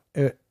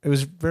 It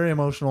was very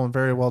emotional and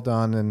very well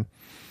done,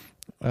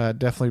 and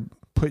definitely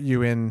put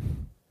you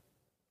in.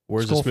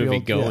 Where's this movie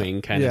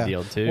going? Kind of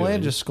deal too. Well,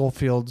 and just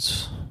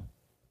Schofield's.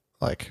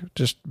 Like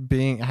just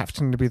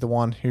having to be the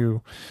one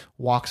who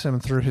walks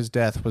him through his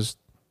death, was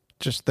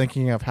just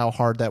thinking of how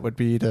hard that would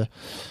be to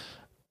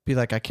be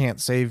like, I can't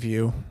save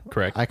you.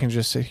 Correct. I can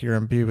just sit here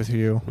and be with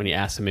you. When he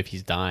asks him if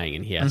he's dying,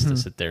 and he has to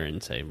sit there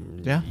and say,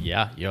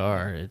 yeah, you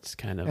are. It's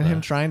kind of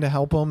him trying to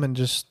help him and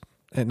just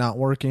it not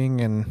working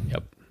and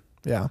go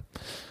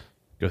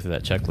through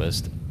that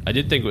checklist. I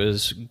did think it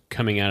was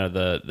coming out of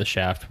the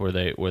shaft where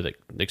the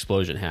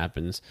explosion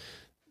happens.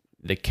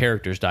 The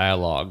character's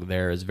dialogue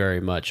there is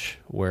very much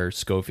where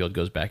Schofield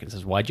goes back and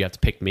says, "Why'd you have to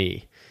pick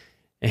me?"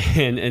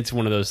 And it's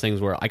one of those things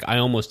where I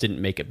almost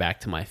didn't make it back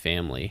to my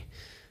family.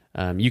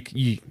 You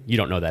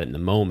don't know that in the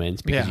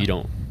moment because you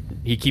don't.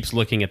 He keeps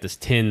looking at this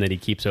tin that he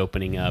keeps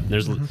opening up.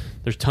 There's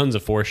tons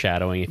of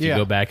foreshadowing if you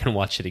go back and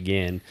watch it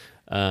again.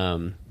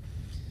 But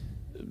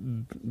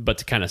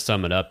to kind of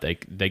sum it up,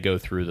 they go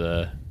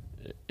through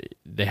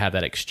they have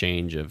that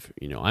exchange of,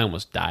 I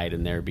almost died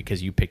in there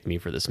because you picked me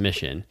for this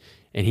mission.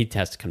 And he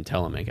has to come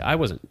tell him, like, I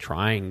wasn't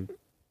trying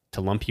to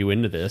lump you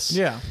into this.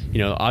 Yeah.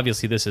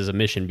 Obviously this is a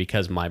mission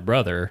because my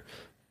brother,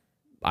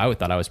 I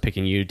thought I was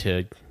picking you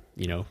to,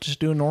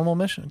 just do a normal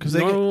mission.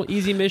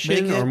 Easy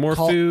mission or more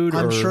food.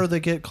 I'm sure they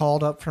get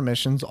called up for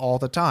missions all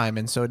the time.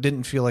 And so it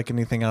didn't feel like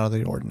anything out of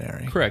the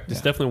ordinary. Correct.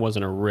 This definitely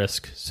wasn't a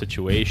risk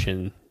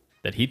situation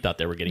that he thought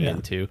they were getting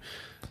into.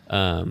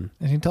 And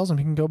he tells him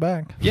he can go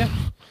back. Yeah.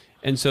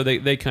 And so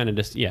they kind of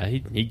just,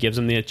 he gives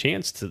him the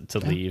chance to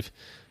leave.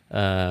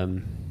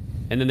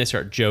 And then they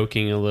start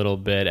joking a little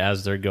bit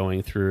as they're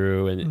going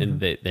through, and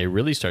they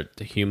really start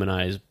to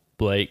humanize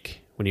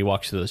Blake when he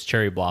walks through those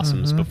cherry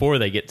blossoms before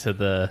they get to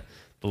the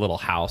little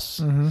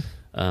house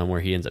where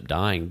he ends up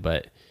dying.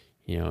 But,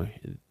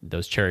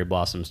 those cherry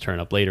blossoms turn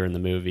up later in the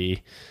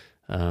movie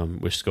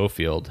with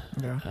Schofield.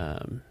 Yeah.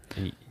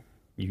 And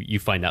you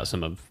find out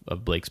some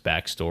of Blake's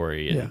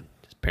backstory and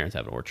his parents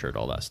have an orchard,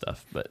 all that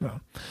stuff. But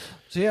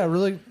So,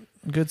 really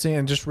good scene,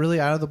 and just really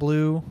out of the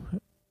blue.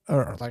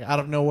 Or like out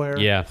of nowhere.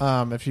 Yeah.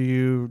 I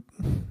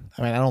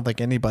don't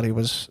think anybody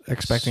was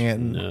expecting it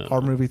in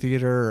our movie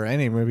theater or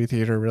any movie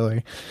theater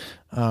really.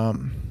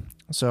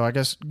 So I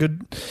guess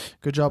good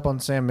job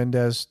on Sam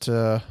Mendes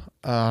to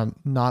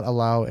not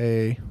allow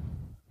a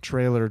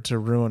trailer to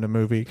ruin a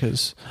movie,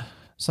 because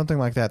something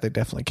like that they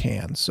definitely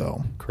can.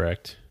 So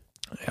correct.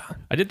 Yeah.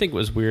 I did think it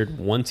was weird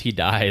once he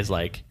dies,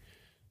 like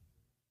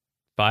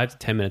 5 to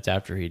 10 minutes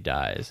after he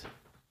dies.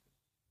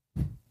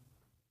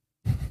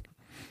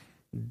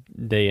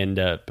 They end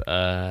up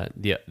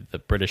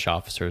the British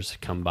officers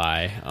come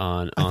by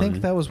on. I think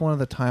that was one of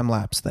the time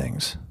lapse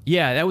things.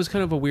 Yeah, that was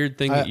kind of a weird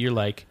thing that you're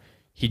like,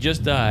 he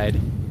just died.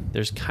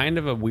 There's kind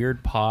of a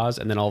weird pause,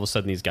 and then all of a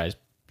sudden these guys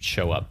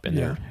show up and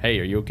they're, hey,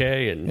 are you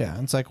okay? And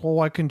it's like, well,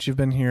 why couldn't you have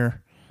been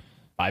here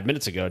 5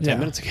 minutes ago, 10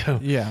 minutes ago?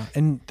 Yeah,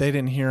 and they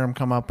didn't hear him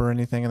come up or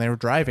anything, and they were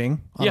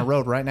driving on a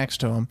road right next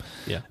to him.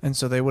 Yeah, and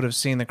so they would have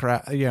seen the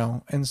crowd,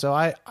 And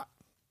so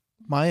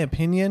my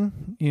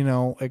opinion,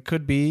 it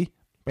could be.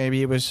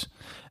 Maybe it was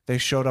they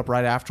showed up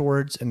right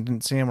afterwards and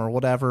didn't see him or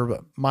whatever.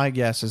 But my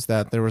guess is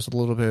that there was a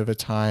little bit of a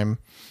time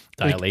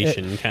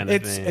dilation kind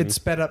of thing. It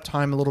sped up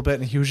time a little bit,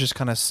 and he was just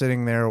kind of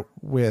sitting there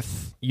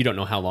with. You don't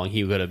know how long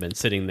he would have been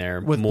sitting there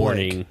with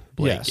mourning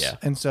Blake. Yes. Yeah.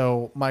 And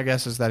so my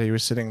guess is that he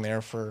was sitting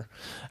there for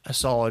a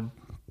solid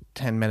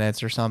 10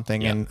 minutes or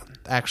something and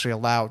actually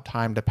allowed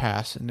time to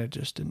pass, and it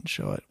just didn't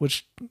show it,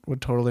 which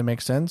would totally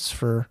make sense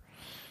for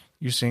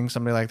you seeing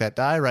somebody like that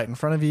die right in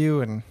front of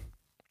you and.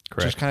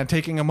 Correct. Just kind of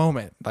taking a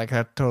moment. Like,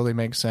 that totally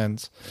makes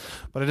sense.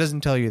 But it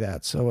doesn't tell you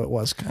that, so it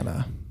was kind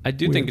of I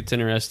do think it's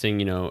interesting,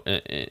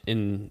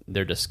 in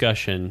their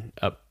discussion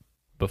up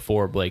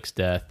before Blake's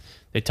death,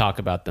 they talk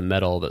about the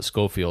medal that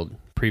Schofield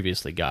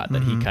previously got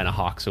that he kind of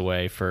hawks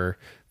away for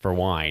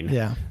wine.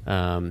 Yeah.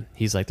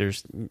 He's like,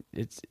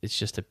 it's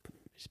just a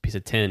piece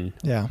of tin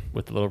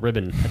with a little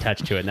ribbon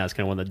attached to it, and that's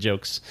kind of one of the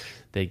jokes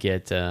they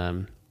get.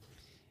 And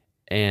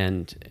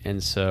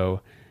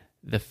so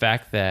the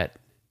fact that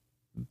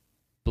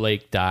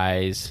Blake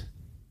dies,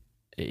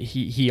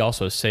 he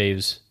also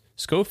saves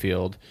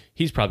Schofield.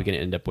 He's probably going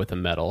to end up with a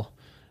medal.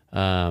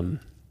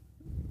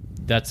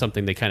 That's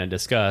something they kind of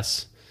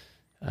discuss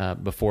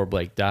before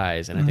Blake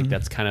dies, and I think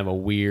that's kind of a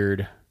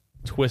weird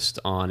twist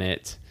on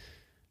it.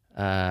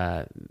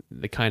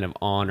 The kind of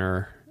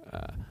honor,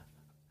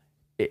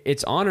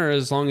 it's honor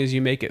as long as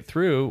you make it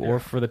through, or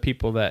for the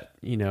people that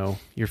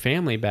your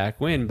family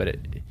back when. But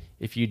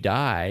if you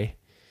die,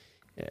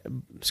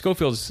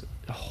 Schofield's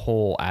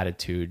whole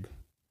attitude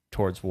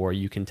towards war,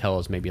 you can tell,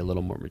 is maybe a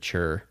little more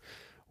mature,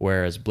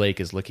 whereas Blake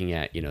is looking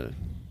at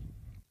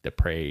the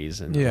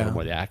praise and a little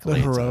more the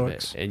accolades of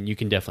it, and you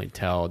can definitely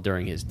tell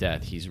during his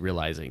death he's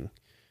realizing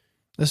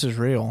this is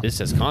real. This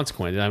has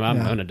consequences.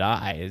 I'm going to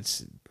die.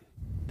 It's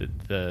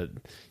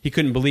he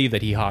couldn't believe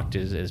that he hawked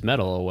his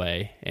medal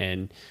away,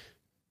 and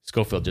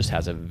Schofield just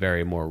has a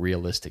very more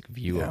realistic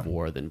view of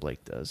war than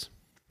Blake does.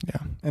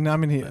 Yeah, and I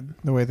mean,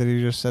 the way that he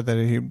just said that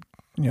he,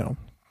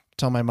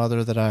 tell my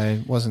mother that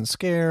I wasn't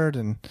scared,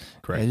 and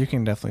you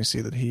can definitely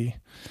see that he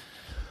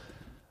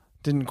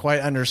didn't quite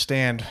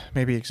understand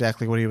maybe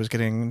exactly what he was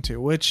getting into,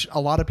 which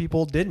a lot of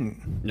people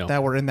didn't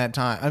that were in that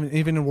time. I mean,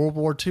 even in World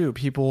War II,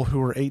 people who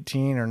were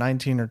 18 or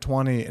 19 or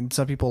 20, and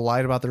some people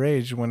lied about their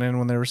age, went in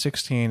when they were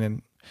 16,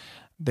 and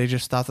they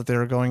just thought that they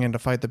were going in to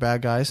fight the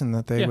bad guys and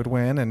that they would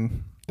win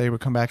and they would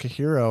come back a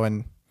hero.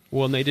 And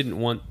they didn't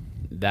want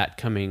that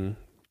coming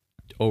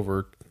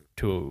over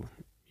to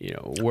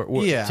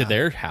to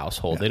their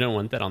household. They don't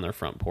want that on their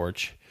front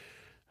porch.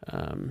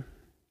 I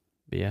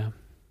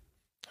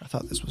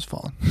thought this was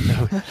fun.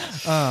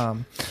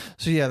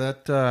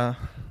 That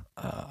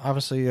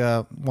obviously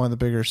one of the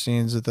bigger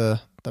scenes of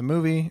the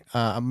movie,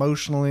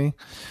 emotionally,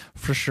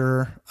 for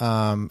sure,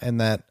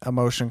 and that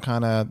emotion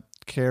kind of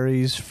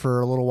carries for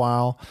a little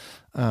while.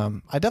 I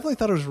definitely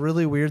thought it was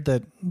really weird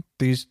that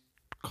these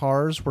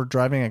cars were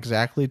driving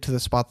exactly to the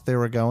spot that they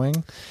were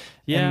going,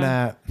 and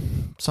that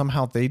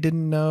somehow they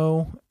didn't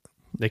know.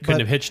 They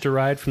couldn't have hitched a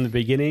ride from the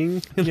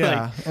beginning.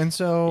 And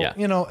so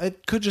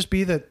it could just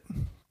be that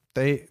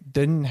they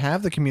didn't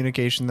have the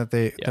communication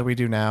that we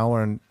do now,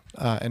 or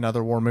in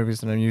other war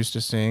movies that I'm used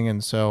to seeing,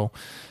 and so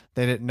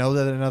they didn't know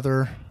that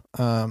another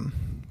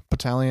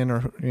battalion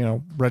or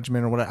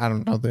regiment or what, I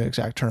don't know the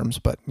exact terms,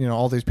 but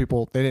all these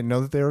people, they didn't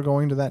know that they were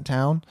going to that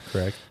town.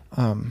 Correct.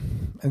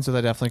 And so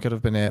that definitely could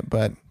have been it,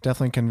 but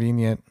definitely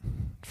convenient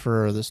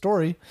for the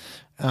story.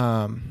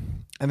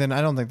 And then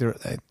I don't think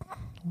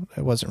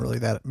it wasn't really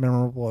that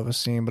memorable of a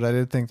scene, but I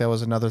did think that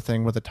was another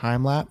thing with the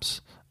time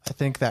lapse. I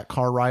think that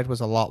car ride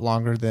was a lot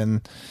longer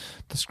than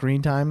the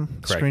screen time.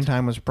 Correct. Screen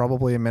time was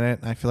probably a minute.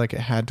 I feel like it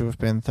had to have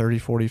been 30,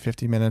 40,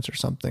 50 minutes or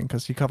something,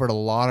 because he covered a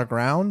lot of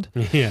ground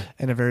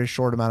in a very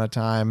short amount of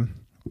time.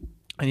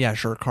 And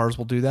sure, cars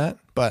will do that,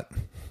 but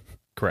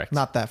correct,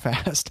 not that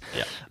fast.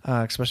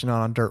 Especially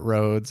not on dirt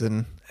roads.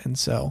 And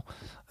so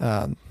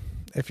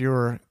if you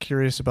were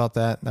curious about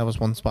that was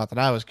one spot that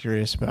I was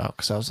curious about,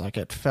 because I was like,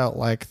 it felt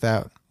like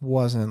that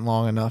wasn't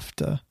long enough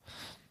to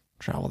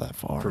travel that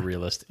far for for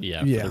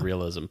the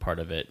realism part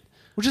of it,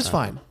 which is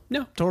fine.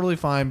 No, totally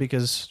fine,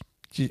 because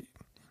you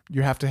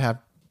have to have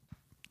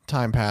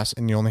time pass,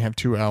 and you only have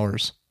 2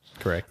 hours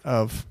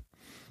of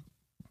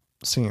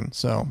scene.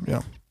 So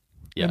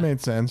it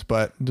made sense,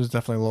 but it was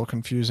definitely a little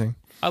confusing.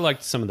 I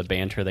liked some of the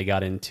banter they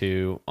got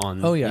into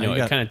on.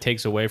 It kind of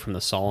takes away from the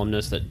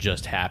solemnness that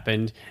just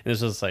happened, and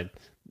this was like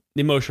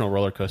the emotional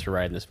roller coaster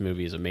ride in this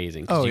movie is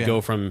amazing. You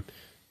go from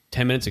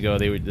 10 minutes ago,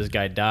 this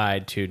guy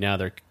died, to now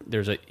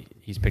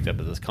he's picked up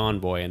as this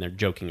convoy, and they're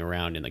joking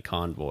around in the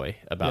convoy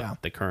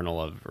about the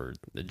colonel or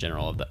the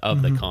general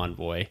of the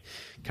convoy,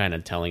 kind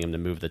of telling him to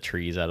move the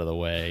trees out of the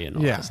way and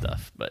all that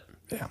stuff. But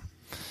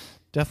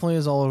definitely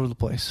is all over the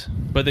place.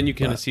 But then you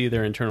kind of see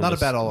their internal. Not a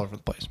bad all over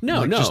the place.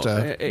 No.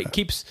 It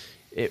keeps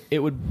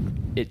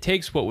it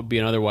takes what would be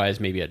an otherwise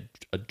maybe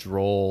a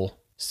droll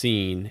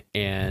scene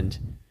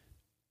and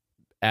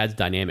adds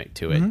dynamic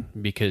to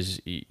it, because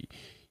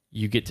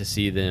you get to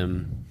see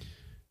them,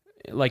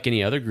 like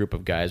any other group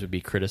of guys would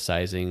be,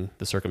 criticizing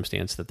the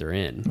circumstance that they're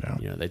in.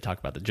 They talk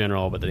about the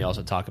general, but they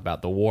also talk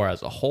about the war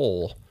as a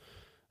whole,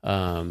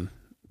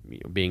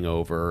 being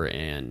over,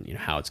 and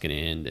how it's going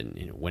to end,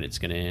 and when it's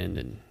going to end,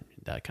 and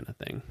that kind of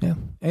thing.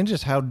 And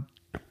just how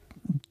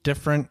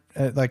different,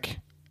 like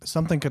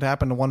something could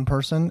happen to one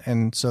person,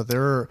 and so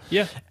they're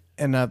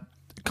in a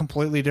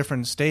completely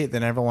different state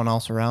than everyone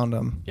else around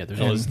them. There's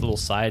all these little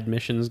side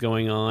missions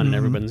going on, and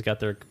everyone's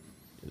got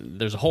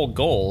there's a whole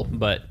goal,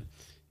 but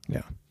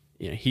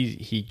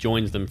he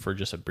joins them for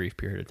just a brief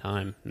period of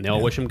time, and they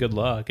all wish him good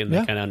luck, and they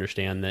kind of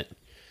understand that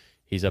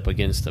he's up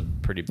against a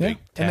pretty big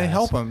task. And they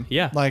help him.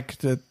 Yeah. Like,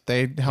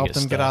 they help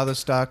them get out of the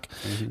stuck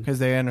Mm-hmm. because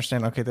they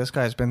understand, okay, this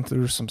guy's been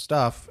through some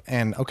stuff,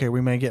 and, okay,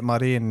 we may get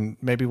muddy, and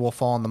maybe we'll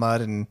fall in the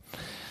mud, and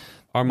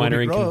our minor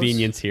when he grows,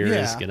 inconvenience here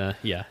is going to,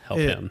 help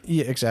him.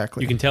 Yeah,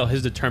 exactly. You can tell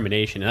his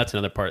determination, and that's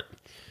another part.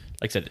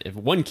 Like I said, if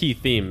one key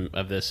theme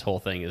of this whole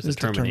thing is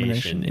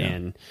determination,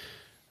 and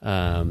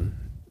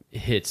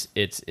it's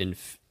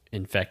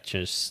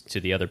infectious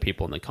to the other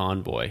people in the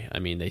convoy. I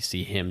mean, they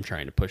see him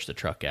trying to push the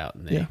truck out,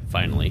 and they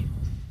finally,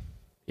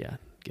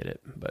 get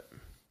it. But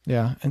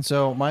yeah, and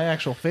so my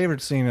actual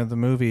favorite scene of the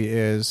movie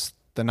is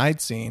the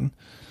night scene.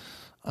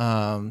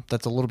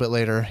 That's a little bit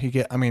later. He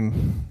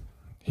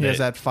has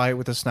that fight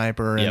with the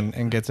sniper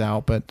and gets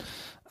out, but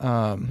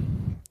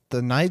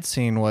the night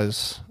scene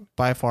was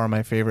by far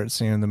my favorite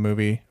scene in the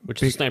movie. Which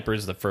the sniper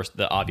is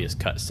the obvious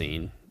cut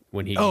scene.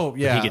 When he when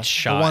he gets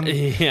shot.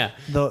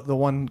 The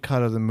one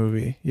cut of the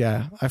movie.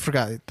 Yeah. I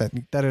forgot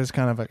that is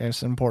kind of, I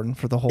guess, important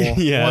for the whole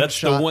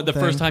that's the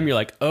first time you're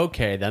like,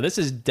 okay, now this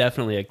is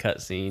definitely a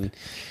cut scene.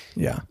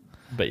 Yeah.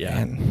 But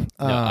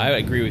I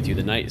agree with you.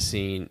 The night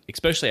scene,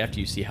 especially after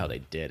you see how they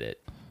did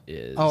it,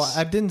 is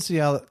I didn't see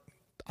how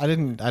I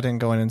didn't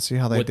go in and see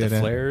how they did the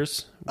it.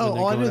 Flares.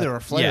 I knew there were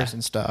flares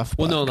and stuff.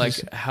 Well, no,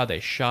 like how they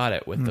shot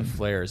it with the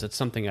flares. That's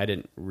something I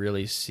didn't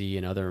really see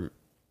in other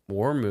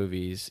war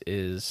movies,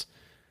 is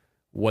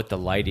what the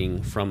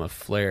lighting from a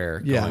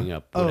flare going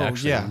up would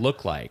actually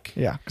look like.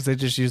 Yeah, because they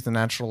just use the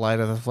natural light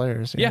of the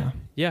flares.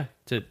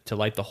 To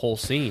light the whole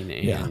scene.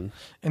 And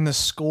and the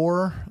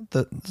score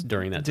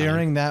during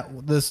that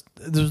this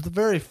was the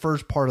very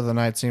first part of the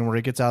night scene where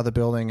he gets out of the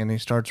building and he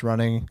starts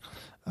running.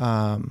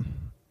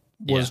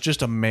 Was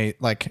just amazing,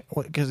 like,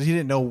 because he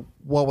didn't know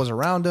what was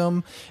around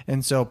him,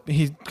 and so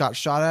he got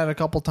shot at a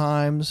couple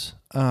times.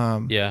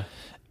 And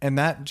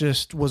that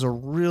just was a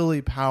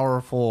really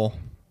powerful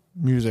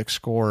music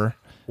score.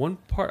 One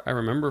part I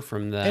remember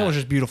from that, it was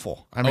just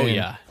beautiful. I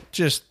mean,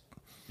 just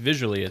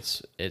visually,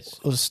 it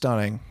was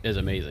stunning. It's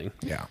amazing.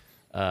 Yeah.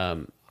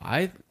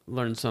 I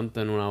learned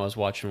something when I was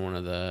watching one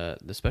of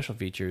the special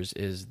features.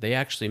 Is they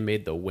actually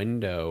made the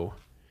window,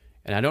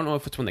 and I don't know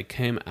if it's when they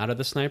came out of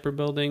the sniper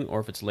building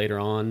or if it's later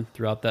on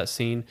throughout that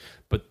scene,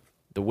 but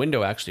the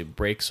window actually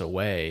breaks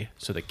away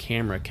so the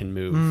camera can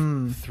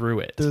move through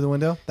it. Through the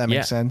window? That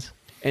makes sense.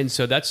 And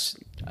so that's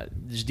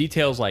there's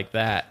details like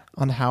that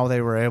on how they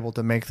were able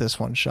to make this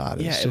one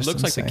shot. It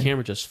looks like the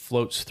camera just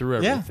floats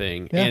through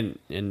everything.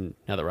 And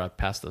now that we're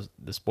past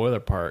the spoiler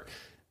part,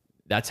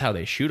 that's how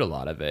they shoot a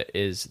lot of it.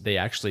 Is they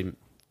actually,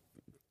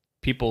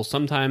 people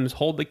sometimes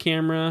hold the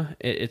camera.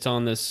 It's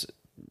on this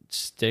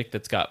stick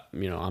that's got,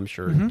 I'm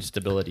sure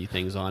stability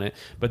things on it,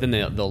 but then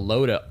they'll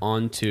load it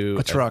onto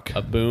a truck,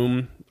 a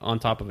boom on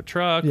top of a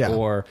truck,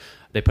 or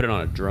they put it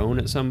on a drone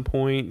at some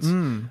point.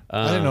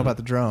 I didn't know about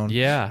the drone.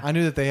 I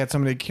knew that they had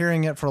somebody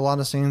carrying it for a lot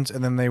of scenes,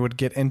 and then they would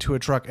get into a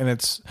truck, and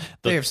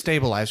they have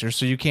stabilizers,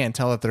 so you can't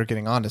tell that they're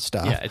getting onto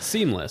stuff. It's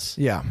seamless.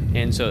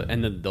 And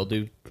then they'll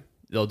do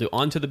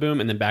onto the boom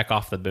and then back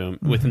off the boom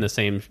within the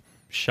same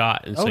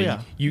shot, and so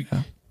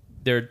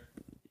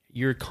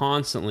you're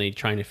constantly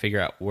trying to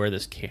figure out where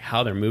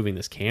how they're moving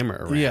this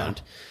camera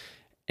around.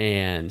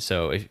 And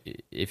so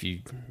if you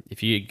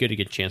get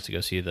a chance to go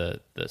see the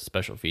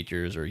special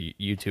features or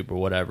YouTube or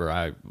whatever,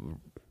 I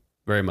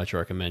very much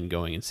recommend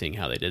going and seeing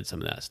how they did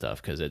some of that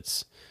stuff, because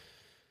it's,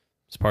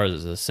 as far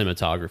as the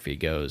cinematography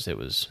goes, it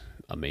was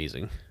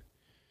amazing.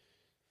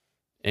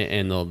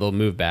 And they'll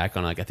move back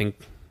on, like, I think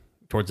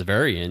towards the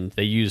very end,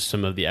 they use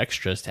some of the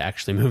extras to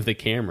actually move the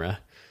camera.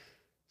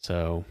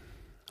 So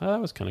that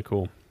was kind of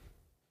cool.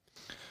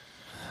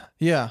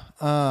 Yeah.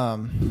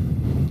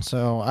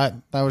 So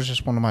that was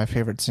just one of my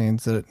favorite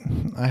scenes that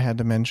I had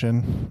to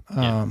mention.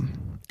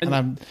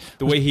 And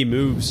the way he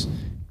moves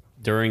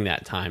during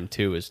that time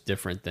too is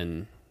different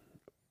than,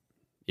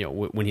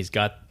 when he's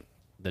got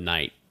the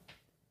night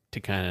to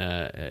kind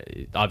of,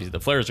 obviously the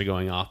flares are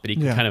going off, but he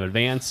can kind of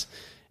advance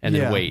and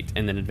then wait,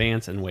 and then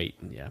advance and wait.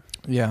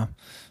 Yeah.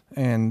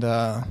 And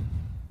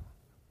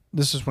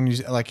this is when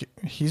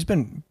he's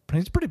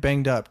pretty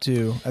banged up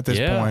too at this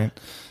point.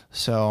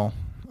 So,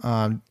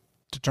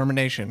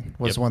 determination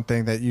was one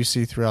thing that you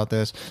see throughout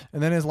this,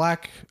 and then his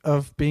lack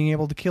of being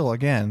able to kill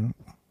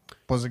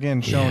was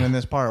shown in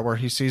this part where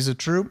he sees a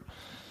troop,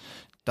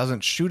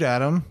 doesn't shoot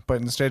at him,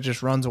 but instead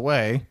just runs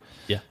away.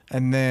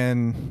 And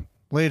then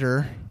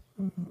later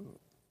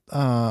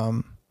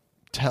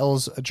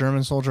tells a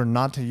German soldier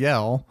not to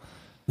yell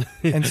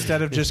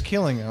instead of just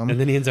killing him, and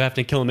then he ends up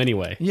having to kill him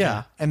anyway.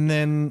 And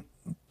then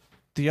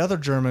the other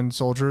German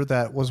soldier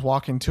that was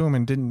walking to him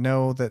and didn't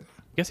know that,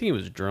 guessing he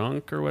was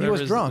drunk or whatever.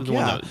 He was drunk, the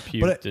one that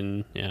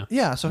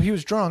puked so he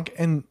was drunk,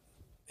 and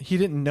he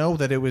didn't know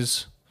that it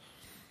was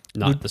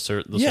not the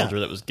soldier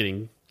that was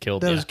getting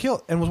killed. That was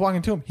killed and was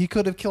walking to him. He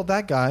could have killed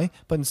that guy,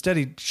 but instead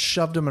he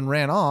shoved him and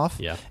ran off.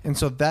 And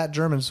so that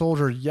German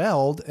soldier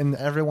yelled, and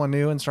everyone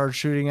knew and started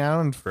shooting at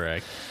him.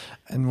 Correct.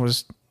 And that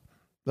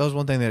was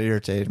one thing that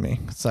irritated me.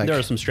 It's like, there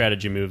are some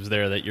strategy moves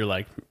there that you're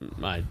like,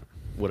 I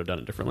would have done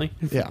it differently.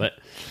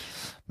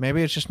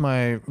 maybe it's just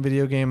my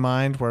video game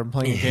mind where I'm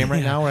playing a game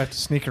right now where I have to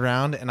sneak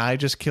around and I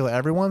just kill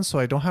everyone so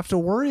I don't have to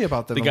worry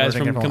about them. The guys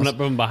from coming up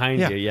from behind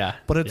you, yeah.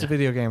 But it's a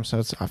video game, so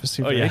it's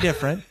obviously very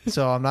different.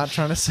 So I'm not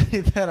trying to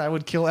say that I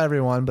would kill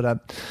everyone, but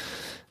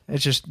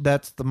it's just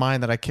that's the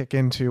mind that I kick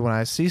into when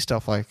I see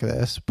stuff like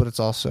this. But it's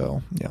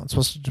also, it's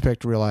supposed to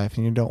depict real life,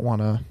 and you don't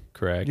want to.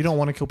 Correct. You don't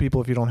want to kill people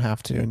if you don't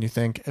have to, and you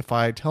think if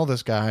I tell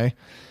this guy,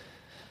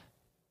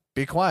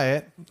 be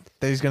quiet,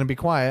 that he's going to be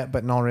quiet,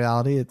 but in all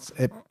reality,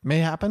 it may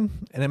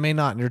happen and it may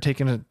not. And you're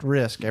taking a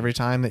risk every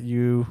time that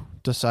you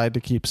decide to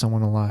keep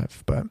someone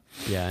alive. But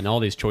yeah, and all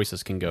these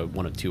choices can go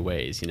one of two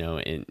ways,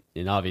 and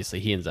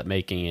obviously he ends up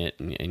making it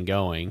and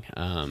going.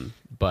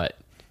 But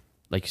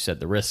like you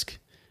said, the risk.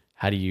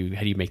 How do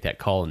you make that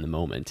call in the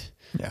moment?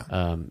 Yeah.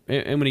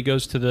 And when he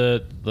goes to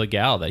the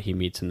gal that he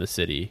meets in the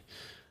city,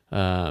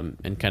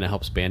 and kind of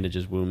helps bandage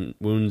his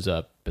wounds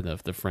up, and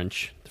the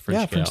French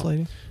gal. French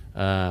lady.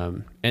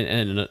 And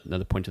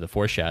another point to the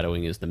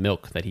foreshadowing is the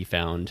milk that he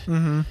found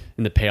in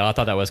the pail. I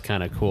thought that was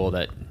kind of cool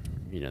that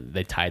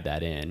they tied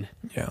that in.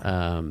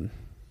 Yeah.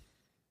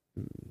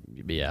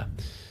 But yeah.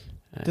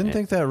 Didn't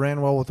think that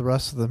ran well with the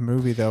rest of the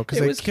movie though, because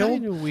it was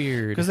kind of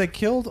weird. Because they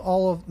killed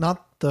all of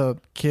not the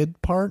kid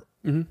part,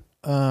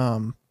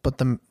 but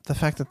the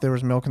fact that there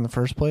was milk in the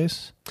first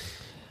place.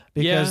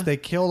 Because they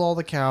killed all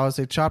the cows,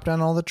 they chopped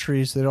down all the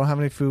trees, so they don't have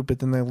any food, but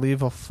then they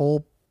leave a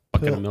full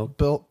bucket of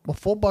milk, a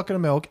full bucket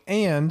of milk,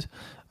 and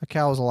a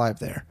cow is alive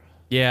there.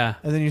 Yeah,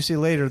 and then you see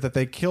later that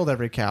they killed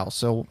every cow.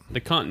 So the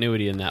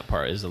continuity in that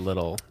part is a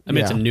little. I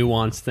mean, it's a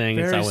nuanced thing.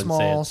 Very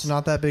small, so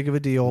not that big of a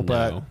deal. No.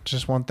 But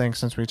just one thing,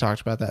 since we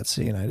talked about that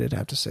scene, I did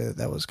have to say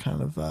that was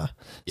kind of.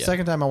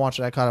 Second time I watched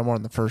it, I caught it more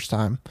than the first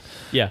time.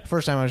 Yeah,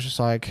 first time I was just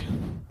like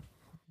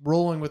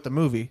rolling with the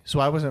movie,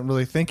 so I wasn't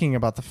really thinking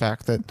about the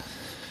fact that.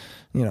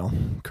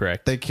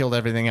 Correct. They killed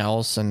everything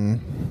else,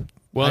 and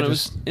it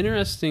was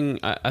interesting.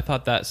 I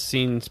thought that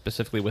scene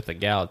specifically with the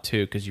gal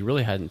too, because you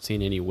really hadn't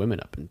seen any women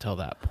up until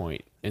that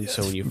point, and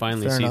so when you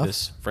finally see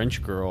this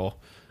French girl,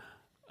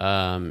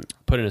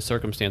 put in a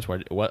circumstance where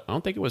I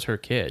don't think it was her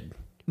kid.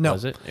 No,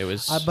 was it? It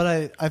was,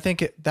 but I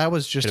think that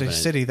was just a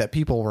city that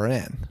people were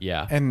in.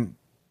 Yeah, and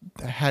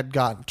had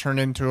gotten turned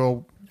into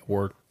a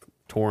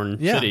war-torn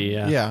city.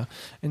 Yeah,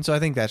 and so I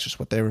think that's just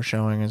what they were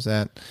showing is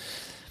that.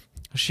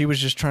 She was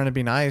just trying to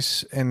be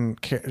nice and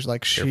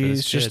like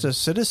she's just a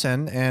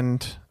citizen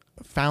and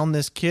found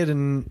this kid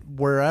in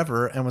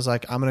wherever and was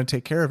like, I'm going to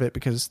take care of it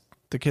because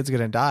the kid's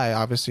going to die,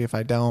 obviously, if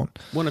I don't.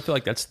 Well, I feel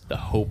like that's the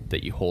hope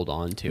that you hold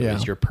on to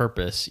is your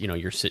purpose.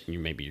 You're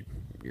sitting,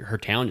 her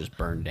town just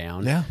burned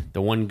down. Yeah.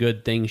 The one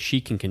good thing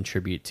she can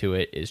contribute to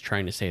it is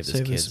trying to save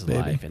this kid's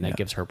life, and that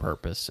gives her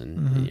purpose.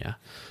 And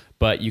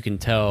but you can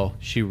tell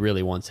she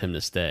really wants him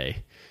to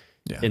stay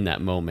in that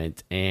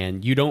moment.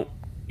 And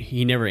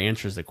he never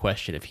answers the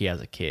question if he has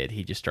a kid.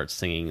 He just starts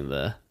singing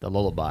the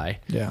lullaby,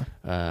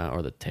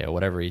 or the tale,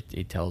 whatever he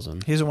tells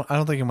him. I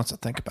don't think he wants to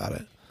think about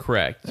it.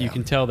 Correct. Yeah. You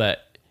can tell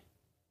that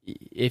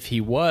if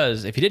he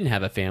didn't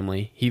have a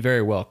family, he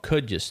very well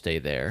could just stay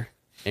there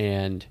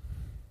and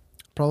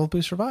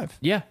probably survive.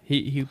 Yeah,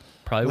 he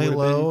probably lay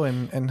low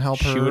and help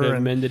her. She would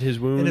have mended his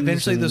wounds, and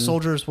eventually the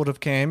soldiers would have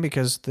came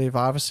because they've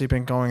obviously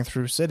been going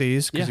through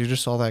cities. Because you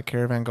just saw that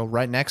caravan go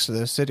right next to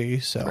the city.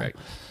 So, correct.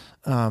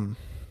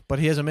 But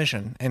he has a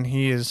mission, and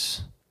he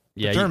is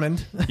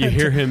determined. You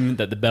hear him,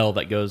 the bell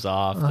that goes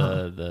off,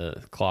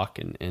 the clock,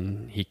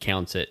 and he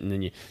counts it. And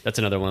then that's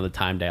another one of the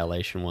time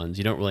dilation ones.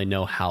 You don't really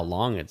know how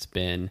long it's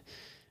been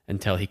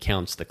until he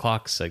counts the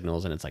clock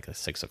signals, and it's like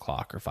 6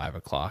 o'clock or 5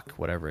 o'clock,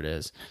 whatever it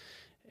is.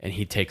 And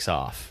he takes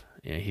off.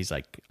 He's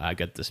like, I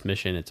got this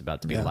mission. It's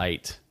about to be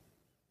light.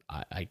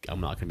 I'm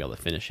not going to be able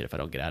to finish it if I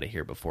don't get out of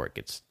here before it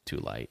gets too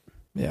light.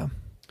 Yeah.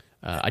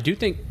 I do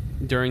think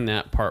during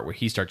that part where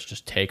he starts to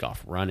just take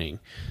off running,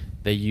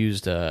 they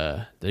used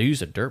a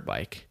dirt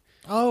bike.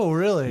 Oh,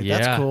 really? Yeah,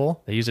 that's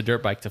cool. They used a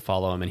dirt bike to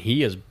follow him, and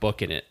he is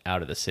booking it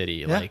out of the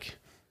city. Yeah. Like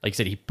you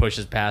said, he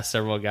pushes past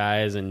several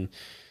guys and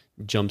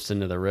jumps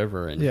into the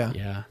river. And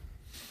yeah.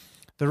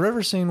 The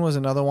river scene was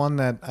another one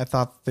that I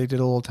thought they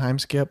did a little time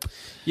skip.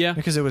 Yeah,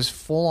 because it was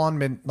full on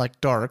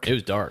dark. It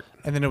was dark,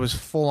 and then it was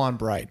full on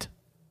bright.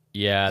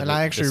 Yeah, and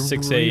I actually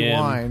 6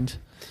 rewind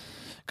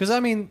because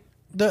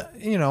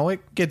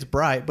it gets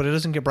bright, but it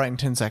doesn't get bright in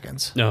 10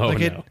 seconds. No,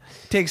 it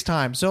takes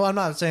time. So I'm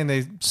not saying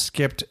they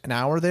skipped an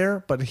hour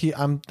there, but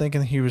I'm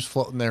thinking he was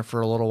floating there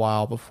for a little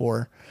while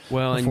before he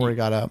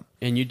got up.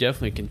 And you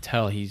definitely can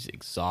tell he's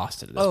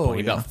exhausted at this point.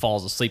 He about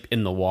falls asleep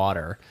in the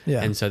water.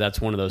 Yeah. And so that's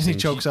one of those things.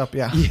 He chokes up,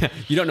 Yeah.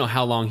 You don't know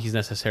how long he's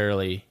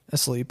necessarily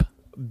asleep,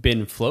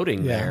 been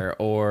floating there,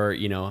 or,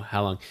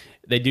 how long.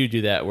 They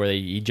do that where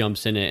he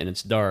jumps in it and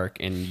it's dark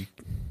and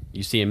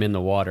you see him in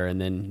the water,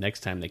 and then next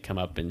time they come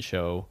up and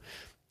show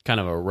kind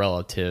of a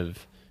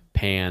relative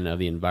pan of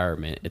the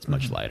environment, it's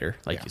much lighter,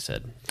 like you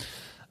said.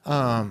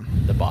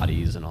 The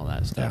bodies and all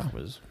that stuff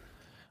was...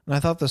 And I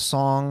thought the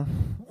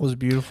song was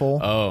beautiful.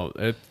 Oh,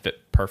 it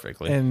fit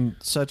perfectly. And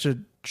such a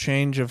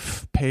change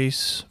of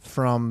pace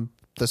from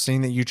the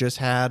scene that you just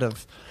had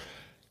of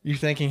you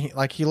thinking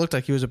he looked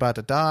like he was about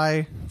to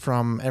die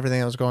from everything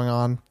that was going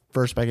on.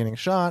 First by getting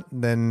shot,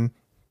 then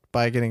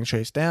by getting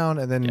chased down,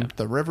 and then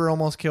the river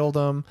almost killed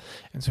him.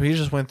 And so he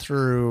just went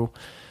through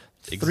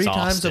 3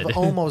 times of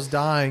almost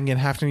dying and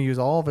having to use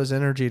all of his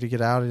energy to get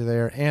out of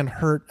there and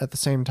hurt at the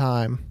same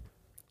time.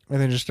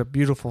 And then just a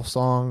beautiful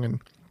song.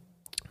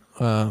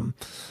 And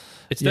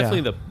it's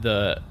definitely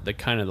the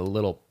kind of the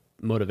little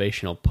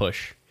motivational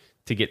push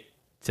to get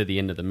to the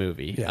end of the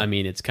movie. Yeah. I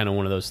mean, it's kind of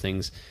one of those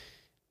things.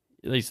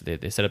 At least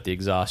they set up the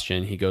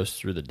exhaustion. He goes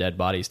through the dead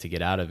bodies to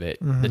get out of it.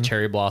 The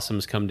cherry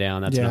blossoms come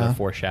down. That's another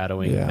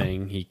foreshadowing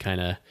thing.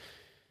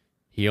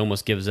 He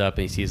almost gives up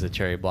and he sees the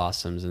cherry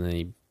blossoms, and then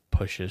he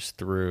pushes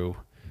through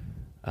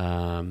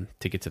to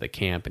get to the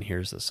camp and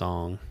hears the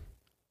song.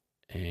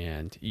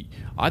 And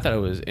I thought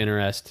it was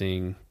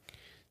interesting.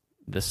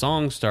 The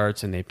song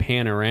starts and they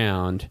pan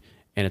around,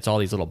 and it's all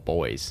these little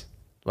boys.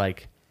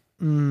 Like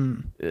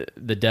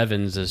the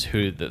Devons is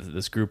who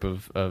this group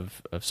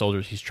of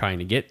soldiers he's trying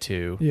to get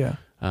to. Yeah.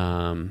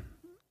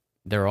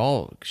 They're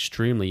all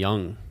extremely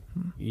young,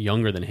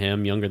 younger than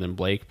him, younger than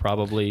Blake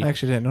probably. I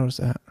actually didn't notice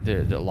that.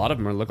 A lot of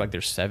them look like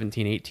they're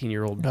 17,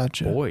 18-year-old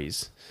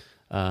boys.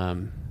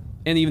 And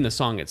even the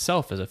song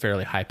itself is a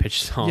fairly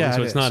high-pitched song,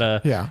 so it's not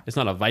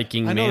a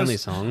Viking manly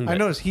song. I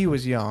noticed he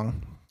was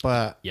young,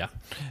 but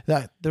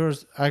that there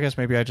was. I guess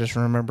maybe I just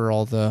remember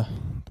all the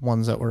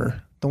ones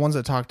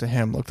that talked to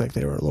him looked like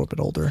they were a little bit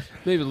older.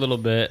 Maybe a little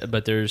bit,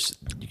 but you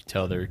can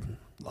tell they're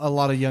a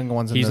lot of young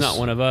ones. He's not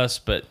one of us,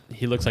 but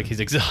he looks like he's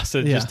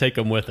exhausted. Just take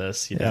him with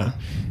us, you know.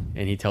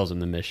 And he tells him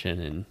the mission,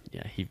 and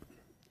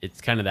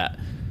it's kind of that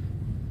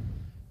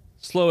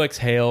slow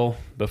exhale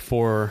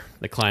before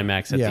the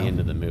climax at the end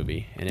of the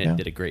movie, and it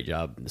did a great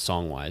job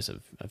song wise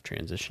of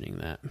transitioning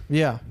that.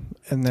 Yeah,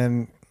 and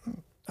then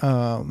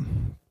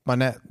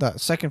that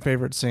second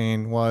favorite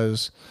scene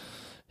was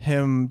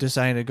him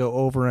deciding to go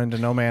over into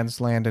no man's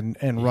land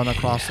and run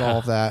across all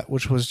of that,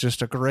 which was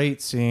just a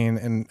great scene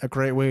and a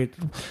great way.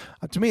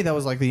 To me, that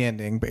was like the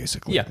ending,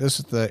 basically. Yeah, this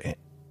is the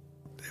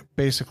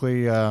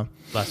basically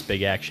last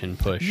big action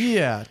push.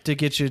 Yeah, to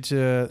get you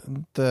to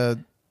the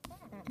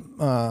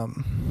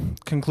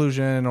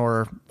conclusion,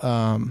 or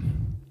I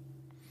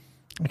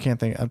can't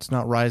think. It's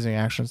not rising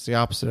action. It's the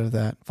opposite of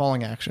that.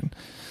 Falling action.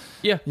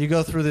 Yeah, you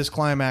go through this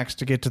climax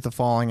to get to the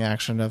falling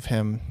action of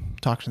him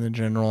talking to the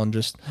general, and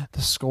just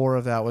the score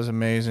of that was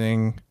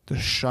amazing. The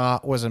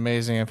shot was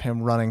amazing of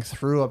him running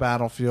through a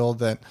battlefield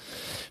that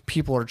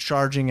people are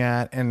charging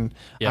at, and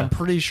I'm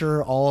pretty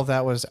sure all of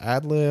that was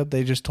ad-lib.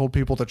 They just told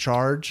people to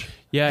charge.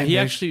 Yeah,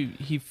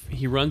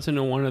 he runs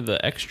into one of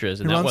the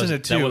extras, and he runs into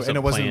two, and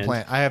it wasn't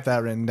planned. I have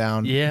that written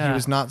down. Yeah, he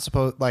was not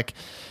supposed I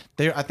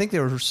think they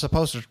were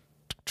supposed to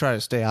try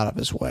to stay out of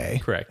his way.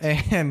 Correct.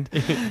 And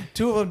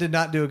 2 of them did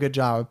not do a good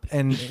job,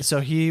 and so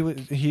he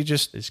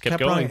just kept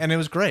going, running, and it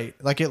was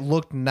great. Like, it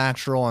looked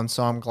natural, and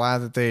so I'm glad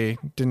that they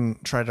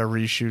didn't try to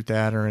reshoot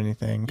that or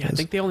anything. Yeah, I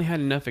think they only had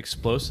enough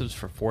explosives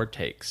for 4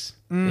 takes.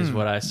 Is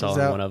what I saw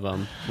in one of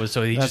them.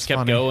 So he just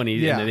kept going,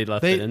 and then they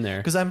left it in there.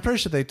 Because I'm pretty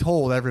sure they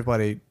told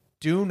everybody,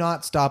 do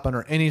not stop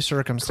under any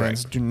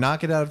circumstance. Correct. Do not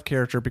get out of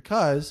character,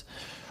 because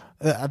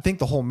I think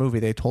the whole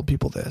movie they told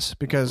people this,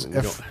 because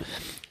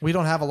we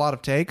don't have a lot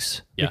of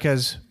takes,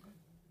 because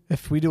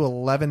if we do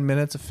 11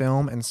 minutes of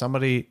film and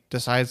somebody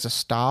decides to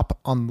stop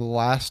on the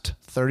last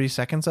 30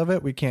 seconds of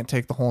it, we can't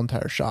take the whole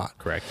entire shot.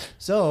 Correct.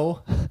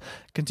 So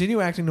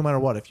continue acting no matter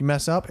what. If you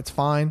mess up, it's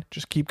fine.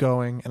 Just keep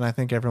going. And I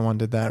think everyone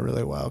did that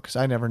really well, because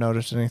I never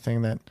noticed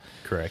anything that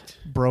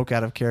broke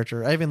out of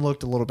character. I even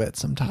looked a little bit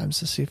sometimes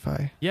to see if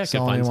I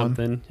saw find anyone.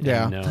 Something.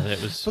 Yeah. No,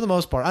 it was... For the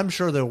most part, I'm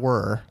sure there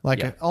were.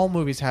 All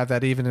movies have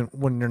that, even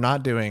when you're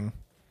not doing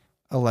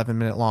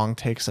 11-minute long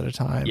takes at a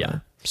time. Yeah.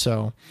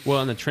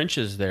 Well, in the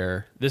trenches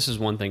there, this is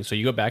one thing. So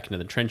you go back into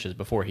the trenches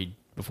before he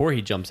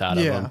jumps out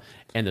of them,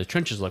 and the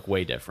trenches look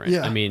way different.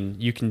 Yeah. I mean,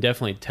 you can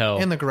definitely tell.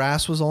 And the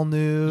grass was all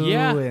new.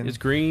 Yeah, it's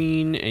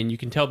green, and you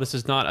can tell this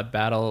is not a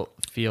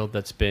battlefield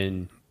that's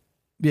been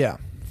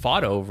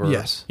fought over.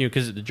 Yes.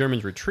 Because the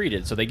Germans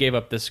retreated, so they gave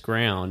up this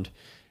ground,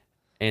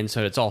 and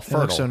so it's all fertile.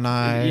 It looks so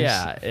nice.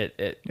 Yeah,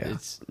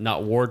 it's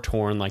not war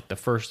torn like the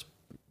first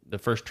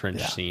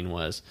trench scene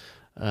was.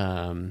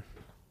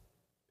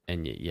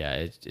 And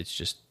it's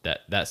just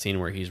that scene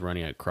where he's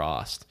running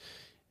across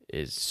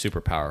is super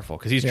powerful,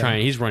 because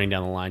he's running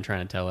down the line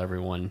trying to tell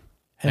everyone,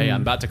 "Hey,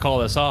 I'm about to call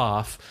this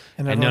off,"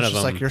 and none of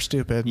them like, "You're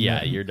stupid."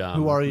 Yeah, you're dumb.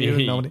 Who are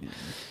you? Nobody.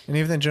 And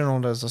even the general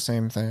does the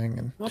same thing.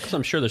 And because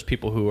I'm sure there's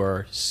people who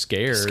are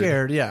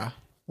scared. Yeah.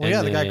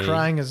 Well, the guy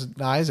crying his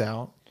eyes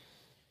out.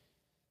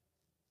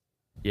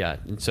 Yeah,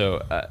 and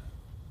so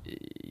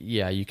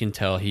you can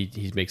tell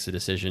he makes the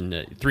decision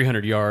at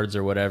 300 yards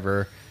or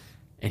whatever.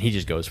 And he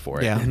just goes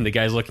for it. Yeah. And the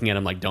guy's looking at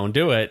him like, don't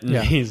do it. And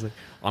he's like,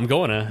 I'm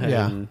going to.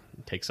 And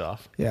takes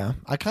off. Yeah.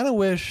 I kind of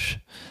wish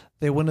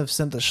they wouldn't have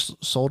sent the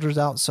soldiers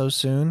out so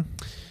soon.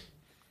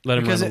 Let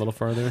him run a little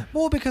farther.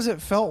 Well, because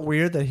it felt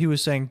weird that he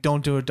was saying,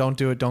 don't do it, don't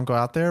do it, don't go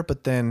out there.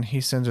 But then he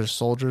sends his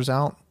soldiers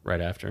out. Right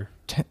after.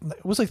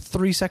 it was like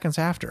 3 seconds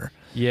after.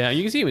 Yeah,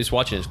 you can see he was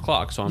watching his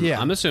clock, so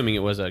I'm assuming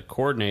it was a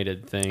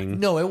coordinated thing.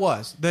 No, it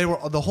was.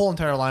 The whole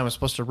entire line was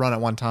supposed to run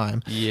at one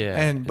time.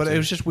 Yeah, but it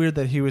was just weird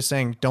that he was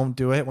saying don't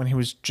do it when he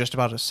was just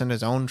about to send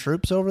his own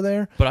troops over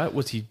there. But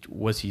was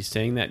he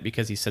saying that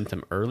because he sent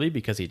them early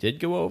because he did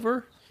go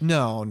over?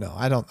 No,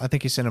 I don't. I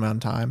think he sent him on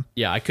time.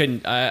 Yeah, I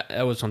couldn't.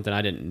 That was something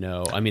I didn't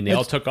know. I mean, they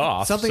all took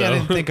off. Something I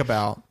didn't think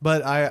about,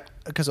 but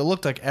because it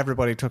looked like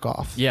everybody took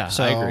off. Yeah,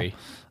 so, I agree.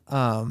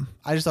 I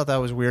just thought that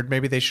was weird.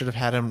 Maybe they should have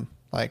had him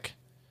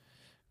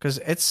because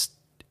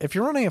if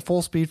you're running at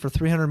full speed for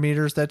 300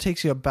 meters, that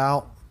takes you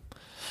about.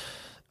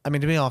 I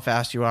mean, depending on how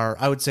fast you are,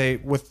 I would say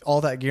with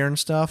all that gear and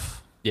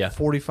stuff,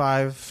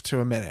 45 to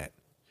a minute.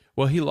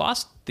 Well, he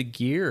lost the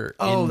gear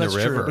in the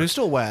river. True, but he's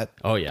still wet.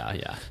 Oh,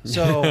 yeah.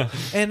 So,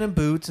 and in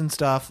boots and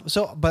stuff.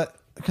 So, but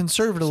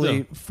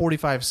conservatively,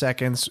 45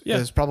 seconds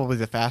is probably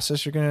the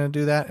fastest you're going to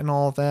do that and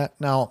all of that.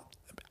 Now,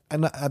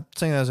 I'm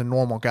saying that as a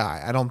normal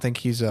guy. I don't think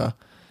he's a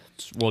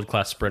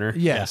world-class sprinter.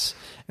 Yes.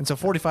 Yeah. And so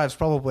 45 is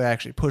probably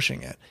actually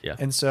pushing it. Yeah.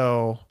 And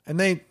so,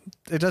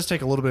 it does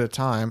take a little bit of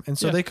time. And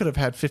so they could have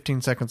had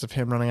 15 seconds of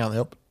him running out the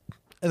hill.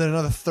 And then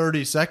another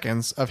 30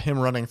 seconds of him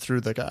running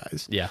through the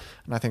guys. Yeah.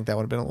 And I think that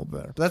would have been a little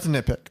better. But that's a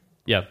nitpick.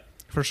 Yeah.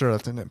 For sure,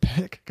 that's a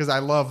nitpick. Because I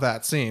love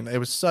that scene. It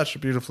was such a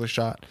beautifully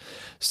shot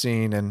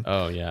scene. And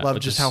love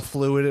just how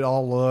fluid it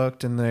all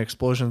looked. And the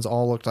explosions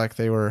all looked like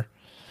they were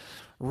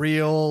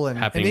real. And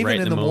even right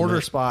in the mortar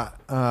spot,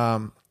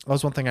 that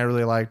was one thing I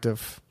really liked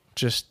of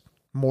just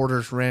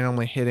mortars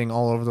randomly hitting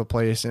all over the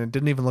place. And it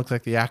didn't even look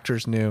like the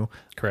actors knew.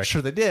 Correct.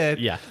 Sure, they did.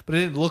 Yeah. But it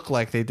didn't look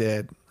like they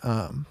did.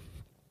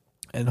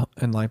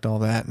 And liked all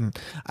that. And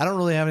I don't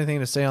really have anything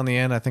to say on the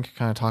end. I think I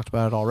kind of talked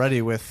about it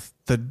already with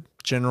the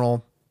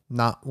general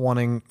not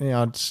wanting,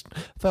 it just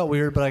felt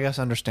weird, but I guess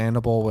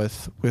understandable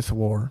with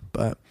war.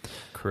 But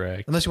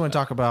correct. Unless you want to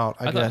talk about,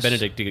 I guess thought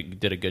Benedict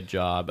did a good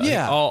job.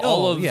 Yeah.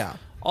 All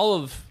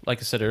of, like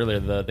I said earlier,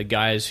 the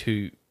guys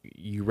who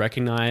you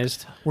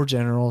recognized were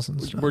generals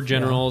and stuff.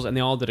 And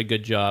they all did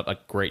a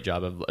great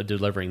job of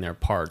delivering their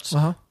parts.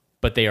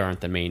 But they aren't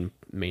the main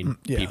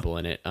people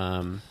in it.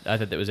 I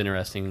thought that was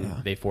interesting.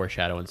 Yeah. They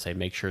foreshadow and say,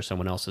 make sure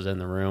someone else is in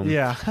the room.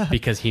 Yeah.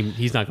 because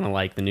he's not going to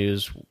like the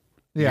news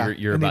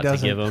you're about to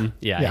give him.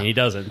 Yeah, and he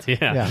doesn't.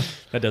 Yeah.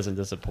 That doesn't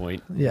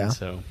disappoint. Yeah. And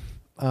so,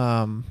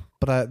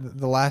 but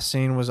the last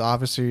scene was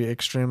obviously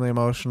extremely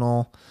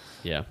emotional.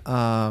 Yeah.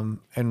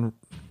 And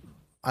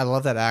I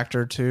love that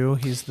actor too.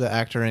 He's the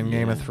actor in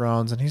Game of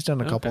Thrones, and he's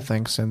done a couple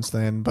things since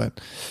then.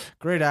 But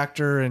great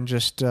actor, and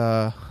just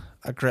I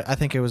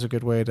think it was a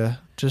good way to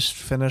just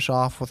finish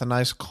off with a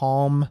nice,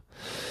 calm,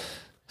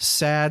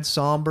 sad,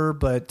 somber,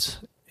 but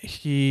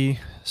he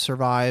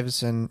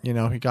survives, and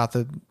he got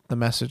the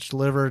message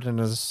delivered, and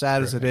as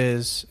sad as it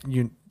is,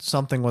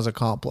 something was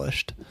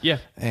accomplished. Yeah,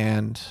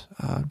 and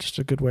just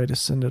a good way to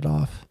send it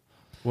off.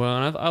 Well,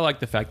 and I like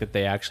the fact that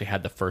they actually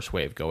had the first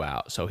wave go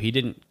out, so he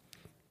didn't.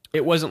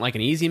 It wasn't like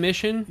an easy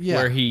mission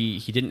where he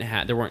didn't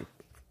have. There weren't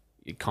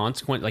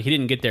consequences. Like he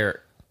didn't get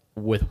there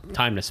with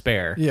time to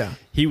spare. Yeah.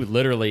 He would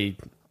literally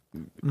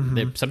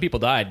some people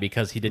died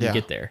because he didn't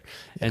get there.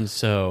 And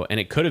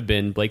it could have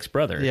been Blake's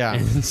brother. Yeah.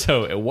 And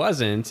so it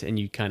wasn't, and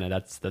you kind of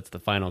that's the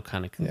final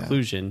kind of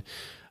conclusion.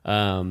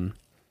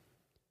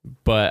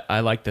 But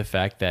I like the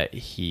fact that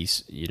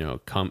he's,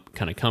 kind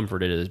of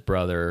comforted his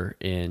brother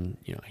in,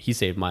 he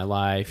saved my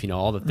life,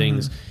 all the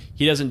things.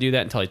 He doesn't do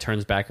that until he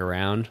turns back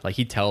around. Like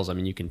he tells him,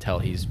 and you can tell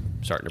he's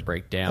starting to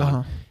break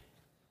down.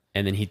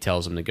 And then he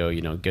tells him to go,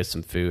 get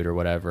some food or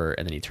whatever.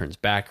 And then he turns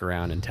back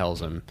around and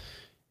tells him,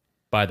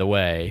 by the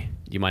way,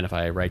 do you mind if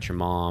I write your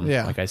mom?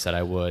 Yeah. Like I said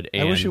I would.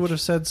 And I wish you would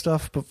have said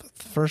stuff the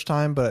first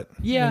time, but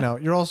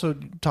you're also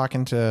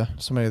talking to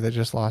somebody that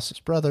just lost his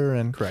brother,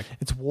 and correct.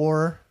 It's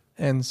war.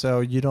 And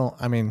so he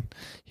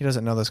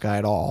doesn't know this guy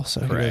at all.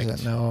 So correct. He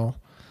doesn't know,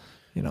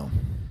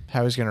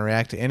 how he's going to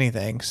react to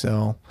anything.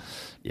 So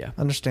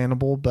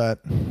understandable.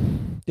 But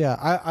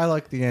I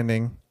like the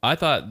ending. I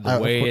thought the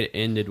way it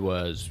ended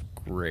was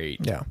great.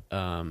 Yeah.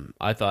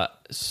 I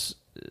thought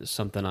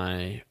something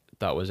I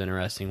thought was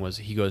interesting was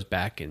he goes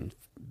back and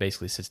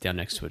basically sits down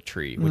next to a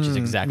tree, which is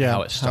exactly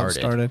how it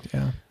started.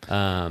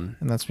 And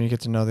that's when you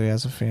get to know that he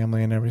has a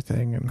family and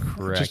everything,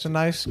 and just a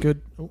nice,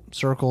 good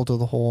circle to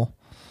the whole.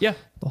 Yeah,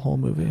 the whole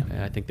movie.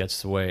 I think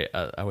that's the way.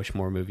 I wish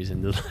more movies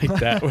ended like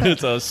that, where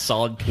it's a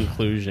solid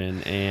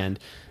conclusion, and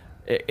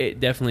it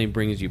definitely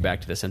brings you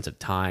back to the sense of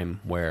time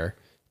where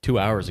 2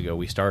 hours ago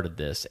we started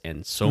this,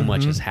 and so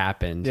much has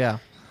happened. Yeah.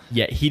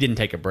 Yet he didn't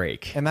take a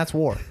break. And that's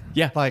war.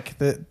 Yeah. Like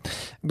the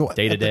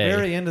day to day. At the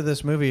very end of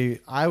this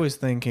movie, I was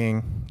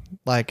thinking,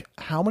 like,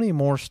 how many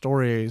more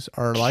stories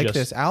are like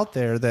this out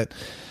there that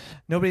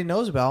nobody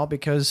knows about,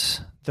 because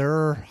there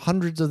are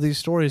hundreds of these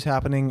stories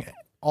happening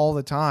all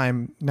the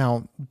time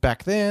now,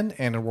 back then,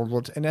 and in World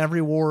War II, and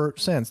every war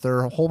since. There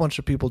are a whole bunch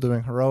of people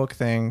doing heroic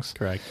things.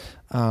 Correct.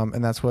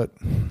 And that's what,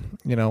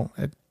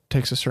 it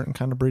takes a certain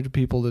kind of breed of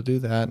people to do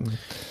that. And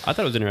I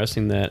thought it was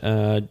interesting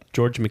that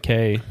George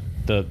McKay,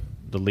 the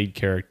lead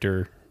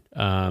character,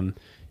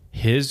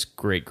 his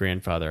great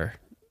grandfather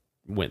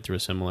went through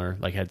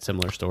had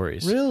similar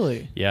stories.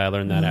 Really? Yeah, I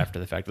learned that after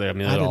the fact. I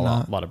mean, there's a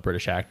lot of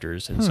British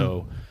actors, and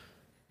so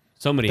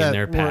many in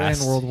their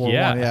past, in World War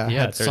yeah, I,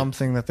 had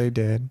something that they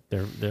did.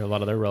 There a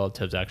lot of their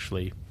relatives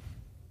actually.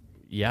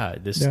 Yeah,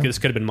 this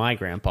could have been my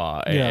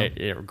grandpa,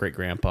 or great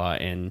grandpa,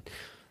 and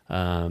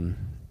I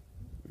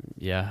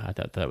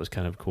thought that was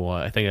kind of cool.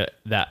 I think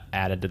that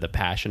added to the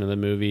passion of the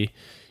movie.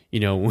 You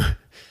know,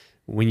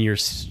 when you're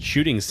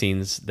shooting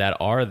scenes that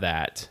are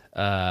that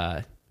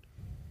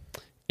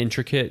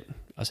intricate,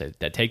 I'll say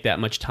that take that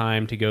much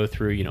time to go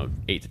through,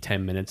 8 to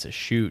 10 minutes a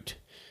shoot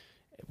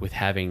with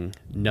having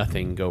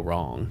nothing go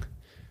wrong.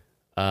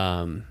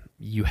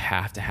 You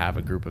have to have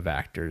a group of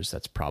actors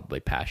that's probably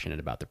passionate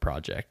about the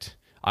project.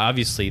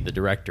 Obviously the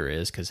director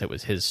is, because it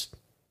was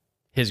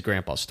his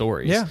grandpa's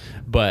stories. Yeah.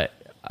 But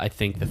I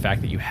think the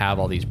fact that you have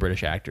all these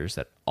British actors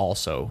that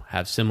also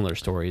have similar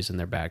stories in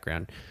their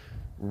background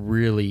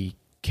really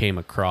came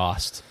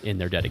across in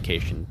their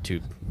dedication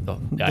to the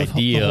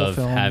idea of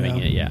film, having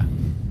it. Yeah.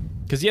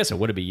 Because it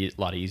would be a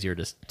lot easier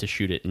to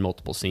shoot it in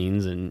multiple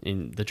scenes and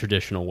in the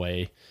traditional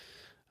way.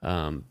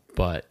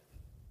 But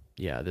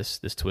yeah, this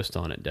twist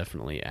on it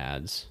definitely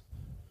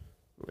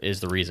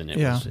is the reason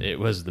it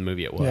was the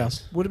movie it was. Yeah.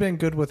 Would have been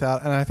good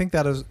without, and I think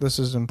this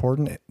is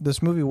important.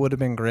 This movie would have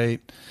been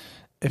great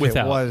if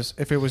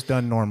it was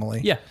done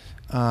normally. Yeah.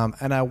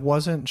 And I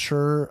wasn't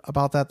sure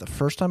about that the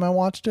first time I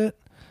watched it.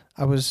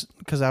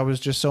 Because I was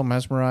just so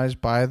mesmerized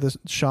by the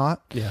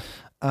shot. Yeah.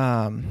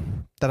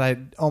 That I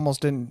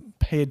almost didn't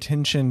pay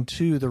attention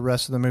to the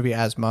rest of the movie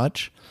as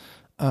much.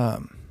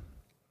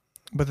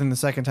 But then the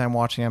second time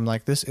watching, I'm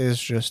like, this is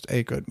just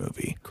a good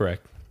movie.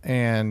 Correct.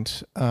 And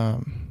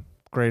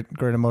great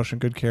emotion,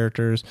 good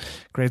characters,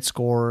 great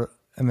score,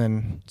 and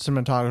then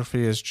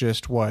cinematography is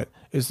just what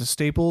is the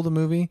staple of the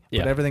movie,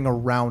 but everything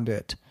around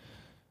it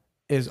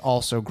is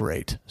also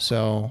great.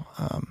 So,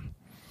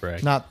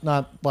 correct.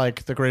 Not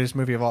like the greatest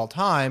movie of all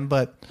time,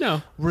 but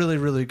really,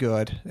 really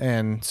good.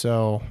 And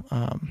so,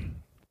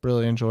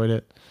 really enjoyed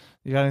it.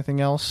 You got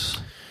anything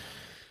else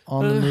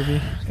on the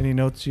movie? Any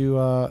notes you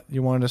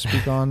wanted to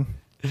speak on?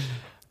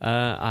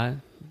 I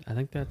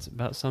think that's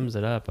about sums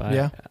it up.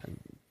 Like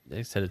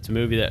I said, it's a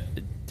movie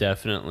that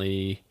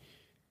definitely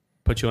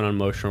puts you on an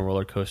emotional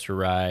roller coaster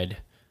ride.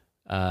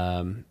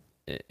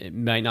 It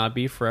might not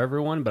be for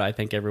everyone, but I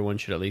think everyone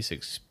should at least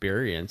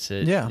experience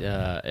it.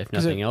 Yeah. If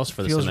nothing else,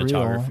 for the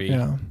cinematography.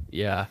 Real.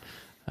 Yeah.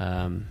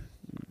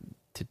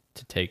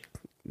 To take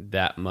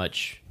that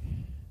much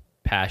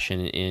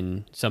passion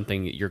in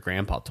something that your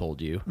grandpa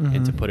told you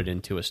and to put it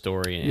into a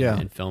story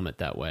and film it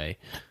that way.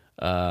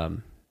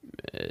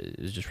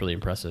 Is just really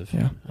impressive.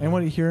 Yeah. And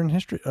what you hear in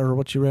history, or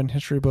what you read in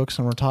history books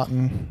and were taught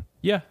in,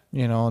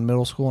 in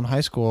middle school and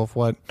high school, of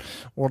what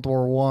World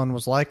War I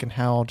was like and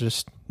how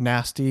just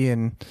nasty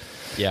and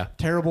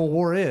terrible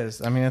war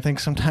is. I mean, I think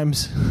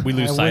sometimes we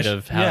lose sight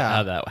of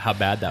how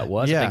bad that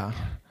was. Yeah.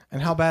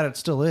 And how bad it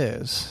still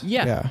is.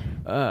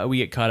 Yeah. We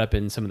get caught up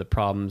in some of the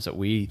problems that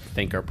we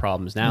think are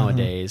problems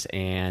nowadays,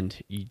 and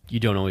you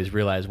don't always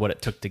realize what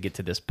it took to get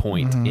to this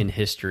point in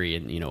history.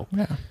 And,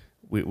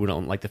 we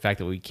don't like the fact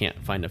that we can't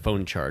find a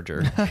phone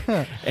charger.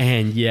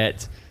 And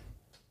yet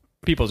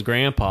people's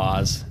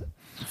grandpas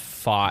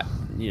fought,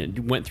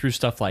 went through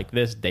stuff like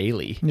this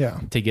daily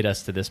to get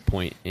us to this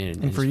point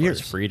in for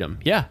years freedom.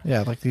 Yeah.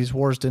 Yeah. Like these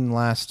wars didn't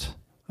last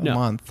a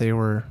month. They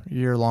were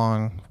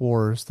year-long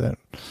wars that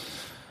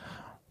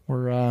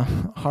were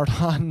hard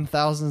on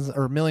thousands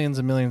or millions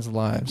and millions of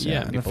lives.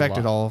 Yeah. And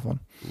affected all of them.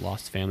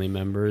 Lost family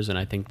members. And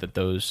I think that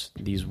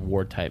these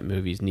war type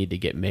movies need to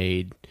get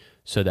made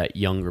so that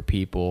younger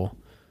people,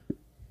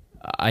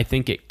 I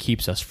think it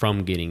keeps us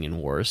from getting in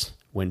wars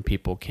when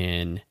people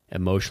can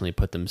emotionally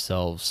put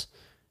themselves,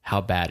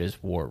 how bad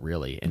is war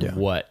really, and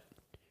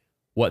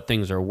what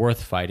things are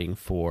worth fighting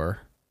for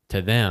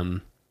to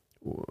them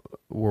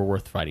were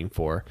worth fighting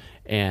for,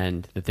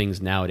 and the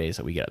things nowadays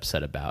that we get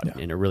upset about,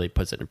 and it really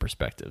puts it in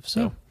perspective.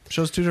 So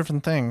shows two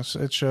different things.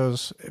 It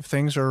shows if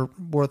things are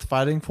worth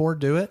fighting for,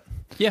 do it.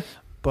 Yeah.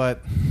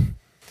 But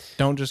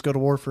don't just go to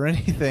war for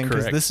anything,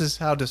 because this is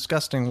how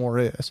disgusting war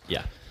is.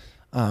 Yeah.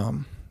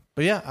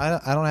 But yeah,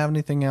 I don't have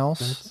anything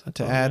else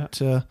to add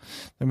to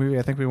the movie.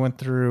 I think we went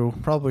through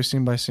probably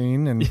scene by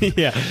scene, and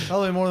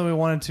probably more than we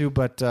wanted to.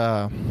 But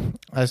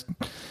there's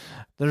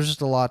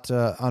just a lot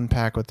to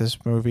unpack with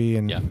this movie,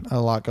 and a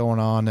lot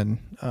going on,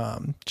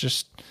 and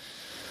just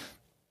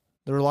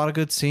there were a lot of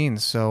good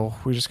scenes. So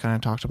we just kind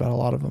of talked about a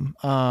lot of them.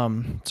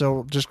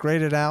 So just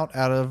graded out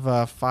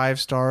of 5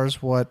 stars.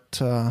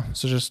 So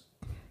just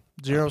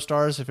 0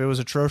 stars if it was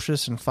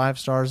atrocious, and 5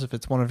 stars if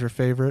it's one of your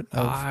favorite.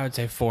 I would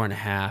say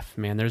 4.5.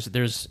 Man,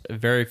 there's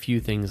very few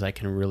things I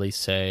can really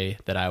say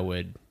that I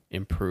would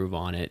improve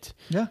on it.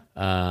 Yeah.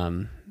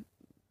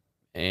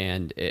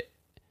 And it,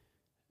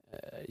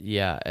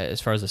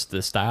 as far as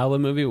the style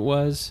of the movie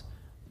was,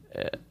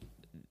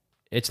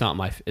 it's not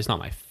my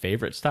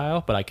favorite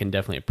style, but I can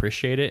definitely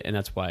appreciate it, and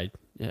that's why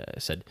I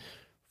said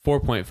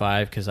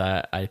 4.5, because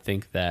I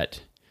think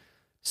that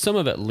some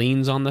of it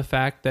leans on the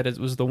fact that it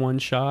was the one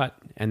shot,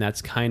 and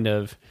that's kind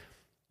of,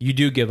 you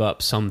do give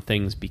up some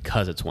things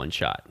because it's one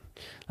shot.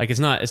 Like it's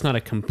not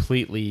a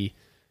completely,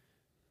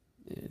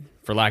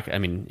 for lack, I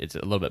mean, it's a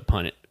little bit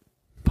pun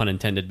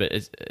intended, but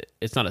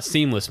it's not a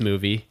seamless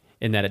movie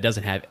in that it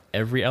doesn't have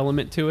every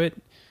element to it.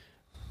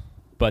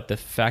 But the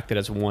fact that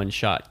it's one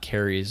shot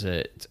carries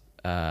it.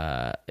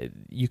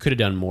 You could have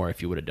done more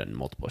if you would have done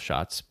multiple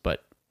shots,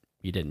 but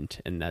you didn't,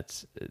 and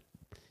that's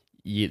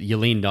you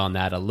leaned on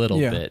that a little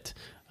bit.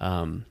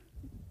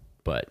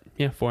 But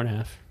yeah,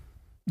 4.5.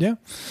 Yeah.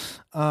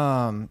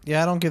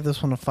 I don't give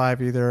this one a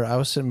 5 either. I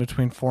was sitting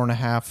between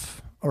 4.5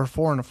 or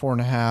 4 and a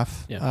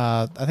 4.5.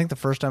 Yeah. I think the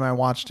first time I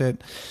watched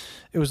it,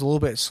 it was a little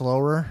bit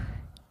slower.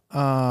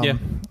 I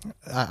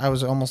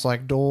was almost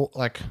like dull,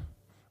 like.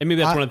 And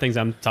maybe that's one of the things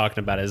I'm talking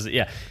about is,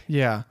 it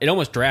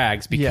almost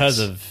drags because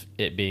of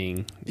it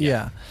being.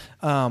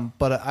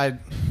 But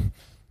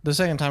the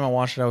second time I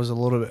watched it, I was a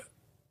little bit,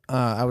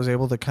 I was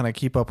able to kind of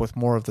keep up with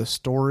more of the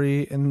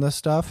story and the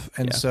stuff.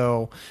 And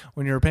so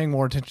when you're paying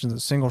more attention to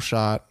the single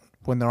shot,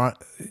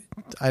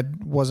 I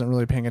wasn't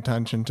really paying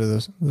attention to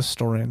the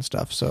story and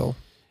stuff. So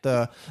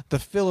the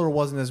filler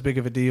wasn't as big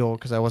of a deal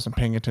because I wasn't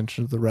paying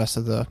attention to the rest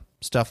of the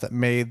stuff that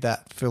made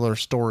that filler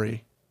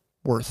story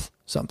worth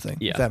something.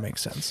 If that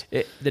makes sense.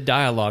 The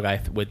dialogue,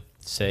 I would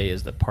say,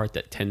 is the part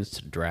that tends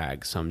to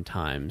drag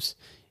sometimes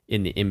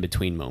in the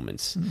in-between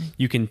moments. Mm-hmm.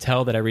 You can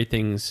tell that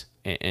everything's,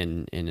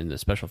 and in the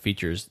special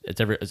features,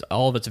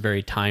 all of it's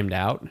very timed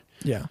out.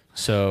 Yeah.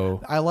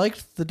 So I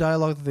liked the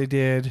dialogue that they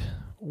did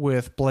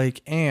with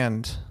Blake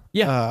and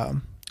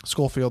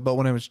Schofield, but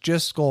when it was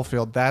just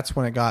Schofield, that's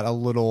when it got a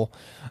little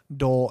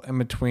dull in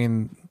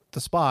between the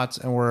spots,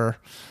 and where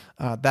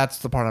that's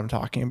the part I'm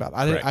talking about.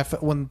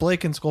 When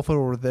Blake and Schofield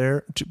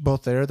were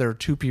both there were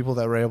two people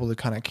that were able to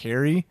kind of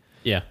carry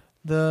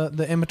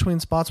the in between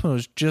spots. When it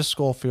was just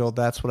Schofield,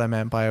 that's what I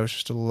meant by it was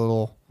just a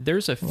little.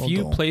 There's a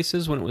few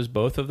places when it was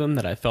both of them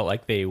that I felt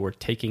like they were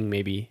taking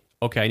maybe,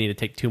 okay, I need to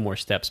take 2 more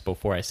steps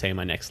before I say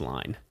my next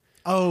line.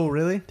 Oh,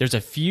 really? There's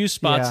a few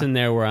spots in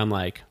there where I'm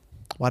like,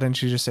 why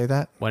didn't you just say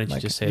that? Why didn't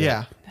you just say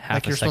that half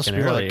like a you're second supposed to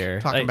be earlier?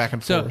 Talking back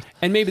and forth.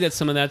 And maybe that's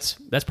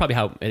probably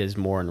how it is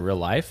more in real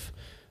life.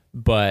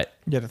 But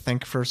you had to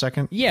think for a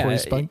second.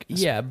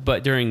 Yeah.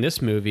 But during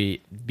this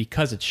movie,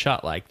 because it's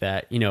shot like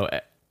that,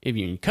 if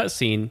you cut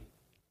scene,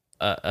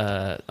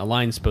 a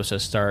line's supposed to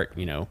start,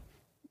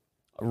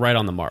 right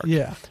on the mark.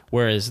 Yeah.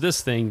 Whereas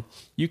this thing,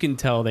 you can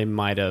tell they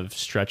might have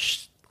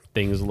stretched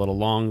things a little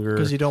longer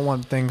because you don't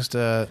want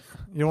to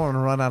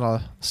run out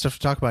of stuff to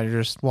talk about.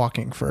 You're just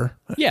walking for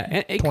 20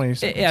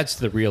 seconds. It adds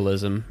to the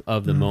realism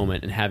of the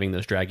moment and having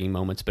those dragging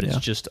moments, but it's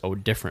just a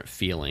different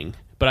feeling.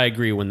 But I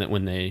agree when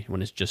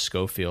it's just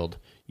Schofield,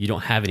 you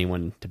don't have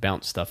anyone to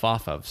bounce stuff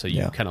off of, so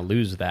you kind of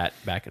lose that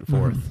back and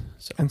forth.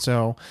 And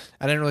so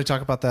I didn't really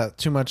talk about that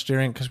too much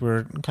during, because we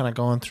were kind of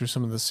going through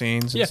some of the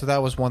scenes, and so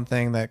that was one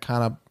thing that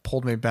kind of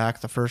pulled me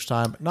back the first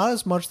time. Not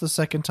as much the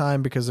second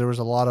time, because there was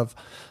a lot of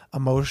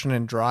emotion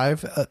and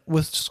drive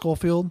with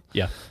Schofield.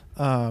 Yeah.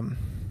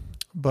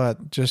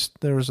 But just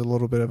there was a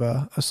little bit of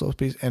a slow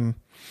piece, and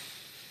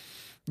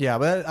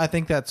but I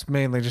think that's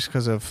mainly just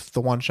because of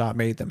the one shot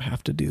made them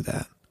have to do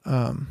that.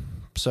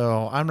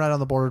 So I'm right on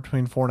the border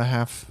between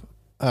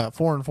 4.5,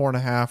 4 and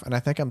 4.5, and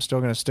I think I'm still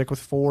going to stick with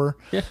 4.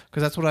 Yeah,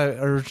 because that's what I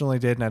originally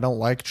did, and I don't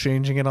like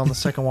changing it on the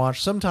second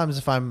watch. Sometimes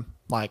if I'm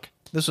like,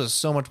 this was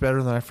so much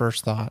better than I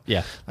first thought.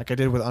 Yeah, like I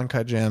did with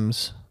Uncut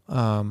Gems.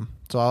 So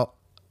I'll,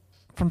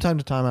 from time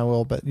to time I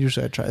will, but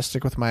usually I try to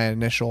stick with my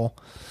initial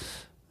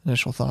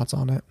thoughts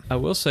on it. I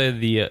will say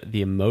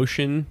the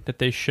emotion that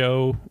they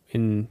show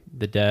in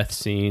the death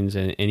scenes,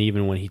 and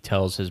even when he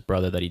tells his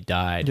brother that he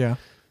died. Yeah.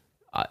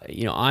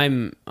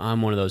 I'm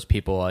one of those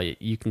people.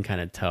 You can kind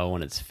of tell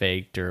when it's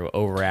faked or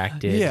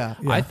overacted. Yeah.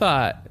 I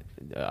thought,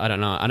 I don't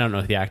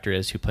know who the actor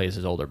is who plays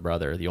his older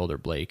brother, the older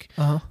Blake,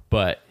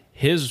 but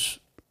his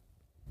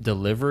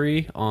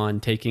delivery on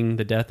taking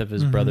the death of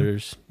his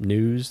brother's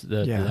news,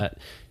 that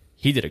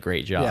he did a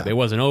great job. It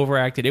wasn't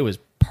overacted. It was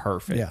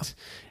perfect. Yeah.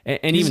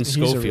 And even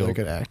Schofield, he's a really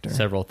good actor.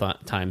 Several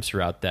times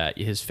throughout that,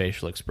 his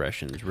facial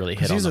expressions really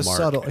hit on the mark.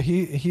 Subtle,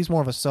 he's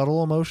more of a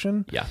subtle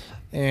emotion. Yeah.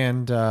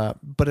 And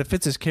but it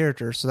fits his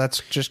character, so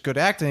that's just good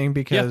acting,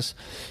 because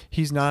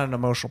he's not an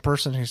emotional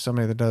person. He's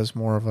somebody that does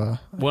more of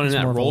a in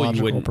that role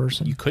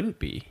you couldn't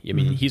be. I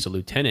mean, he's a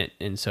lieutenant,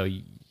 and so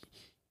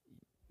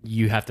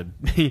you have to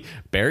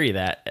bury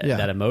that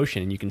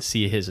emotion, and you can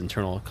see his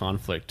internal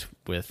conflict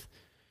with.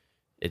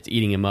 It's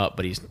eating him up,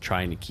 but he's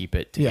trying to keep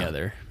it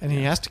together. Yeah. And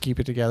he has to keep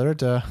it together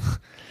to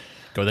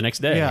go the next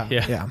day.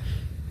 Yeah.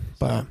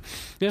 But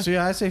so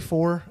I say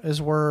 4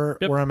 is where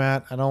I'm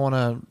at. I don't want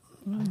to.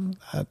 I'm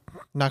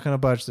not going to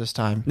budge this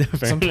time.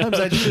 Sometimes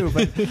I do,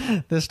 but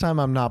this time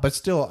I'm not. But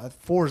still,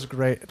 4 is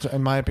great.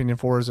 In my opinion,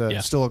 4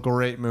 is still a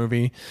great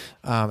movie.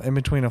 In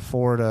between a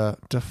 4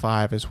 to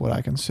 5 is what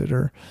I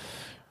consider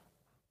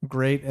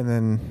great, and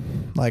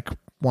then like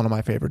one of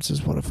my favorites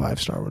is what a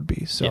 5-star would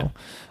be. So,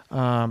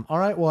 all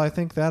right. Well, I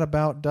think that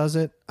about does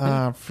it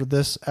for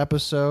this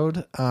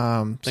episode.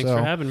 Thanks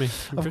for having me.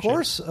 Of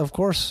course.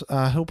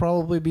 He'll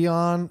probably be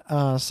on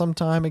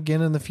sometime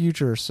again in the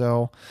future.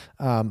 So,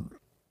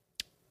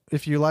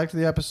 if you liked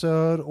the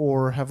episode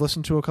or have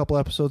listened to a couple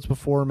episodes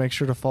before, make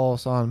sure to follow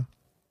us on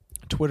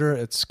Twitter.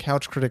 It's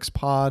Couch Critics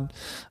Pod.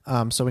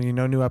 So when you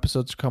know new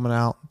episodes are coming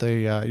out,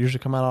 they usually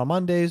come out on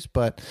Mondays,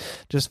 but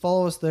just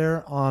follow us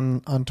there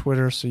on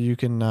Twitter so you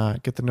can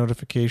get the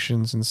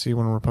notifications and see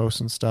when we're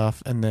posting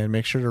stuff. And then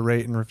make sure to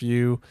rate and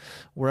review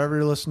wherever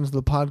you're listening to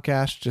the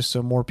podcast, just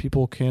so more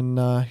people can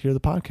hear the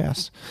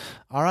podcast.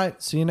 All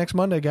right. See you next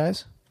Monday,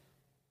 guys.